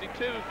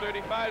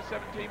 52-35,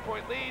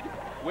 17-point lead.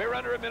 We're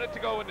under a minute to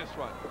go in this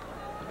one.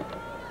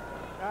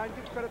 And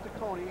give credit to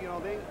Cony. You know,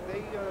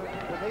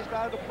 when they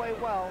started to play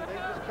well, they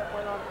just kept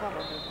right on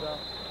coming and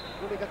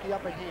really got the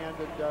upper hand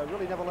and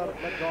really never let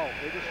go.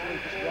 They just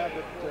really grabbed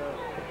it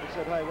and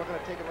said, hey, we're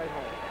going to take it right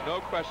home.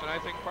 No question. I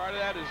think part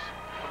of that is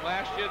from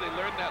last year. They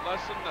learned that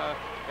lesson.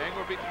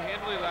 Bangor beat them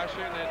handily last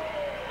year, and then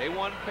they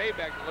won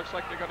payback. It looks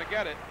like they're going to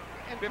get it.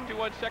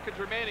 51 seconds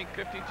remaining,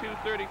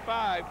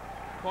 52-35.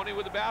 Cony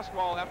with the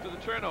basketball after the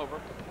turnover.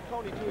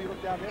 Cony, too, he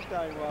looked down their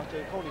starting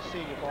roster, Cony's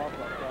senior ball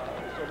club.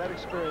 So that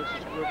experience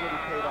has really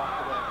paid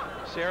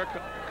off today. Sarah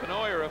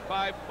Canoyer, a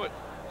 5-foot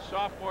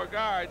sophomore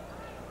guard,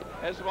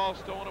 has the ball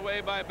stolen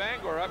away by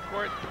Bangor. Up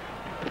court,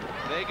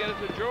 they get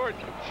it to Jordan.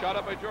 Shot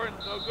up by Jordan,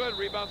 no good.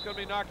 Rebound's going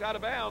to be knocked out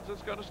of bounds.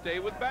 It's going to stay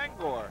with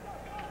Bangor.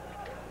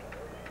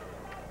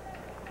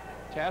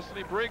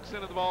 Tassany Briggs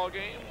into the ball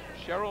game.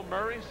 Cheryl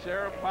Murray,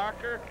 Sarah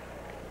Parker,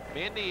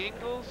 Mandy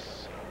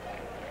Ingalls,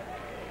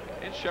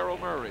 and Cheryl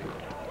Murray.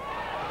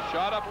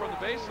 Shot up from the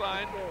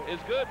baseline is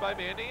good by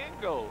Mandy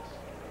Ingalls.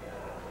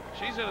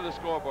 She's into the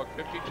scorebook.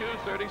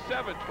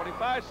 52-37,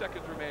 25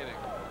 seconds remaining.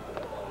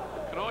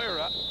 Canoyer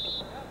up.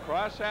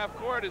 Cross half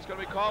court is going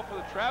to be called for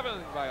the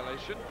traveling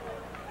violation.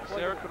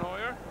 Sarah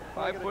Canoyer,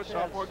 5-foot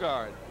sophomore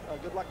guard.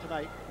 Good luck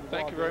tonight.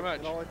 Thank you very much.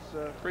 You know,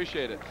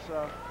 appreciate it.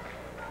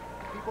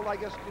 People, I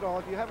guess, you know,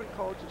 if you haven't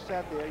coached and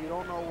sat there, you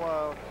don't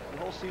know the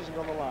whole season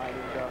on the line.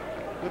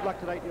 And good luck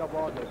tonight in your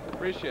ball game.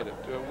 Appreciate it.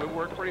 We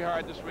worked pretty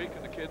hard this week,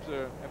 and the kids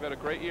have had a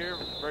great year.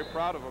 Very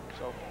proud of them.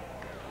 So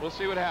we'll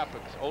see what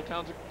happens. Old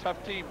Town's a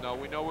tough team, though.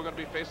 We know we're going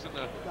to be facing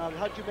the... Now,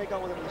 how'd you make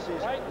out with them in the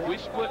season? We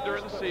split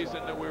during the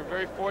season, and we were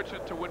very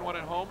fortunate to win one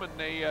at home, and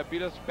they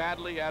beat us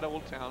badly at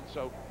Old Town.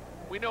 So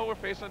we know we're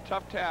facing a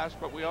tough task,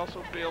 but we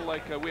also feel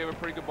like we have a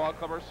pretty good ball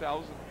club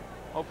ourselves, and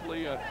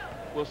hopefully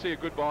we'll see a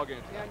good ball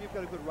game. Yeah, and you've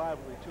got a good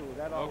rivalry, too.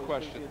 That always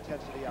brings the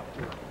intensity up,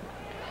 too.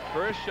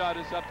 First shot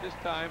is up this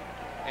time,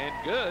 and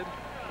good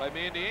by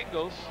Mandy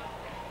Ingalls.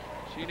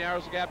 She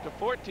narrows the gap to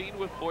 14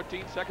 with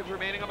 14 seconds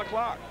remaining on the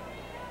clock.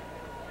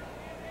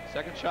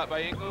 Second shot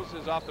by Ingalls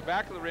is off the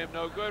back of the rim,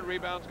 no good.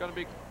 Rebound's going to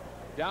be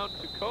down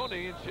to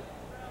Cony, and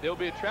there'll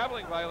be a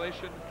traveling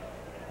violation.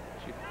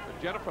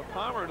 Jennifer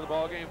Palmer into the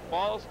ball game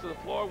falls to the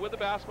floor with the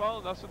basketball,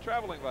 and thus a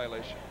traveling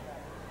violation.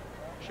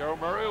 Cheryl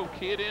Murray will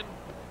key it in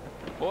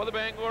for the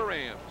Bangor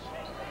Rams.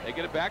 They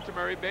get it back to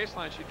Murray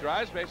baseline. She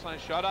drives baseline,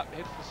 shot up,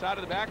 hits the side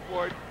of the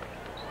backboard.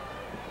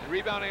 And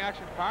rebounding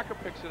action, Parker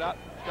picks it up.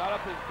 Shot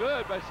up is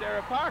good by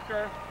Sarah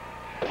Parker.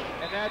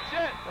 And that's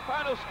it, the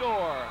final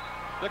score.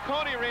 The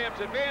Cony Rams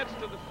advance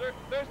to the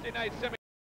Thursday night semi.